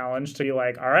as a challenge to be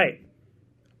like, all right,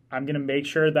 I'm going to make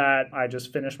sure that I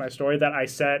just finish my story, that I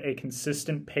set a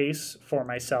consistent pace for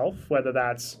myself, whether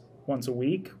that's once a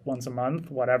week, once a month,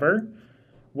 whatever,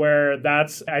 where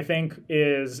that's, I think,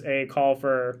 is a call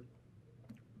for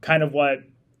kind of what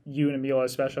you and Emil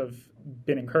especially have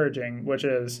been encouraging, which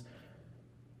is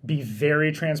be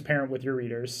very transparent with your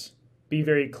readers, be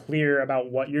very clear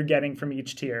about what you're getting from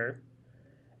each tier,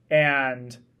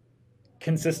 and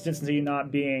consistency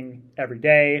not being every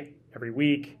day, every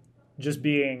week, just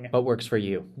being What works for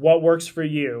you? what works for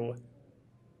you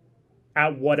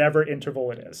at whatever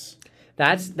interval it is.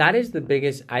 That is the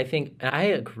biggest, I think, and I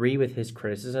agree with his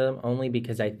criticism only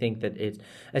because I think that it's,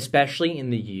 especially in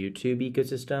the YouTube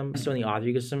ecosystem, so in the author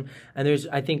ecosystem, and there's,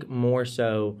 I think, more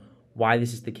so why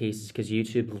this is the case is because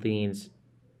YouTube leans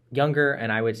younger,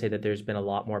 and I would say that there's been a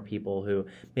lot more people who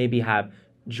maybe have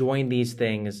joined these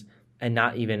things and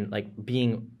not even, like,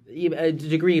 being a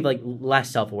degree of, like, less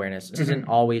self-awareness. This isn't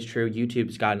always true.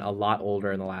 YouTube's gotten a lot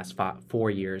older in the last 4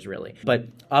 years, really. But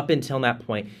up until that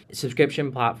point,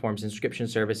 subscription platforms and subscription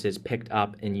services picked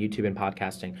up in YouTube and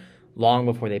podcasting long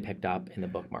before they picked up in the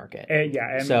book market.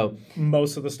 And so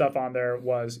most of the stuff on there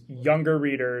was younger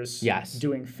readers Yes.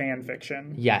 doing fan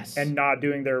fiction. Yes. And not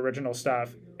doing their original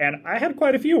stuff. And I had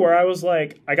quite a few where I was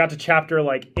like, I got to chapter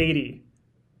like 80.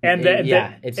 And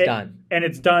it's done. And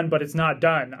it's done, but it's not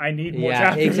done. I need more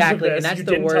chapters exactly. of this. And that's you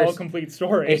the didn't tell a worst. complete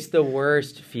story. It's the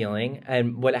worst feeling.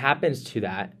 And what happens to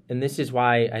that, and this is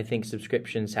why I think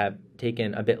subscriptions have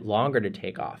taken a bit longer to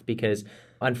take off, because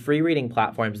on free reading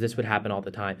platforms, this would happen all the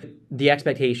time. The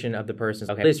expectation of the person is,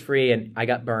 okay, it's free and I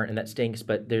got burnt and that stinks,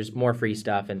 but there's more free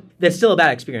stuff. And that's still a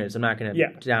bad experience. I'm not going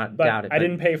to doubt it. I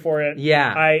didn't pay for it.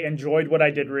 Yeah. I enjoyed what I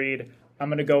did read. I'm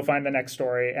going to go find the next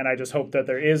story, and I just hope that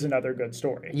there is another good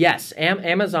story. Yes,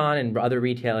 Amazon and other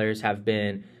retailers have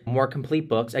been more complete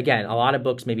books. Again, a lot of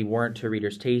books maybe weren't to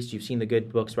readers' taste. You've seen the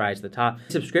good books rise to the top.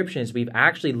 Subscriptions, we've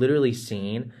actually literally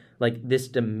seen like this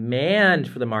demand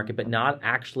for the market, but not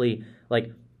actually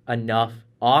like enough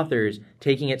authors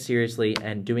taking it seriously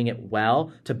and doing it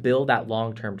well to build that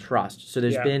long-term trust. So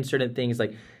there's been certain things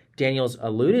like Daniel's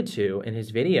alluded to in his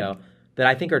video that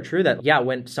I think are true, that,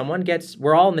 when someone gets,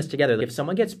 we're all in this together. If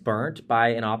someone gets burnt by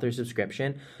an author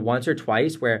subscription once or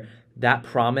twice where that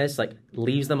promise like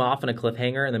leaves them off on a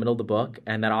cliffhanger in the middle of the book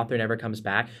and that author never comes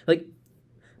back, like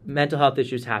mental health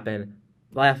issues happen,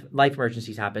 life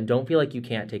emergencies happen, don't feel like you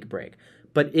can't take a break.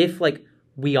 But if like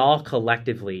we all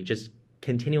collectively just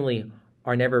continually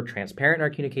are never transparent in our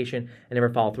communication and never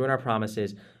follow through on our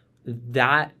promises,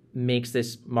 that makes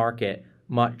this market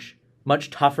much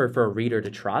tougher for a reader to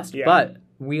trust. But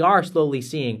we are slowly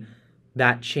seeing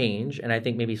that change, and I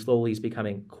think maybe slowly is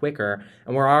becoming quicker.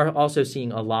 And we're also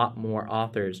seeing a lot more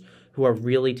authors who are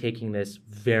really taking this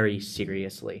very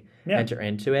seriously, enter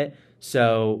into it.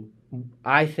 So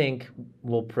I think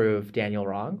we'll prove Daniel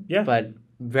wrong. Yeah. But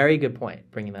very good point,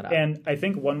 bringing that up. And I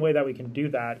think one way that we can do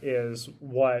that is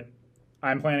what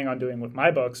I'm planning on doing with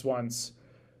my books once.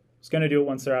 I was going to do it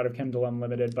once they're out of Kindle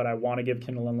Unlimited, but I want to give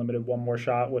Kindle Unlimited one more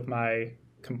shot with my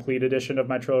complete edition of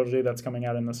my trilogy that's coming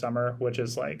out in the summer, which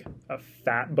is like a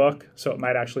fat book, so it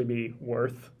might actually be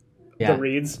worth the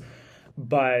reads.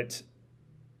 But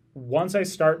once I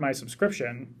start my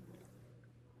subscription,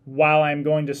 while I'm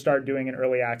going to start doing an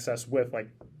early access with like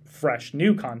fresh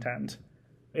new content,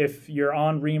 if you're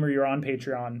on Ream or you're on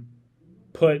Patreon,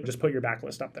 just put your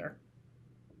backlist up there.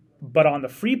 But on the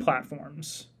free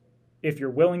platforms, if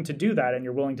you're willing to do that and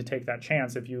you're willing to take that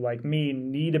chance, if you, like me,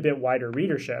 need a bit wider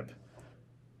readership,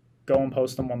 go and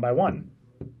post them one by one.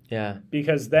 Yeah.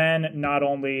 Because then not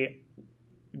only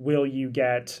will you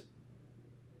get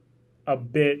a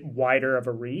bit wider of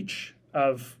a reach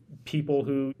of people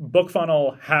who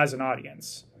BookFunnel has an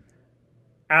audience.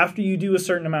 After you do a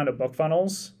certain amount of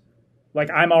BookFunnels, like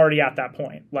I'm already at that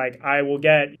point. Like I will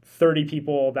get 30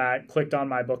 people that clicked on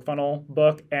my BookFunnel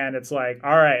book, and it's like,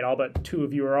 all right, all but 2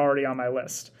 of you are already on my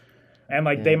list. And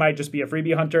like they might just be a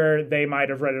freebie hunter. They might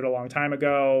have read it a long time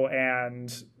ago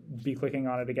and be clicking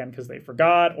on it again because they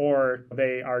forgot, or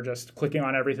they are just clicking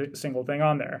on every single thing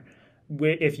on there.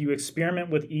 If you experiment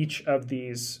with each of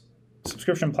these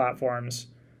subscription platforms,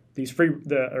 the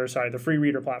free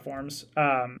reader platforms,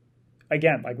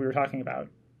 again, like we were talking about,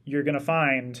 you're going to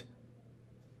find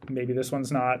maybe this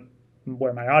one's not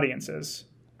where my audience is,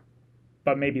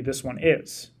 but maybe this one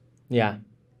is. Yeah.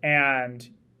 And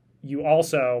you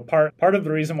also, part of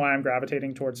the reason why I'm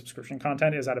gravitating towards subscription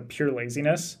content is out of pure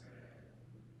laziness.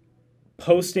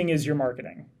 Posting is your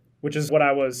marketing, which is what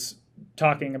I was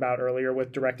talking about earlier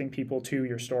with directing people to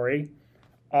your story.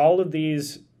 All of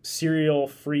these serial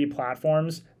free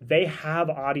platforms, they have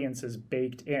audiences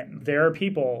baked in. There are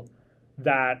people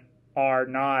that are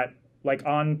not, like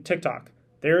on TikTok,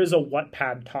 there is a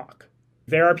Wattpad talk.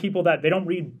 There are people that they don't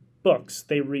read books,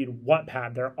 they read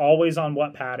Wattpad. They're always on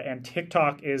Wattpad, and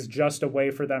TikTok is just a way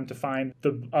for them to find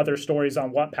the other stories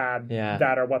on Wattpad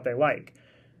that are what they like.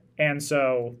 And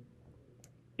so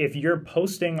if you're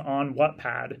posting on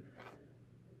Wattpad,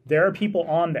 there are people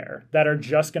on there that are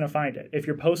just going to find it. If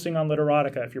you're posting on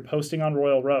Literotica, if you're posting on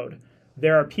Royal Road,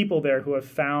 there are people there who have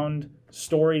found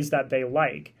stories that they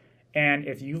like. And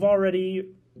if you've already,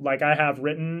 like I have,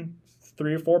 written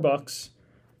 3 or 4 books,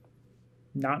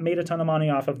 not made a ton of money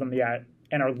off of them yet,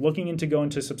 and are looking into going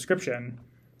to subscription,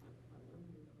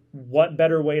 what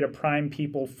better way to prime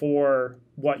people for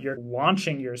what you're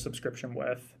launching your subscription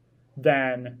with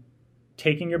than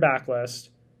taking your backlist,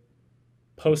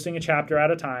 posting a chapter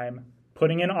at a time,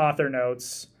 putting in author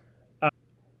notes,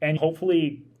 and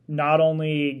hopefully not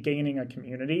only gaining a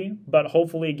community, but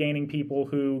hopefully gaining people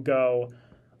who go,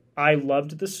 I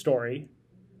loved this story.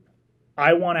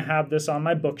 I want to have this on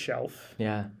my bookshelf.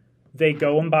 Yeah. They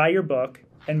go and buy your book,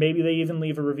 and maybe they even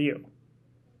leave a review.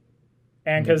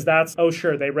 And because that's, oh,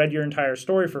 sure, they read your entire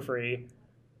story for free,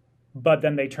 but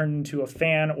then they turned into a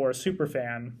fan or a super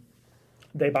fan.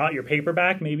 They bought your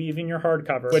paperback, maybe even your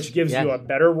hardcover, which gives you a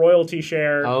better royalty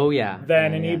share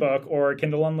than an ebook or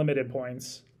Kindle Unlimited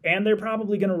points. And they're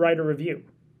probably going to write a review,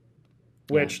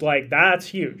 which, that's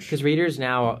huge. Because readers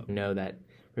now know that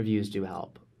reviews do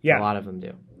help. Yeah. A lot of them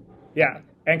do. Yeah.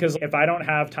 And because if I don't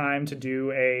have time to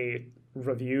do a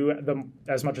review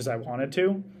as much as I wanted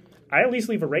to, I at least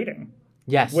leave a rating.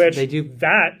 Yes, which they do.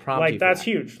 That's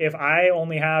huge. If I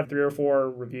only have 3 or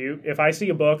 4 if I see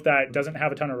a book that doesn't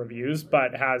have a ton of reviews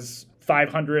but has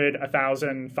 500,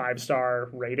 1,000 5-star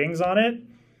ratings on it,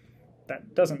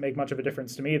 that doesn't make much of a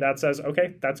difference to me. That says,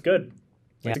 okay, that's good.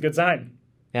 That's a good sign.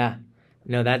 Yeah.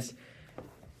 No,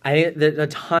 I think there's a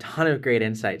ton of great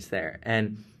insights there.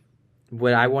 And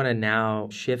what I want to now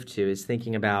shift to is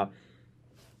thinking about,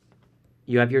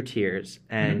 you have your tiers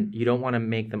and you don't want to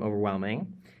make them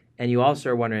overwhelming. And you also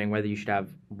are wondering whether you should have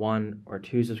 1 or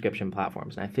 2 subscription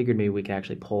platforms. And I figured maybe we could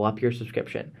actually pull up your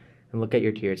subscription and look at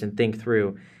your tiers and think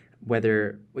through what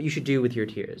you should do with your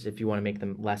tiers if you want to make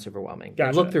them less overwhelming. Gotcha.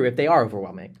 And look through if they are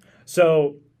overwhelming.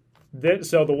 So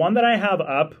the one that I have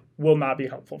up will not be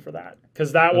helpful for that.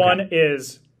 Because that one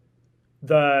is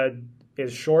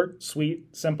short,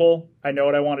 sweet, simple. I know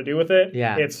what I want to do with it.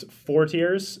 Yeah. It's 4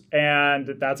 tiers, and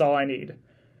that's all I need.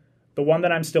 The one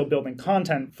that I'm still building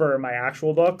content for my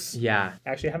actual books. Yeah.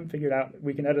 Actually, I haven't figured out,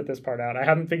 we can edit this part out. I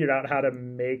haven't figured out how to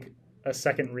make a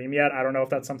second ream yet. I don't know if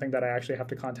that's something that I actually have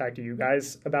to contact you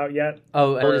guys about yet.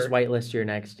 Oh, we'll just whitelist your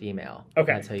next email.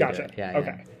 Okay, that's how you gotcha. do it. Yeah,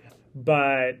 okay.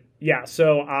 But yeah,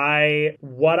 so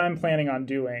what I'm planning on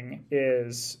doing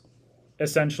is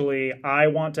essentially I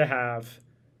want to have,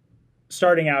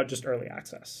 starting out, just early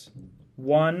access.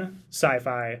 1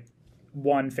 sci-fi,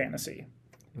 1 fantasy.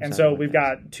 And so we've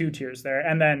got 2 tiers there,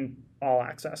 and then all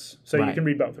access. So you can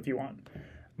read both if you want.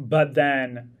 But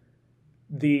then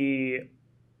the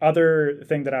other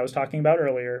thing that I was talking about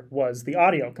earlier was the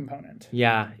audio component.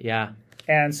 Yeah.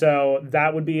 And so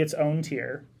that would be its own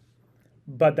tier.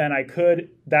 But then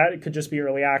that could just be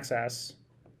early access.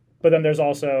 But then there's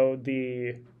also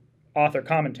the author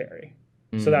commentary.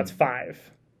 So that's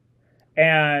 5.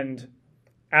 And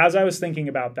as I was thinking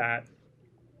about that,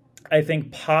 I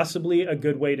think possibly a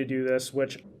good way to do this,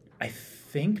 which I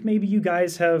think maybe you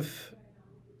guys have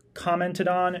commented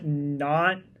on,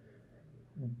 not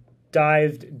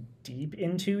dived deep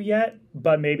into yet,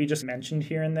 but maybe just mentioned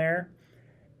here and there,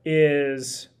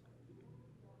 is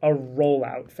a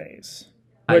rollout phase,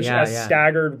 which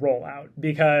staggered rollout.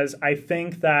 Because I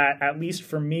think that, at least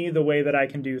for me, the way that I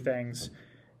can do things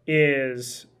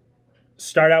is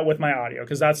start out with my audio,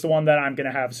 because that's the one that I'm going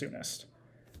to have soonest.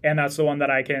 And that's the one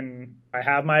that I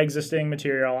have my existing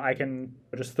material. I can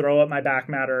just throw up my back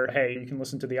matter. Hey, you can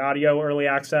listen to the audio early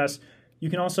access. You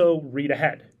can also read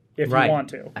ahead if you want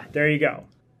to. There you go.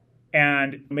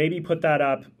 And maybe put that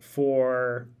up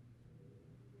for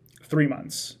 3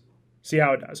 months. See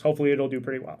how it does. Hopefully it'll do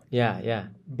pretty well. Yeah.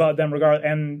 But then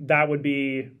and that would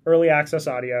be early access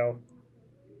audio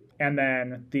and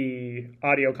then the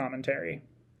audio commentary.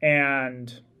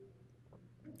 And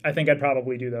I think I'd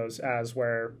probably do those as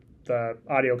where the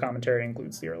audio commentary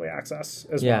includes the early access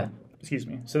as well. Excuse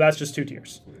me. So that's just 2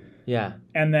 tiers. Yeah.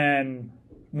 And then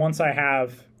once I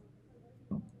have,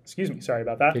 sorry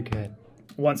about that. You're good.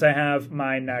 Once I have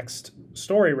my next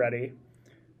story ready,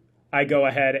 I go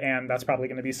ahead, and that's probably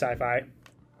going to be sci-fi,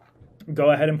 go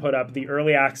ahead and put up the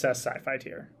early access sci-fi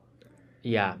tier.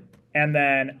 Yeah. And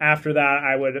then after that,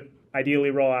 I would ideally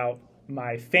roll out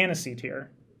my fantasy tier.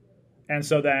 And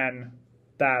so then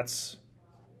that's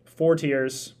 4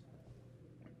 tiers,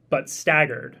 but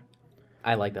staggered.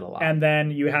 I like that a lot. And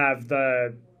then you have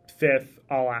the fifth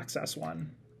all access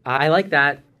one. I like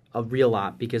that a real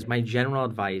lot because my general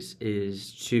advice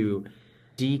is to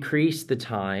decrease the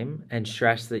time and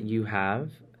stress that you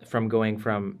have from going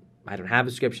from I don't have a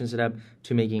subscription set up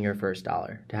to making your first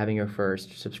dollar, to having your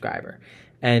first subscriber.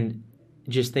 And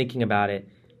just thinking about it,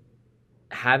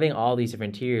 having all these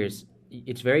different tiers,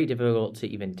 it's very difficult to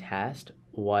even test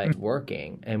what's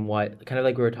working and what, kind of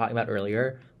like we were talking about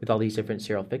earlier with all these different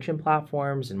serial fiction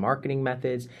platforms and marketing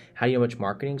methods. How do you know which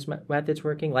marketing method's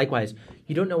working? Likewise,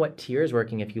 you don't know what tier is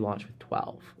working if you launch with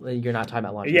 12. You're not talking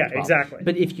about launching with 12. Exactly.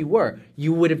 But if you were,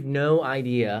 you would have no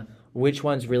idea which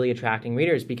one's really attracting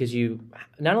readers because you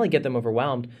not only get them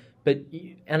overwhelmed, but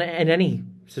and any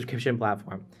subscription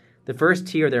platform, the first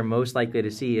tier they're most likely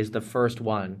to see is the first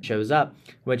one shows up,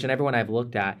 which in everyone I've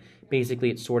looked at, basically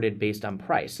it's sorted based on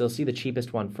price. So they'll see the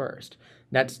cheapest one first.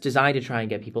 That's designed to try and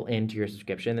get people into your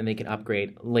subscription, then they can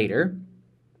upgrade later.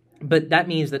 But that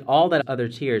means that all that other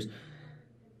tiers,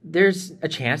 there's a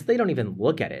chance they don't even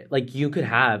look at it. Like you could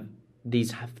have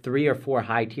these 3 or 4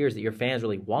 high tiers that your fans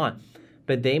really want,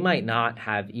 but they might not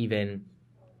have even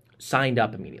signed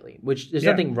up immediately, which there's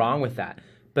nothing wrong with that.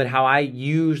 But how I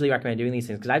usually recommend doing these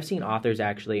things, because I've seen authors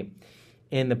actually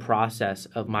in the process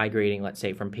of migrating, let's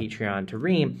say, from Patreon to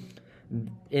Ream,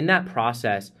 in that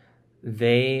process,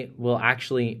 they will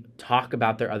actually talk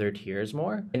about their other tiers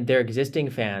more. And their existing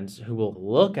fans who will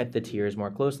look at the tiers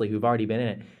more closely, who've already been in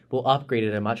it, will upgrade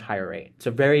at a much higher rate. It's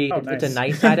it's a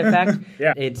nice side effect.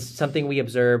 It's something we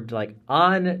observed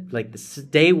on this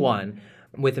day one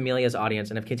with Amelia's audience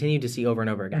and have continued to see over and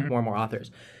over again, more and more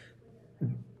authors.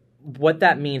 What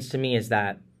that means to me is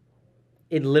that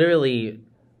it literally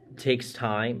takes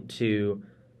time to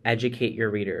educate your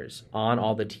readers on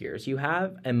all the tiers you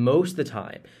have. And most of the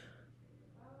time,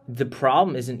 the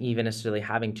problem isn't even necessarily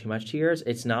having too much tiers.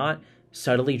 It's not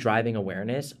subtly driving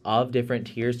awareness of different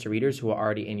tiers to readers who are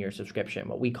already in your subscription,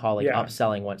 what we call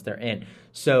upselling once they're in.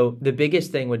 So the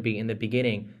biggest thing would be in the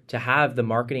beginning to have the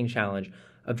marketing challenge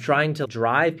of trying to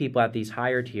drive people at these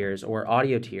higher tiers or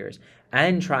audio tiers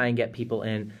and try and get people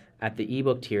in at the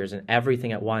ebook tiers and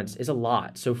everything at once is a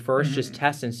lot. So first just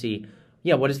test and see,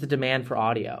 what is the demand for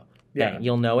audio? Then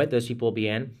you'll know it. Those people will be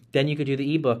in. Then you could do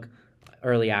the ebook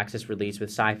early access release with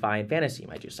sci-fi and fantasy. You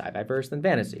might do sci-fi first, then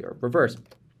fantasy, or reverse.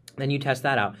 Then you test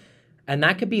that out. And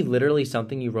that could be literally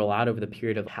something you roll out over the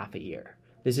period of half a year.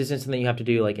 This isn't something you have to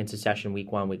do in succession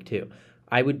week 1, week 2.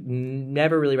 I would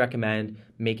never really recommend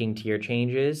making tier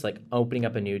changes, like opening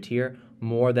up a new tier,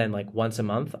 more than once a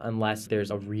month, unless there's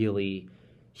a really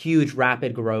huge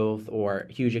rapid growth or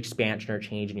huge expansion or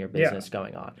change in your business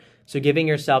going on. So giving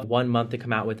yourself 1 month to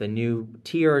come out with a new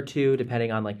tier or 2,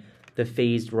 depending on the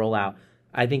phased rollout,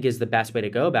 I think is the best way to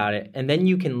go about it. And then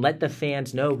you can let the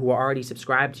fans know who are already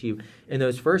subscribed to you in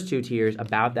those first 2 tiers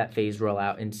about that phased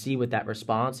rollout and see what that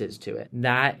response is to it.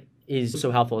 That is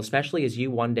so helpful, especially as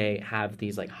you one day have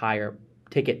these higher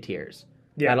ticket tiers.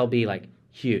 That'll be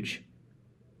huge.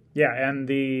 Yeah, and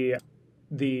the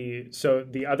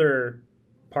other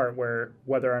part where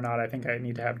whether or not I think I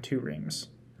need to have 2 Reams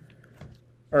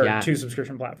or 2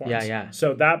 subscription platforms.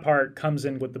 So that part comes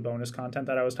in with the bonus content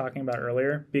that I was talking about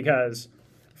earlier, because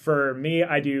for me,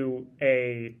 I do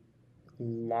a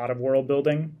lot of world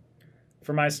building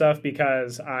for my stuff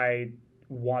because I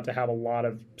want to have a lot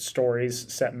of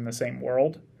stories set in the same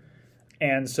world.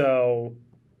 And so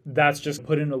that's just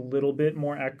put in a little bit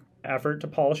more effort to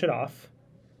polish it off.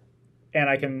 And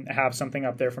I can have something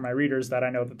up there for my readers that I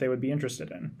know that they would be interested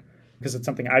in because it's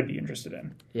something I'd be interested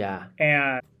in. Yeah.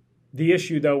 And the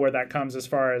issue, though, where that comes as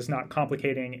far as not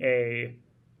complicating a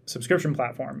subscription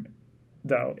platform,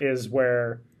 though, is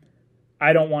where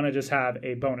I don't want to just have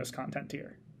a bonus content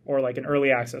tier or an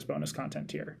early access bonus content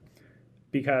tier.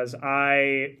 Because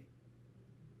my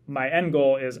end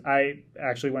goal is I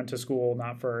actually went to school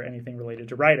not for anything related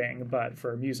to writing, but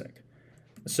for music.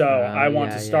 So I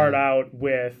want to start out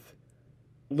with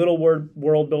little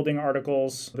world building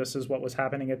articles. This is what was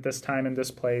happening at this time in this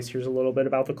place. Here's a little bit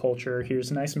about the culture. Here's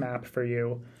a nice map for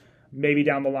you. Maybe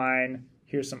down the line,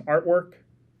 here's some artwork,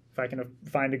 if I can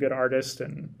find a good artist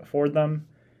and afford them.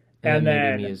 And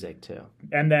then maybe music too.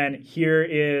 And then here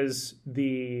is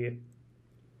the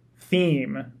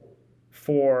theme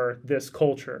for this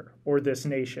culture or this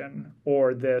nation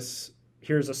or this.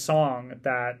 Here's a song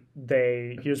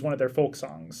here's one of their folk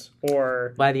songs.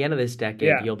 Or by the end of this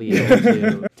decade, you'll be able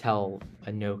to tell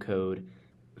a no-code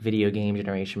video game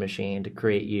generation machine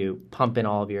to pump in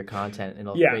all of your content, and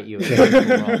it'll create you a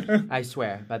virtual world. I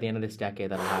swear, by the end of this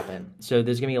decade, that'll happen. So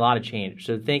there's going to be a lot of change.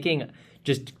 So thinking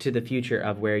just to the future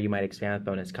of where you might expand with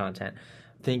bonus content,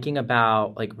 thinking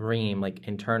about Ream,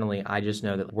 internally, I just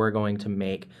know that we're going to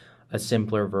make a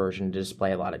simpler version to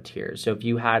display a lot of tiers. So if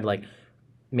you had like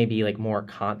maybe like more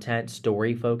content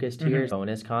story focused tiers,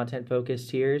 bonus content focused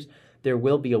tiers, there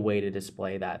will be a way to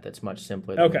display that that's much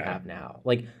simpler than we have now.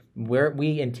 Like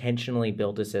we intentionally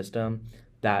built a system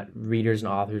that readers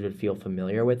and authors would feel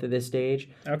familiar with at this stage.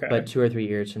 Okay. But 2 or 3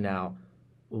 years from now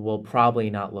will probably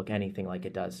not look anything like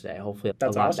it does today. Hopefully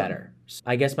That's a lot awesome. better.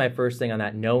 I guess my first thing on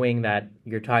that, knowing that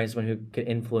you're talking to someone who could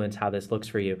influence how this looks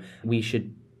for you, we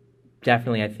should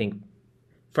definitely, I think,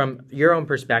 from your own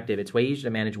perspective, it's way easier to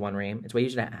manage one ream. It's way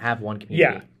easier to have one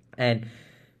community. Yeah. And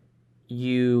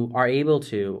you are able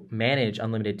to manage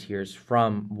unlimited tiers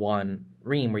from one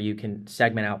ream where you can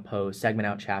segment out posts, segment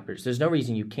out chapters. There's no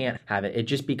reason you can't have it. It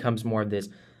just becomes more of this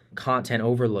content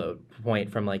overload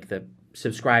point from like the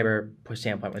subscriber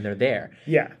standpoint when they're there.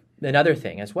 Yeah. Another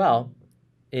thing as well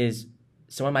is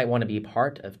someone might want to be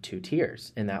part of 2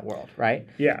 tiers in that world, right?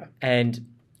 Yeah. And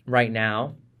right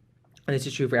now, and this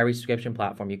is true for every subscription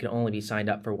platform, you can only be signed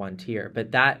up for 1 tier.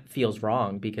 But that feels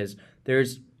wrong because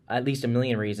there's at least a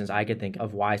million reasons I could think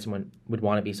of why someone would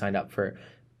want to be signed up for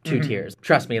 2 tiers.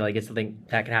 Trust me, like it's something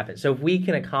that can happen. So if we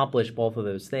can accomplish both of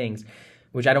those things,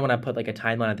 which I don't want to put like a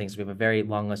timeline on things, we have a very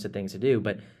long list of things to do,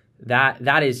 but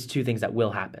that is 2 things that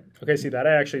will happen. Okay, see, that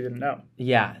I actually didn't know.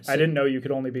 Yeah. So I didn't know you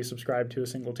could only be subscribed to a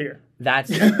single tier. that's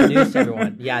news to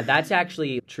everyone. Yeah, that's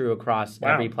actually true across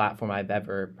Wow. every platform I've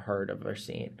ever heard of or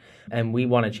seen. And we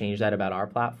want to change that about our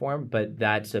platform, but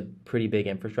that's a pretty big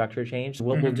infrastructure change.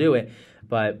 We'll do it,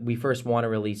 but we first want to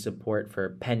release support for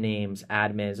pen names,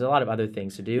 admins, a lot of other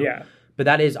things to do. Yeah. But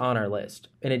that is on our list.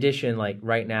 In addition, like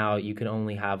right now, you can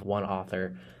only have one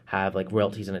author have like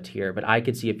royalties in a tier, but I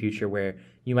could see a future where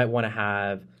you might want to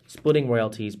have splitting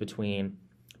royalties between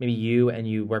maybe you and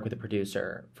you work with a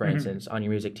producer, for instance, on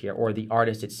your music tier, or the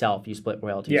artist itself you split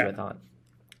royalties with on.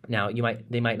 Now,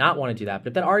 they might not want to do that, but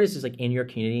if that artist is like in your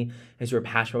community and super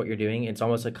passionate about what you're doing, it's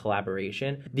almost like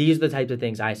collaboration. These are the types of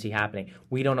things I see happening.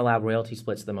 We don't allow royalty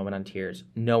splits at the moment on tiers.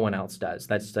 No one else does.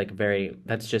 That's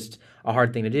just a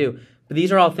hard thing to do. But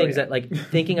these are all things that like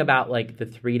thinking about like the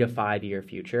 3 to 5 year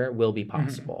future will be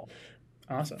possible.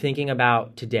 Awesome. Thinking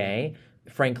about today,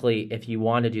 frankly, if you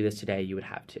want to do this today, you would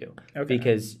have to. Okay.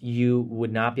 Because you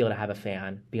would not be able to have a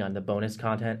fan beyond the bonus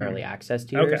content, early access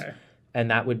tiers. Okay.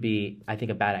 And that would be, I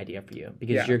think, a bad idea for you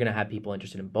because you're going to have people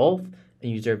interested in both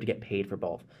and you deserve to get paid for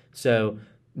both. So,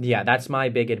 yeah, that's my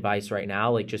big advice right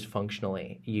now. Like, just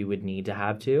functionally, you would need to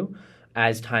have 2.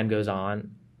 As time goes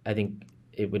on, I think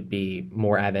it would be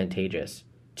more advantageous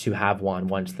to have 1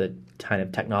 once the kind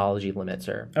of technology limits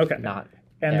are not.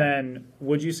 And there. then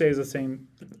would you say the same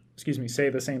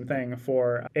thing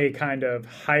for a kind of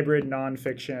hybrid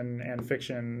nonfiction and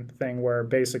fiction thing where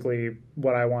basically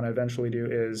what I want to eventually do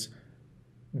is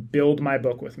build my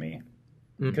book with me?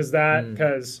 Because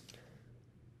that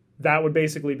would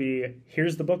basically be,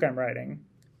 here's the book I'm writing.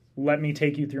 Let me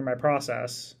take you through my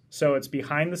process. So it's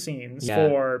behind the scenes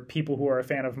for people who are a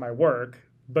fan of my work,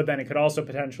 but then it could also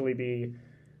potentially be,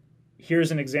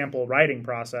 here's an example writing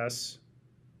process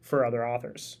for other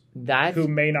authors who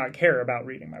may not care about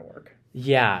reading my work.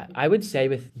 Yeah, I would say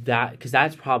with that, because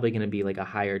that's probably going to be like a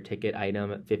higher ticket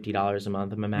item at $50 a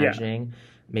month, I'm imagining.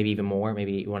 Maybe even more.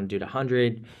 Maybe you want to do it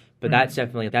 $100. But that's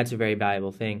a very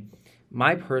valuable thing.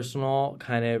 My personal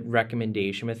kind of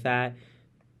recommendation with that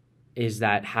is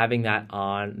that having that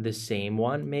on the same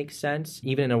one makes sense,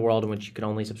 even in a world in which you can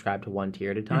only subscribe to 1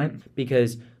 tier at a time,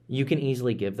 because you can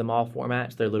easily give them all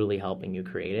formats. They're literally helping you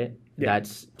create it. That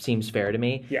seems fair to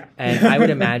me. Yeah. And I would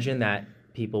imagine that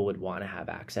people would want to have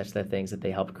access to the things that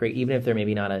they helped create, even if they're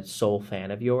maybe not a sole fan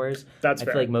of yours. I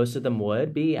feel like most of them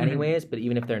would be anyways, but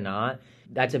even if they're not,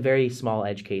 that's a very small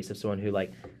edge case of someone who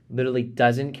like literally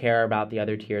doesn't care about the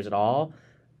other tiers at all,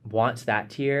 wants that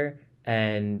tier,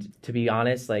 and to be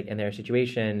honest, like in their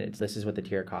situation, this is what the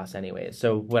tier costs anyways.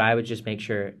 So what I would just make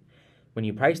sure when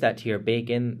you price that tier, bake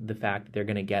in the fact that they're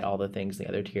going to get all the things in the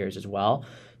other tiers as well,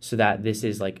 so that this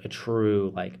is like a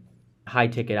true like high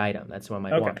ticket item that someone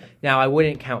might want. Now, I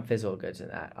wouldn't count physical goods in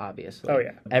that, obviously. Oh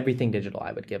yeah. Everything digital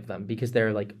I would give them because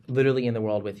they're like literally in the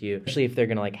world with you. Especially if they're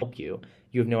going to like help you.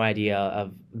 You have no idea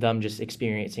of them just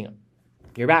experiencing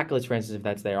your backlist, for instance, if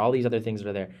that's there. All these other things that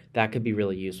are there, that could be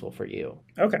really useful for you.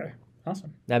 Okay.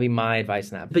 Awesome. That'd be my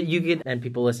advice on that. But you could, and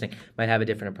people listening might have a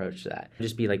different approach to that.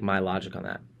 Just be like my logic on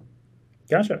that.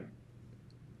 Gotcha.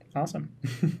 Awesome.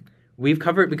 We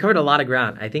covered a lot of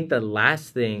ground. I think the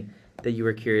last thing that you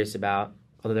were curious about,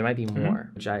 although there might be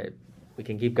more, which we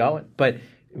can keep going, but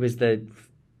it was the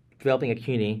developing a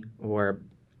community or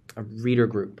a reader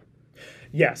group.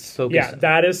 Yes. Yeah,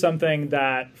 that is something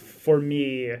that for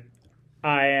me,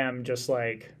 I am just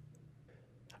like,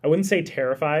 I wouldn't say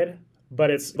terrified, but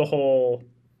it's the whole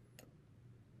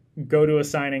go to a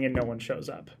signing and no one shows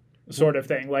up sort of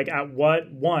thing. Like at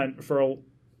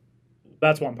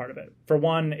that's one part of it. For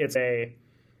one, it's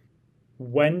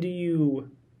when do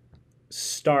you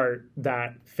start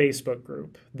that Facebook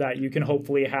group that you can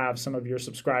hopefully have some of your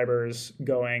subscribers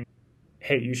going,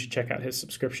 hey, you should check out his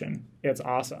subscription. It's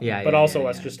awesome. But also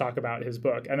let's just talk about his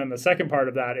book. And then the second part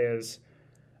of that is,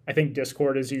 I think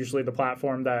Discord is usually the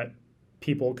platform that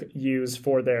people use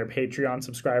for their Patreon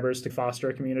subscribers to foster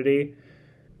a community.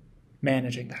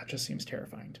 Managing that just seems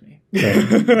terrifying to me.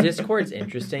 Discord's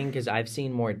interesting because I've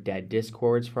seen more dead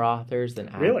Discords for authors than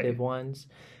active ones.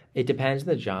 It depends on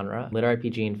the genre. Lit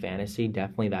RPG and fantasy,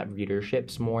 definitely that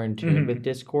readership's more in tune with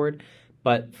Discord.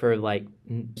 But for like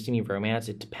steamy romance,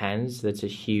 it depends. That's a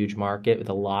huge market with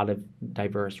a lot of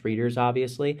diverse readers,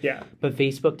 obviously. Yeah. But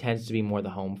Facebook tends to be more the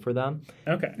home for them.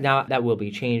 Okay. Now, that will be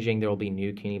changing. There will be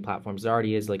new community platforms. There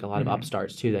already is like a lot of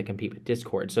upstarts, too, that compete with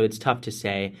Discord. So it's tough to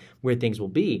say where things will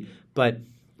be. But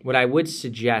what I would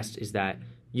suggest is that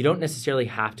you don't necessarily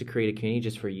have to create a community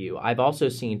just for you. I've also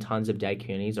seen tons of dead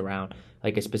communities around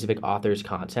like a specific author's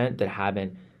content that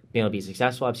haven't been able to be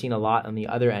successful. I've seen a lot on the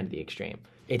other end of the extreme.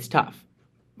 It's tough.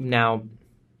 Now,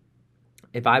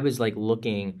 if I was like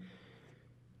looking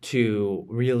to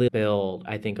really build,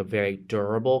 I think, a very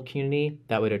durable community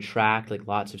that would attract like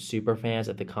lots of super fans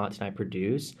of the content I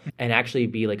produce and actually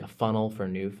be like a funnel for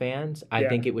new fans, I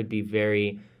think it would be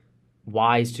very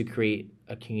wise to create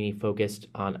a community focused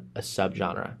on a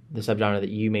subgenre, the subgenre that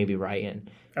you may be writing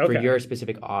for your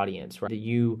specific audience, right? That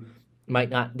you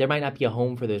there might not be a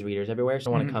home for those readers everywhere, so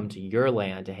they want to come to your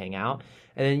land to hang out.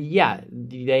 And then,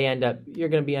 you're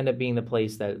going to end up being the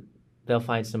place that they'll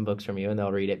find some books from you and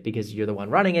they'll read it because you're the one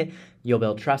running it. You'll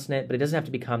build trust in it, but it doesn't have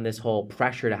to become this whole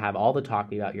pressure to have all the talk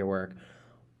be about your work,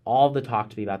 all the talk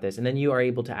to be about this. And then you are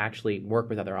able to actually work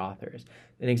with other authors.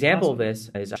 An example of this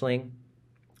is Aisling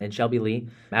and Shelby Lee,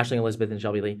 Aisling Elizabeth and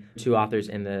Shelby Lee, 2 authors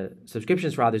in the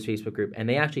Subscriptions for Authors Facebook group. And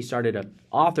they actually started an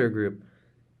author group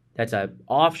that's an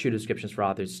offshoot of Subscriptions for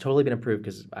Authors. It's totally been approved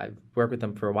because I've worked with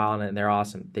them for a while and they're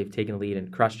awesome. They've taken the lead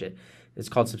and crushed it. It's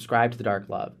called Subscribe to the Dark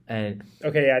Love. And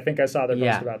I think I saw their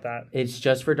post about that. It's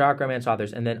just for dark romance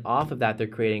authors. And then off of that, they're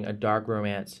creating a dark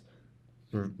romance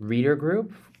reader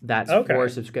group that's for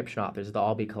subscription authors that they'll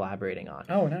all be collaborating on.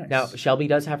 Oh, nice. Now, Shelby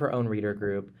does have her own reader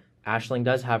group. Aisling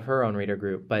does have her own reader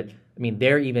group, but I mean,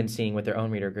 they're even seeing with their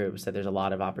own reader groups that there's a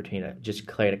lot of opportunity to just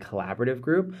create a collaborative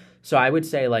group. So I would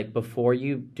say, like, before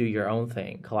you do your own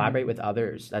thing, collaborate with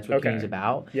others. That's what community's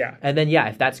about. Yeah. And then,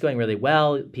 if that's going really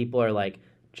well, people are like,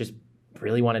 just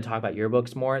really want to talk about your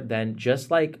books more, then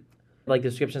just like the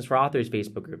Subscriptions for Authors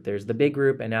Facebook group, there's the big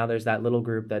group, and now there's that little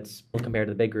group that's compared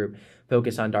to the big group,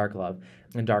 focus on dark love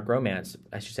and dark romance,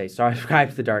 I should say. Subscribe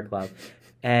to the dark love.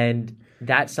 And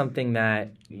that's something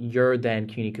that your then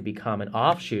community could become an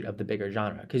offshoot of the bigger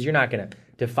genre, because you're not going to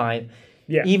define,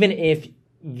 even if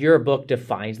your book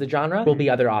defines the genre, there will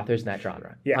be other authors in that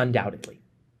genre, undoubtedly.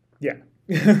 Yeah.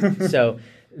 So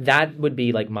that would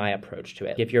be like my approach to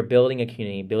it. If you're building a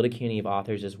community, build a community of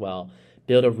authors as well.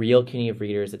 Build a real community of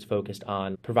readers that's focused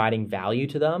on providing value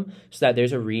to them so that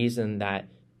there's a reason that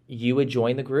you would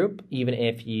join the group, even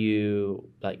if you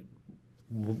like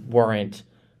weren't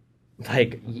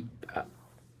like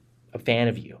a fan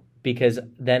of you, because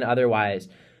then otherwise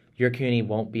your community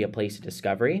won't be a place of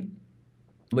discovery,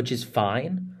 which is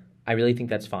fine. I really think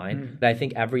that's fine. But I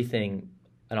think everything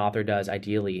an author does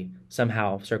ideally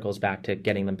somehow circles back to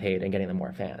getting them paid and getting them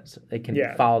more fans. It can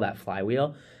follow that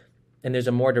flywheel, and there's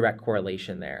a more direct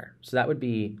correlation there. So that would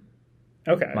be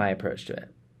my approach to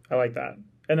it. I like that.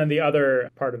 And then the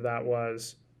other part of that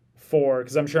was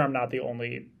because I'm sure I'm not the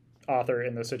only author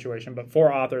in this situation, but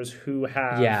for authors who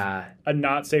have a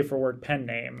not safe for work pen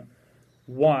name,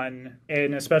 one,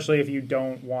 and especially if you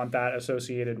don't want that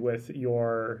associated with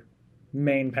your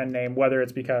main pen name, whether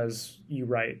it's because you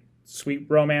write sweet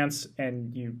romance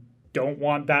and you don't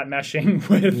want that meshing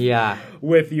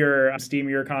with your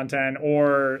steamier content,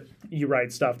 or you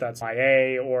write stuff that's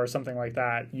YA or something like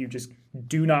that, you just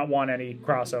do not want any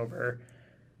crossover.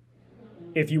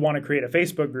 If you want to create a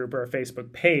Facebook group or a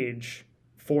Facebook page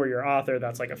for your author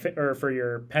that's like or for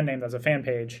your pen name that's a fan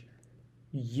page,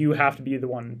 you have to be the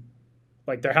one,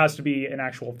 like there has to be an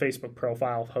actual Facebook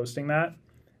profile hosting that.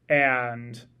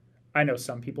 And I know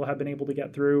some people have been able to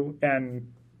get through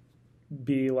and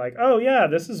be like, oh yeah,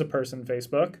 this is a person.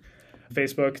 Facebook,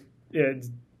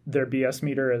 their BS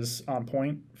meter is on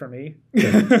point for me.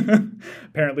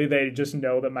 Apparently they just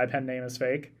know that my pen name is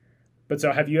fake. But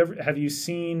so have you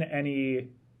seen any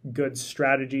good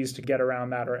strategies to get around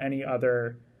that, or any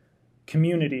other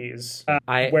communities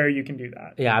where you can do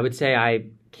that? Yeah, I would say I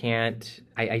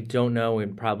don't know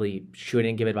and probably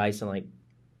shouldn't give advice on like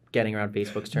getting around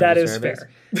Facebook's terms That of is service.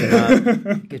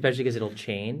 fair. Especially because it'll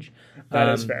change. That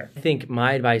is fair. I think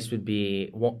my advice would be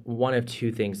one of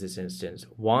two things in this instance.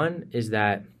 One is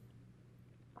that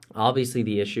obviously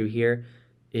the issue here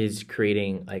is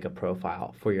creating like a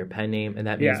profile for your pen name, and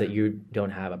that means that you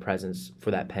don't have a presence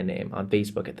for that pen name on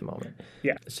Facebook at the moment.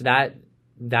 Yeah. So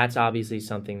that's obviously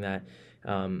something that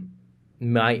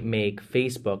might make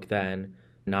Facebook then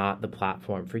not the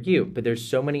platform for you. But there's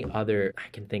so many other, I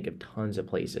can think of tons of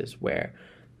places where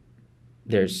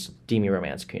there's steamy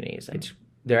romance communities.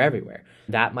 They're everywhere.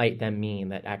 That might then mean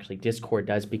that actually Discord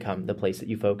does become the place that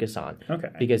you focus on. Okay.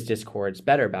 Because Discord's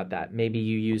better about that. Maybe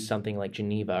you use something like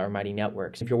Geneva or Mighty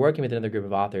Networks. If you're working with another group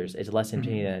of authors, it's less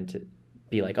intimidating to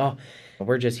be like, oh,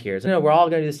 we're just here. So, no, we're all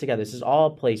going to do this together. This is all a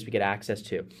place we get access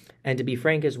to. And to be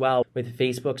frank as well, with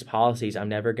Facebook's policies, I'm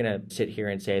never going to sit here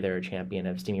and say they're a champion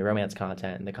of steamy romance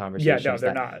content and the conversations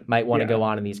they're that not. might want to go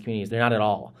on in these communities. They're not at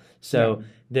all. So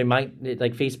there might,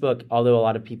 like Facebook, although a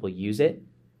lot of people use it,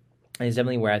 and it's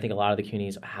definitely where I think a lot of the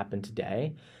communities happen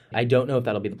today. I don't know if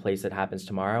that'll be the place that happens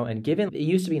tomorrow. And given it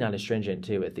used to be not as stringent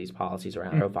too with these policies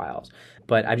around profiles,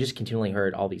 but I've just continually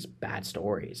heard all these bad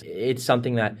stories. It's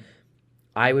something that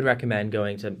I would recommend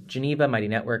going to Geneva, Mighty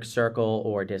Network, Circle,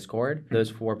 or Discord.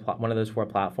 One of those four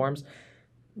platforms.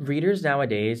 Readers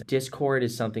nowadays, Discord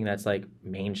is something that's like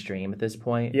mainstream at this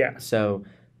point. Yeah. So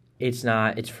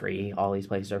it's free. All these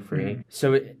places are free.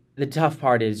 So the tough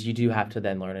part is you do have to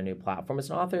then learn a new platform as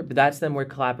an author, but that's then where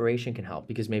collaboration can help,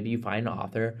 because maybe you find an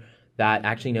author that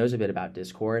actually knows a bit about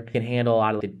Discord, can handle a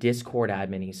lot of the Discord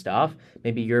admin-y stuff.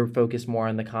 Maybe you're focused more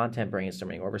on the content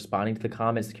brainstorming or responding to the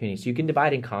comments of the community. So you can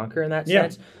divide and conquer in that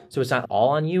sense. So it's not all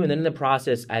on you. And then in the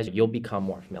process, as you'll become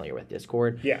more familiar with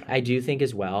Discord, I do think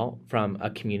as well, from a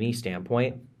community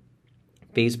standpoint,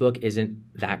 Facebook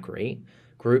isn't that great.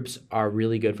 Groups are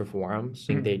really good for forums.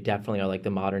 I think they definitely are like the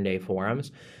modern day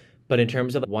forums. But in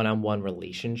terms of one-on-one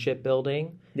relationship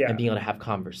building and being able to have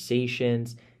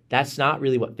conversations, that's not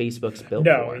really what Facebook's built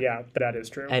for. No, yeah, that is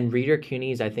true. And reader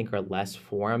communities, I think, are less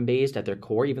forum-based at their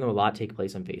core, even though a lot take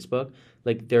place on Facebook.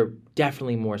 Like, they're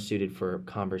definitely more suited for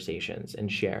conversations and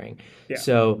sharing. Yeah.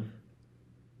 So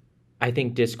I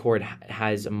think Discord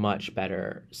has a much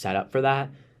better setup for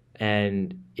that.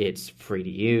 And it's free to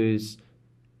use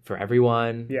for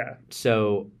everyone. Yeah.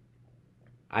 So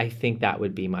I think that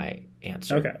would be my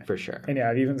answer for sure. And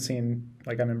I've even seen,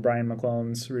 like, I'm in Brian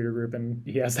McClellan's reader group, and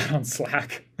he has that on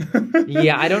Slack.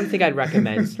 I don't think I'd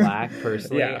recommend Slack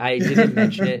personally. I didn't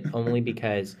mention it only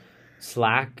because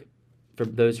Slack, for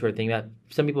those who are thinking that,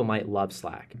 some people might love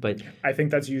Slack, but I think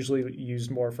that's usually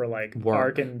used more for like work.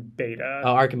 ARC and beta.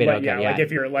 Oh, ARC and beta, like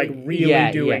if you're like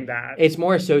really doing that. It's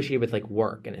more associated with like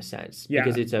work in a sense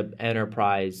because it's an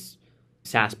enterprise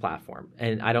SaaS platform,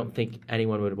 and I don't think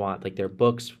anyone would want like their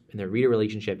books and their reader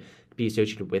relationship to be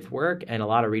associated with work. And a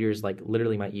lot of readers like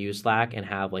literally might use Slack and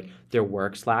have like their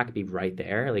work Slack be right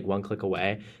there, like one click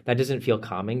away. That doesn't feel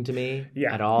calming to me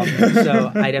at all.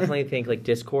 So I definitely think like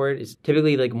Discord is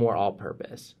typically like more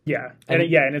all-purpose. And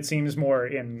it seems more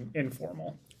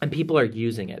informal. And people are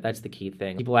using it. That's the key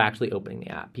thing. People are actually opening the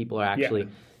app. People are actually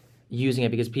using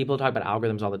it, because people talk about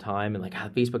algorithms all the time and like how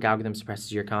the Facebook algorithm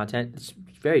suppresses your content. It's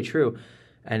very true.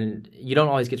 And you don't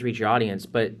always get to reach your audience,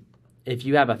 but if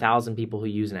you have 1,000 people who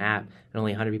use an app and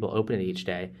only 100 people open it each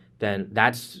day, then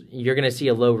you're going to see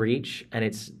a low reach, and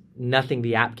it's nothing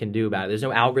the app can do about it. There's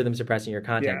no algorithm suppressing your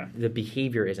content. The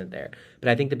behavior isn't there. But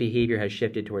I think the behavior has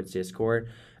shifted towards Discord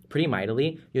pretty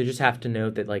mightily. You'll just have to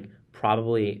note that like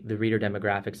probably the reader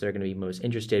demographics that are going to be most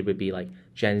interested would be like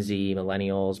Gen Z,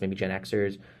 millennials, maybe Gen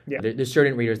Xers. There's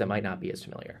certain readers that might not be as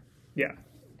familiar.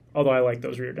 Although I like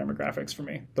those reader demographics for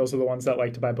me. Those are the ones that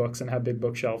like to buy books and have big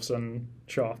bookshelves and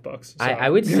show off books. So. I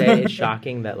would say it's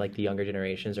shocking that like the younger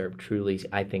generations are truly,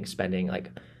 I think, spending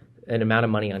like an amount of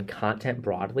money on content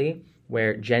broadly,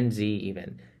 where Gen Z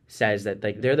even says that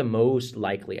like they're the most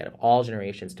likely out of all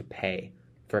generations to pay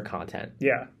for content.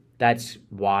 That's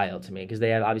wild to me, because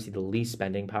they have obviously the least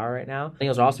spending power right now.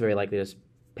 Millennials are also very likely to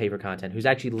pay for content. Who's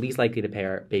actually least likely to pay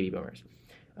are baby boomers.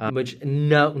 Which,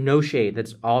 no shade,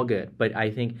 that's all good. But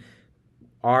I think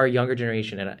our younger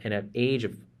generation in an age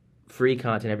of free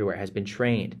content everywhere has been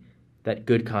trained that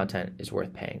good content is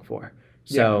worth paying for.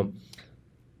 So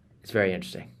it's very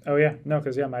interesting. Oh, yeah. No,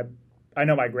 because, I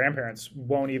know my grandparents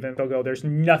won't even, they'll go, there's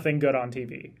nothing good on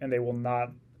TV, and they will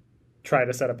not try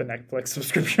to set up a Netflix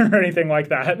subscription or anything like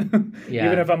that.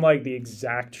 Even if I'm like, the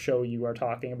exact show you are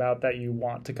talking about that you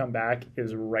want to come back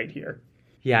is right here.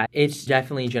 Yeah, it's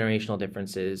definitely generational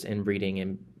differences in reading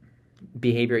and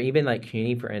behavior. Even like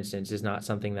community, for instance, is not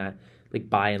something that like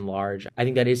by and large, I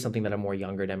think that is something that a more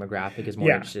younger demographic is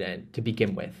more interested in to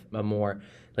begin with, a more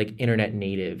like internet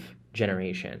native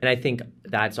generation. And I think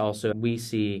that's also, we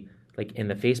see like in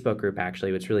the Facebook group,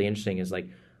 actually, what's really interesting is like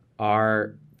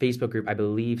our Facebook group, I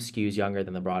believe, skews younger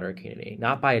than the broader community.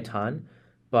 Not by a ton,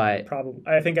 but probably.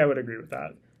 I think I would agree with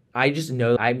that. I just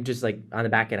know, I'm just like on the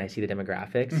back end, I see the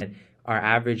demographics, and our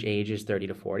average age is 30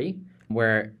 to 40,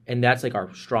 and that's like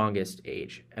our strongest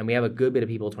age. And we have a good bit of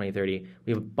people 20, 30.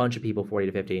 We have a bunch of people 40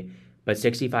 to 50, but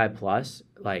 65 plus,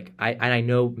 like I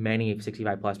know many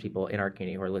 65 plus people in our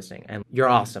community who are listening, and you're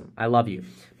awesome. I love you.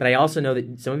 But I also know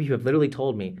that some of you have literally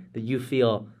told me that you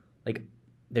feel like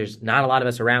there's not a lot of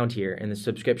us around here in the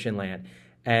subscription land.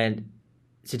 And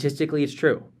statistically, it's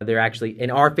true. They're actually, in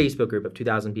our Facebook group of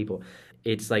 2,000 people,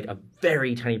 it's like a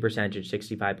very tiny percentage,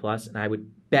 65 plus. And I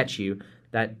would bet you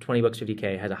that 20 Books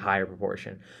 50K has a higher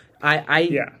proportion. I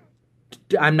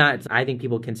think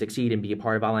people can succeed and be a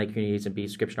part of online communities and be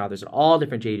subscription authors at all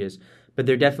different ages. But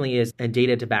there definitely is, and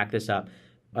data to back this up,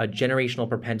 a generational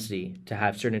propensity to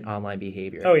have certain online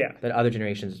behavior that other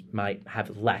generations might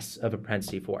have less of a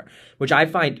propensity for, which I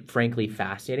find frankly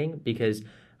fascinating, because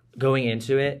going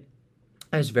into it,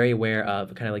 I was very aware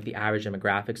of kind of like the average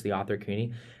demographics, the author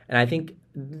community. And I think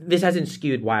this hasn't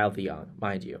skewed wildly young,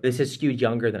 mind you. This has skewed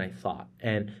younger than I thought.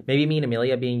 And maybe me and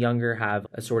Amelia being younger have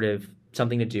a sort of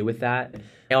something to do with that.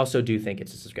 I also do think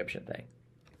it's a subscription thing.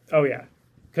 Oh, yeah.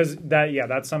 Because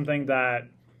that's something that,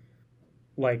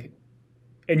 like,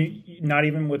 and not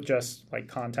even with just like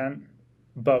content,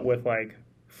 but with like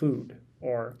food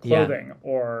or clothing,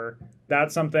 or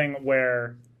that's something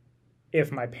where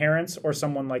if my parents or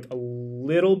someone like a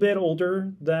little bit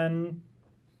older than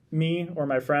me or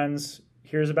my friends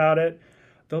hears about it,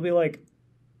 they'll be like,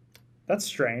 that's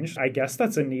strange. I guess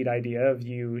that's a neat idea of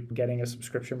you getting a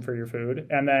subscription for your food.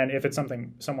 And then if it's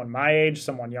someone my age,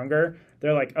 someone younger,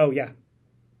 they're like, oh yeah,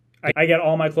 I get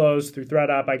all my clothes through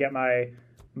ThreadUp. I get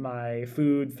my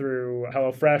food through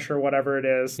HelloFresh or whatever it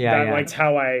is. That's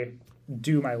how I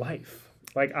do my life.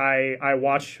 Like I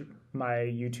watch my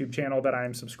YouTube channel that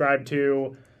I'm subscribed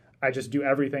to. I just do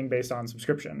everything based on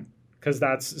subscription, because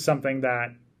that's something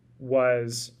that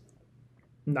was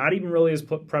not even really as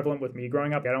prevalent with me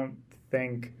growing up. I don't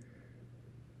think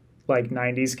like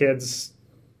 90s kids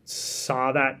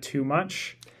saw that too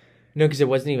much. No, because it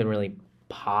wasn't even really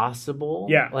possible.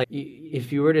 Yeah. Like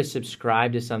if you were to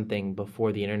subscribe to something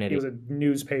before the internet, it was a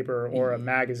newspaper or a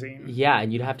magazine. Yeah,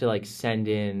 and you'd have to like send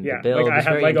in the bill. Like I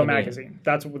had Lego magazine.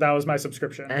 That was my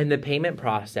subscription. And the payment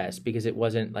process, because it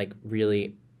wasn't like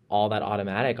really all that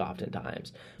automatic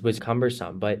oftentimes, was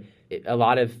cumbersome. But a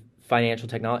lot of financial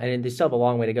technology, and they still have a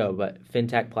long way to go, but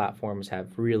fintech platforms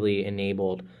have really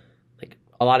enabled like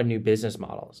a lot of new business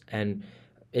models. And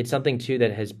it's something too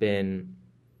that has been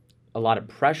a lot of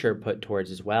pressure put towards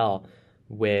as well,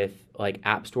 with like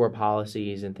app store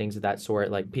policies and things of that sort.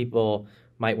 Like people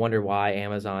might wonder why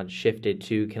Amazon shifted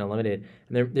to Kindle Unlimited.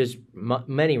 And there's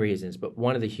many reasons, but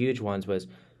one of the huge ones was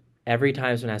every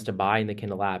time someone has to buy in the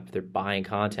Kindle app, if they're buying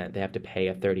content, they have to pay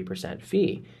a 30%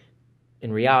 fee.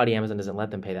 In reality, Amazon doesn't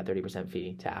let them pay that 30%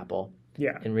 fee to Apple.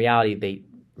 Yeah. In reality, they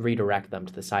redirect them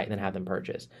to the site and then have them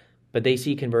purchase. But they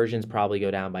see conversions probably go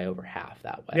down by over half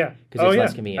that way. Yeah. Because it's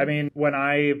less convenient. I mean, when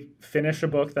I finish a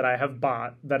book that I have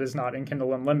bought that is not in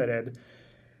Kindle Unlimited,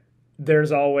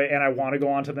 there's always, and I want to go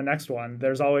on to the next one,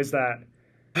 there's always that,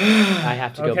 I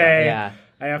have to go back. Yeah.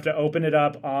 I have to open it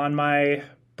up on my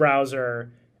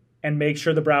browser and make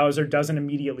sure the browser doesn't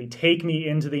immediately take me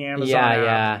into the Amazon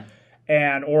app.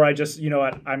 Or I just, you know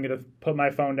what, I'm going to put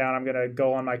my phone down. I'm going to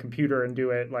go on my computer and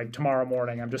do it like tomorrow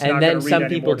morning. I'm just not going to read And then some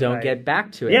people don't tonight. get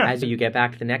back to it as you get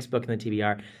back to the next book in the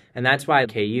TBR. And that's why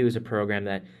KU is a program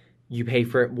that you pay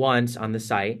for it once on the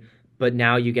site, but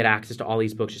now you get access to all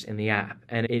these books just in the app.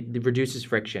 And it reduces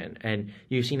friction. And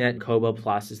you've seen that Kobo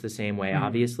Plus is the same way,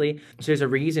 obviously. So there's a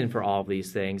reason for all of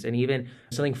these things. And even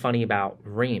something funny about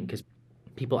Ream, because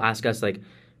people ask us like,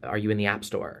 are you in the App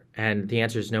Store? And the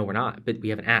answer is no, we're not. But we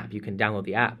have an app. You can download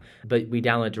the app. But we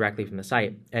download it directly from the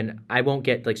site. And I won't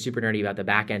get like super nerdy about the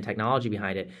back-end technology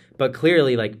behind it. But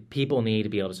clearly, like people need to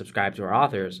be able to subscribe to our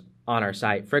authors on our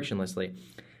site frictionlessly.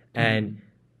 And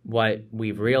what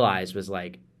we've realized was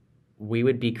like we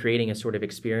would be creating a sort of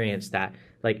experience that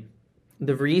like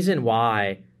the reason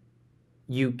why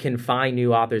you can find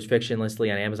new authors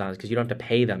frictionlessly on Amazon is because you don't have to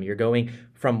pay them. You're going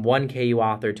from one KU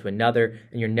author to another,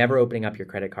 and you're never opening up your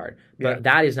credit card. But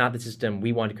that is not the system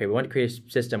we want to create. We want to create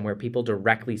a system where people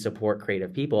directly support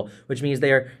creative people, which means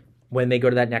they're, when they go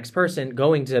to that next person,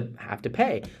 going to have to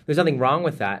pay. There's nothing wrong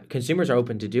with that. Consumers are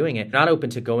open to doing it, not open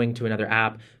to going to another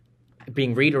app,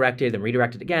 being redirected and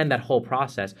redirected again, that whole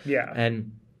process. Yeah.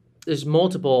 And there's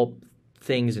multiple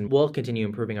things and will continue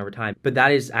improving over time. But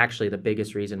that is actually the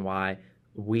biggest reason why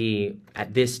we,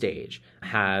 at this stage,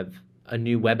 have a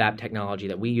new web app technology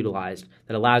that we utilized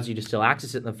that allows you to still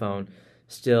access it in the phone,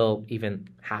 still even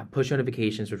have push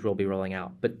notifications, which we'll be rolling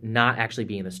out, but not actually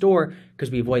be in the store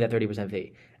because we avoid that 30%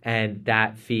 fee. And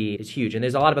that fee is huge. And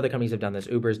there's a lot of other companies that have done this.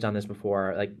 Uber's done this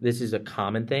before. Like, this is a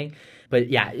common thing. But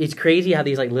yeah, it's crazy how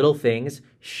these like little things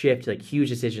shift like huge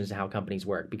decisions to how companies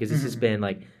work, because this has been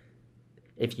like,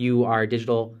 if you are a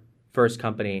digital first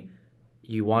company,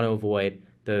 you want to avoid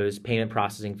those payment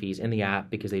processing fees in the app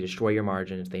because they destroy your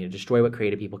margins. They destroy what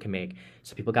creative people can make.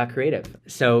 So people got creative.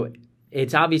 So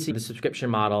it's obviously the subscription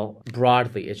model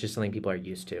broadly. It's just something people are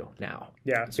used to now.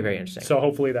 Yeah. It's very interesting. So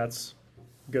hopefully that's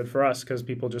good for us because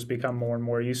people just become more and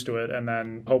more used to it. And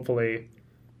then hopefully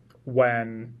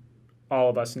when all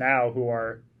of us now who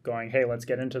are going, hey, let's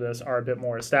get into this, are a bit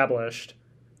more established,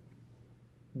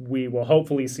 we will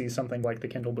hopefully see something like the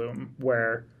Kindle boom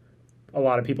where a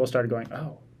lot of people started going,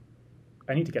 oh,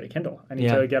 I need to get a Kindle. I need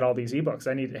to get all these ebooks.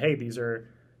 Hey, these are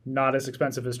not as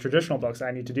expensive as traditional books.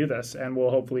 I need to do this. And we'll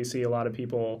hopefully see a lot of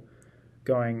people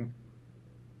going,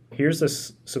 here's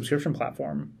this subscription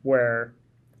platform where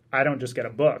I don't just get a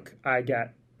book. I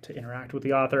get to interact with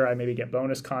the author. I maybe get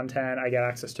bonus content. I get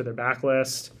access to their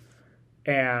backlist.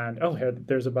 And,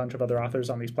 there's a bunch of other authors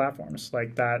on these platforms.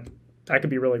 Like that could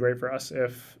be really great for us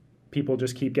if people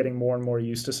just keep getting more and more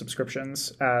used to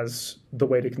subscriptions as the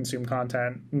way to consume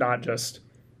content, not just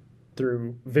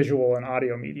through visual and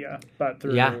audio media, but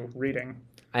through reading.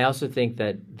 I also think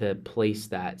that the place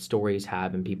that stories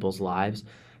have in people's lives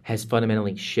has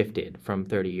fundamentally shifted from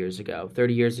 30 years ago.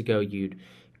 30 years ago, you'd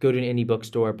go to an indie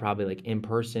bookstore, probably like in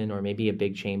person, or maybe a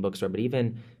big chain bookstore, but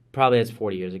even probably that's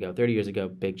 40 years ago. 30 years ago,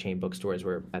 big chain bookstores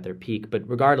were at their peak. But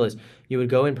regardless, you would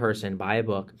go in person, buy a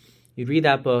book, you'd read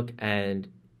that book, and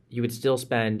you would still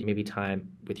spend maybe time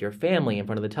with your family in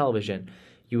front of the television.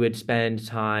 You would spend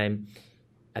time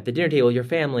at the dinner table with your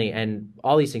family and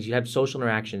all these things. You have social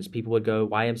interactions. People would go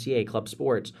YMCA, club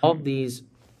sports. All of these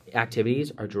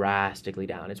activities are drastically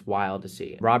down. It's wild to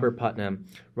see. Robert Putnam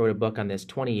wrote a book on this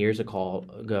 20 years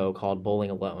ago called Bowling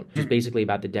Alone, which is basically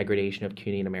about the degradation of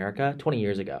community in America 20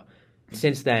 years ago.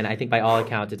 Since then, I think by all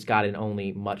accounts, it's gotten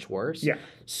only much worse. Yeah.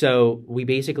 So we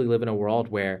basically live in a world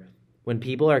where when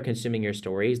people are consuming your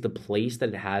stories, the place that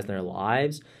it has in their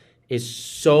lives is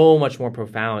so much more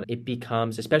profound. It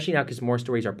becomes, especially now because more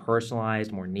stories are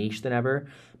personalized, more niche than ever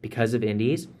because of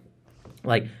indies,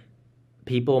 like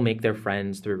people make their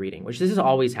friends through reading, which this has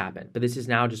always happened, but this is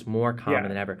now just more common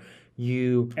than ever.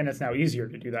 And it's now easier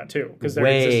to do that too because there are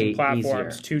existing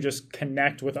platforms to just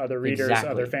connect with other readers,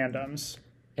 other fandoms.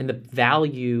 And the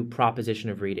value proposition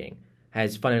of reading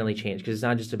has fundamentally changed because it's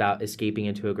not just about escaping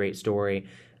into a great story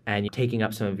and taking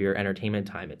up some of your entertainment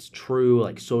time. It's true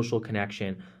like social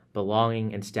connection,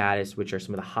 belonging, and status, which are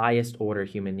some of the highest order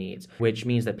human needs, which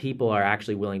means that people are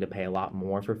actually willing to pay a lot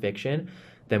more for fiction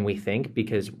than we think,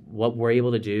 because what we're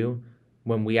able to do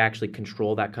when we actually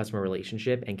control that customer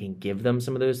relationship and can give them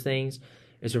some of those things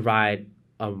is provide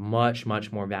a much,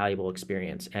 much more valuable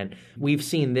experience. And we've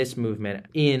seen this movement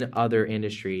in other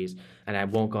industries, and I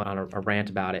won't go on a rant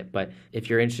about it, but if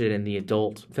you're interested in the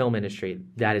adult film industry,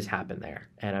 that has happened there.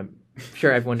 And I'm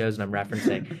sure everyone knows what I'm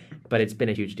referencing, but it's been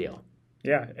a huge deal.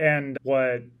 Yeah, and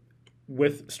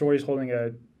with stories holding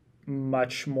a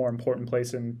much more important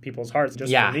place in people's hearts,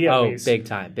 just for me at least. Big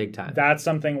time. That's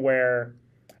something where,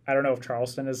 I don't know if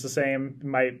Charleston is the same,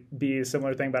 might be a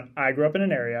similar thing, but I grew up in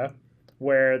an area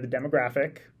where the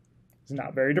demographic is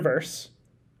not very diverse.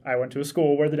 I went to a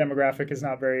school where the demographic is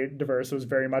not very diverse. It was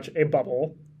very much a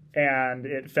bubble, and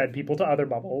it fed people to other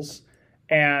bubbles.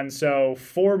 And so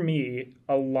for me,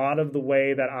 a lot of the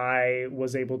way that I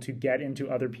was able to get into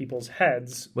other people's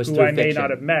heads, who I may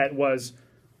not have met, was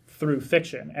through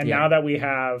fiction. And now that we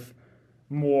have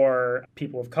more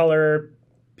people of color,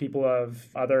 people of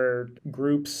other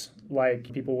groups,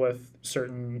 like people with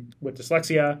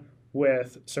dyslexia,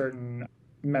 with certain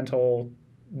mental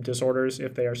disorders,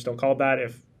 if they are still called that.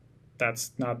 If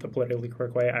that's not the politically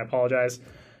correct way, I apologize.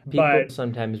 People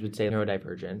sometimes would say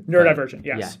neurodivergent. Neurodivergent,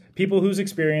 yes. Yeah. People whose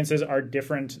experiences are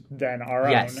different than our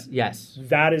own. Yes.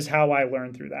 That is how I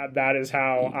learned through that. That is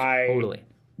how I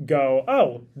go,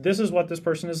 oh, this is what this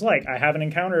person is like. I haven't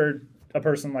encountered a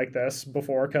person like this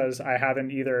before because I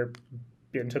haven't either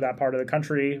been to that part of the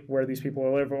country where these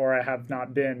people live, or I have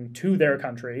not been to their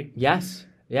country. Yes.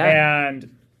 Yeah.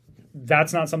 And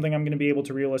that's not something I'm going to be able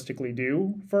to realistically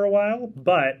do for a while,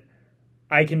 but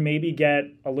I can maybe get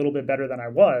a little bit better than I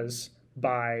was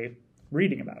by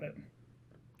reading about it.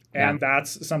 And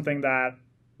that's something that,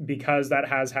 because that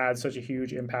has had such a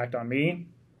huge impact on me,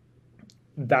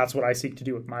 that's what I seek to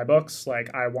do with my books.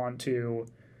 Like, I want to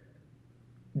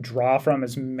draw from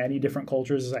as many different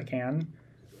cultures as I can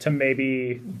to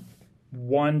maybe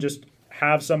just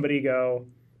have somebody go,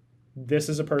 this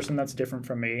is a person that's different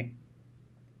from me,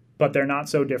 but they're not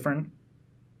so different.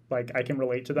 Like, I can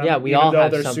relate to them. Yeah, we all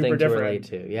have something to relate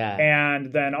to. Yeah.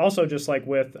 And then also just like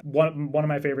with one of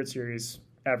my favorite series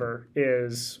ever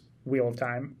is Wheel of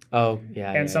Time. Oh,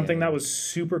 yeah. And something that was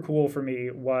super cool for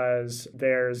me was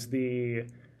there's the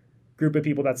group of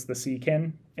people that's the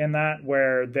Seakin in that,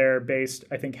 where they're based,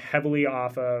 I think, heavily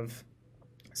off of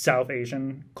South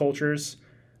Asian cultures.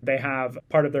 They have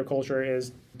part of their culture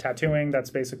is tattooing.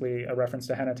 That's basically a reference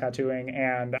to henna tattooing,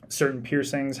 and certain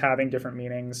piercings having different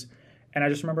meanings. And I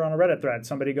just remember on a Reddit thread,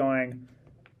 somebody going,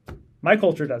 my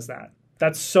culture does that.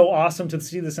 That's so awesome to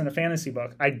see this in a fantasy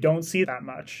book. I don't see that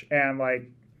much. And like,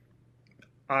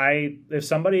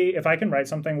 if I can write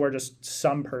something where just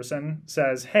some person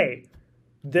says, hey,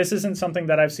 this isn't something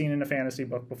that I've seen in a fantasy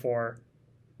book before,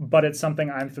 but it's something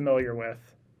I'm familiar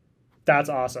with, that's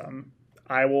awesome.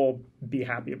 I will be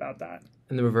happy about that.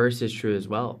 And the reverse is true as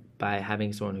well. By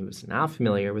having someone who is not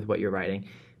familiar with what you're writing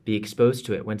be exposed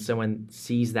to it, when someone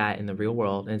sees that in the real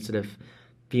world, instead of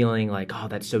feeling like, oh,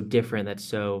 that's so different, that's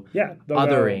so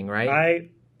othering, right?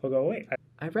 They'll go, wait,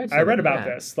 I read about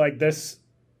this. Like, that's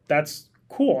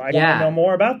cool. I want to know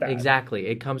more about that. Exactly.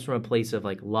 It comes from a place of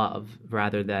like love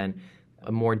rather than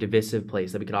a more divisive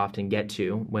place that we could often get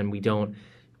to when we don't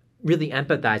really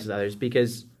empathize with others,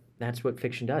 because that's what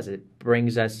fiction does. It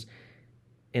brings us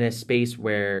in a space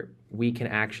where we can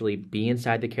actually be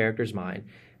inside the character's mind.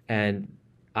 And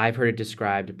I've heard it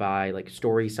described by like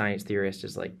story science theorists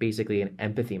as like basically an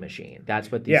empathy machine.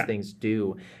 That's what these things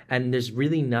do. And there's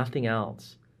really nothing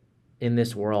else in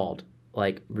this world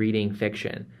like reading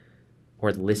fiction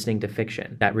or listening to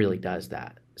fiction that really does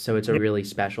that. So it's a really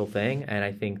special thing. And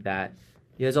I think that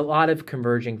there's a lot of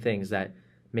converging things that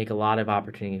make a lot of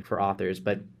opportunity for authors.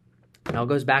 But it all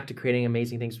goes back to creating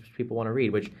amazing things which people want to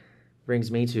read, which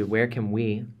brings me to, where can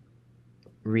we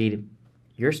read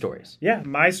your stories? Yeah,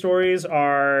 my stories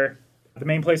are, the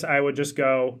main place I would just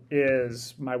go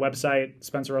is my website,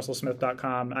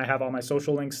 spencerrussellsmith.com. I have all my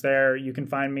social links there. You can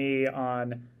find me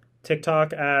on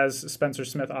TikTok as Spencer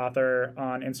Smith Author,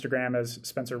 on Instagram as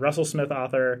Spencer Russell Smith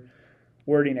Author,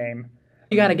 wordy name.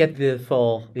 You got to get the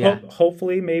full,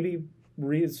 hopefully, maybe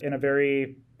in a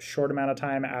very short amount of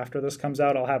time after this comes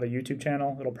out, I'll have a YouTube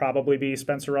channel. It'll probably be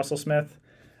Spencer Russell Smith.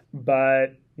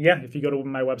 But yeah, if you go to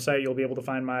my website, you'll be able to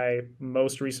find my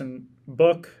most recent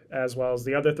book, as well as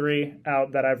the other 3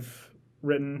 out that I've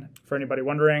written. For anybody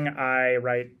wondering, I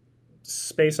write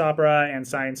space opera and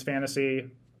science fantasy.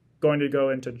 Going to go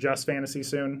into just fantasy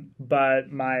soon.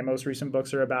 But my most recent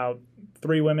books are about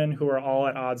 3 women who are all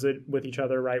at odds with each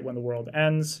other right when the world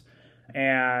ends.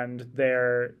 And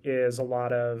there is a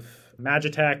lot of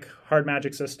magitech, hard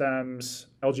magic systems,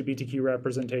 LGBTQ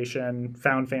representation,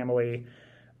 found family.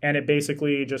 And it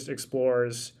basically just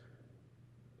explores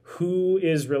who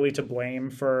is really to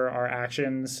blame for our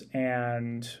actions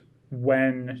and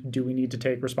when do we need to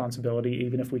take responsibility,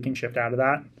 even if we can shift out of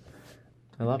that.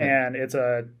 I love it. And it's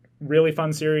a really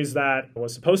fun series that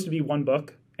was supposed to be 1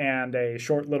 book and a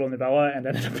short little novella and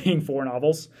ended up being 4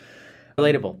 novels.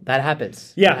 Relatable. That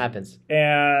happens. Yeah. That happens.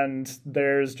 And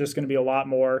there's just going to be a lot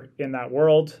more in that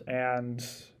world, and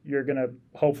you're going to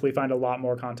hopefully find a lot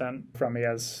more content from me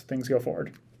as things go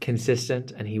forward.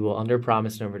 Consistent, and he will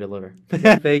under-promise and over-deliver.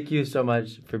 Thank you so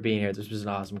much for being here. This was an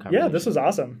awesome conversation. Yeah, this was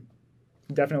awesome.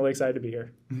 Definitely excited to be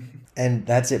here. And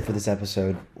that's it for this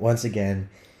episode. Once again,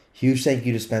 huge thank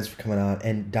you to Spence for coming on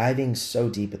and diving so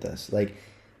deep at this. Like,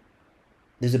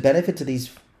 there's a benefit to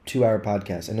these 2-hour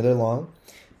podcasts. I know they're long,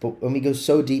 but when we go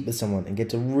so deep with someone and get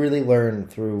to really learn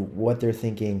through what they're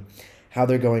thinking, how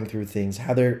they're going through things,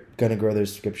 how they're going to grow their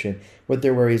subscription, what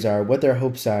their worries are, what their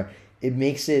hopes are, it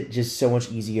makes it just so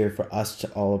much easier for us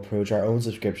to all approach our own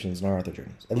subscriptions and our author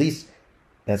journeys. At least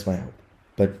that's my hope.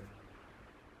 But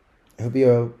I hope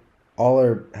you all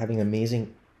are having an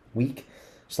amazing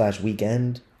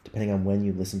week/weekend, depending on when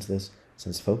you listen to this,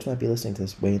 since folks might be listening to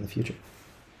this way in the future.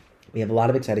 We have a lot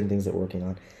of exciting things that we're working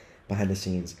on behind the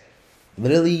scenes.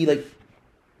 Literally, like,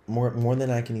 more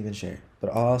than I can even share. But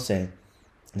all I'll say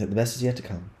is that the best is yet to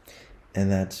come,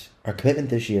 and that our commitment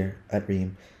this year at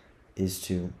Ream is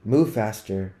to move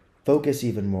faster, focus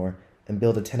even more, and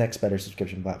build a 10x better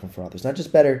subscription platform for authors. Not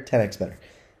just better, 10x better.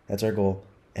 That's our goal,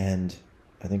 and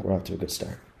I think we're off to a good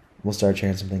start. We'll start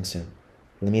sharing some things soon.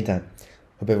 In the meantime,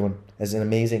 hope everyone has an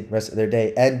amazing rest of their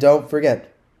day. And don't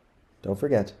forget,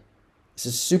 this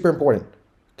is super important,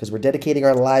 because we're dedicating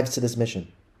our lives to this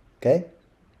mission, okay?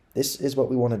 This is what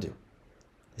we want to do.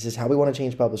 This is how we want to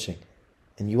change publishing.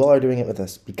 And you all are doing it with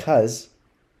us because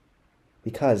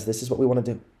this is what we want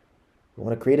to do. We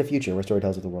want to create a future where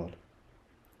storytellers of the world.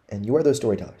 And you are those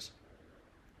storytellers.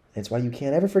 And it's why you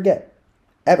can't ever forget,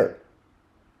 ever,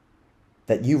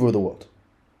 that you rule the world.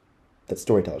 That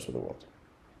storytellers rule the world.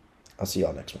 I'll see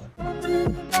y'all next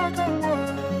one.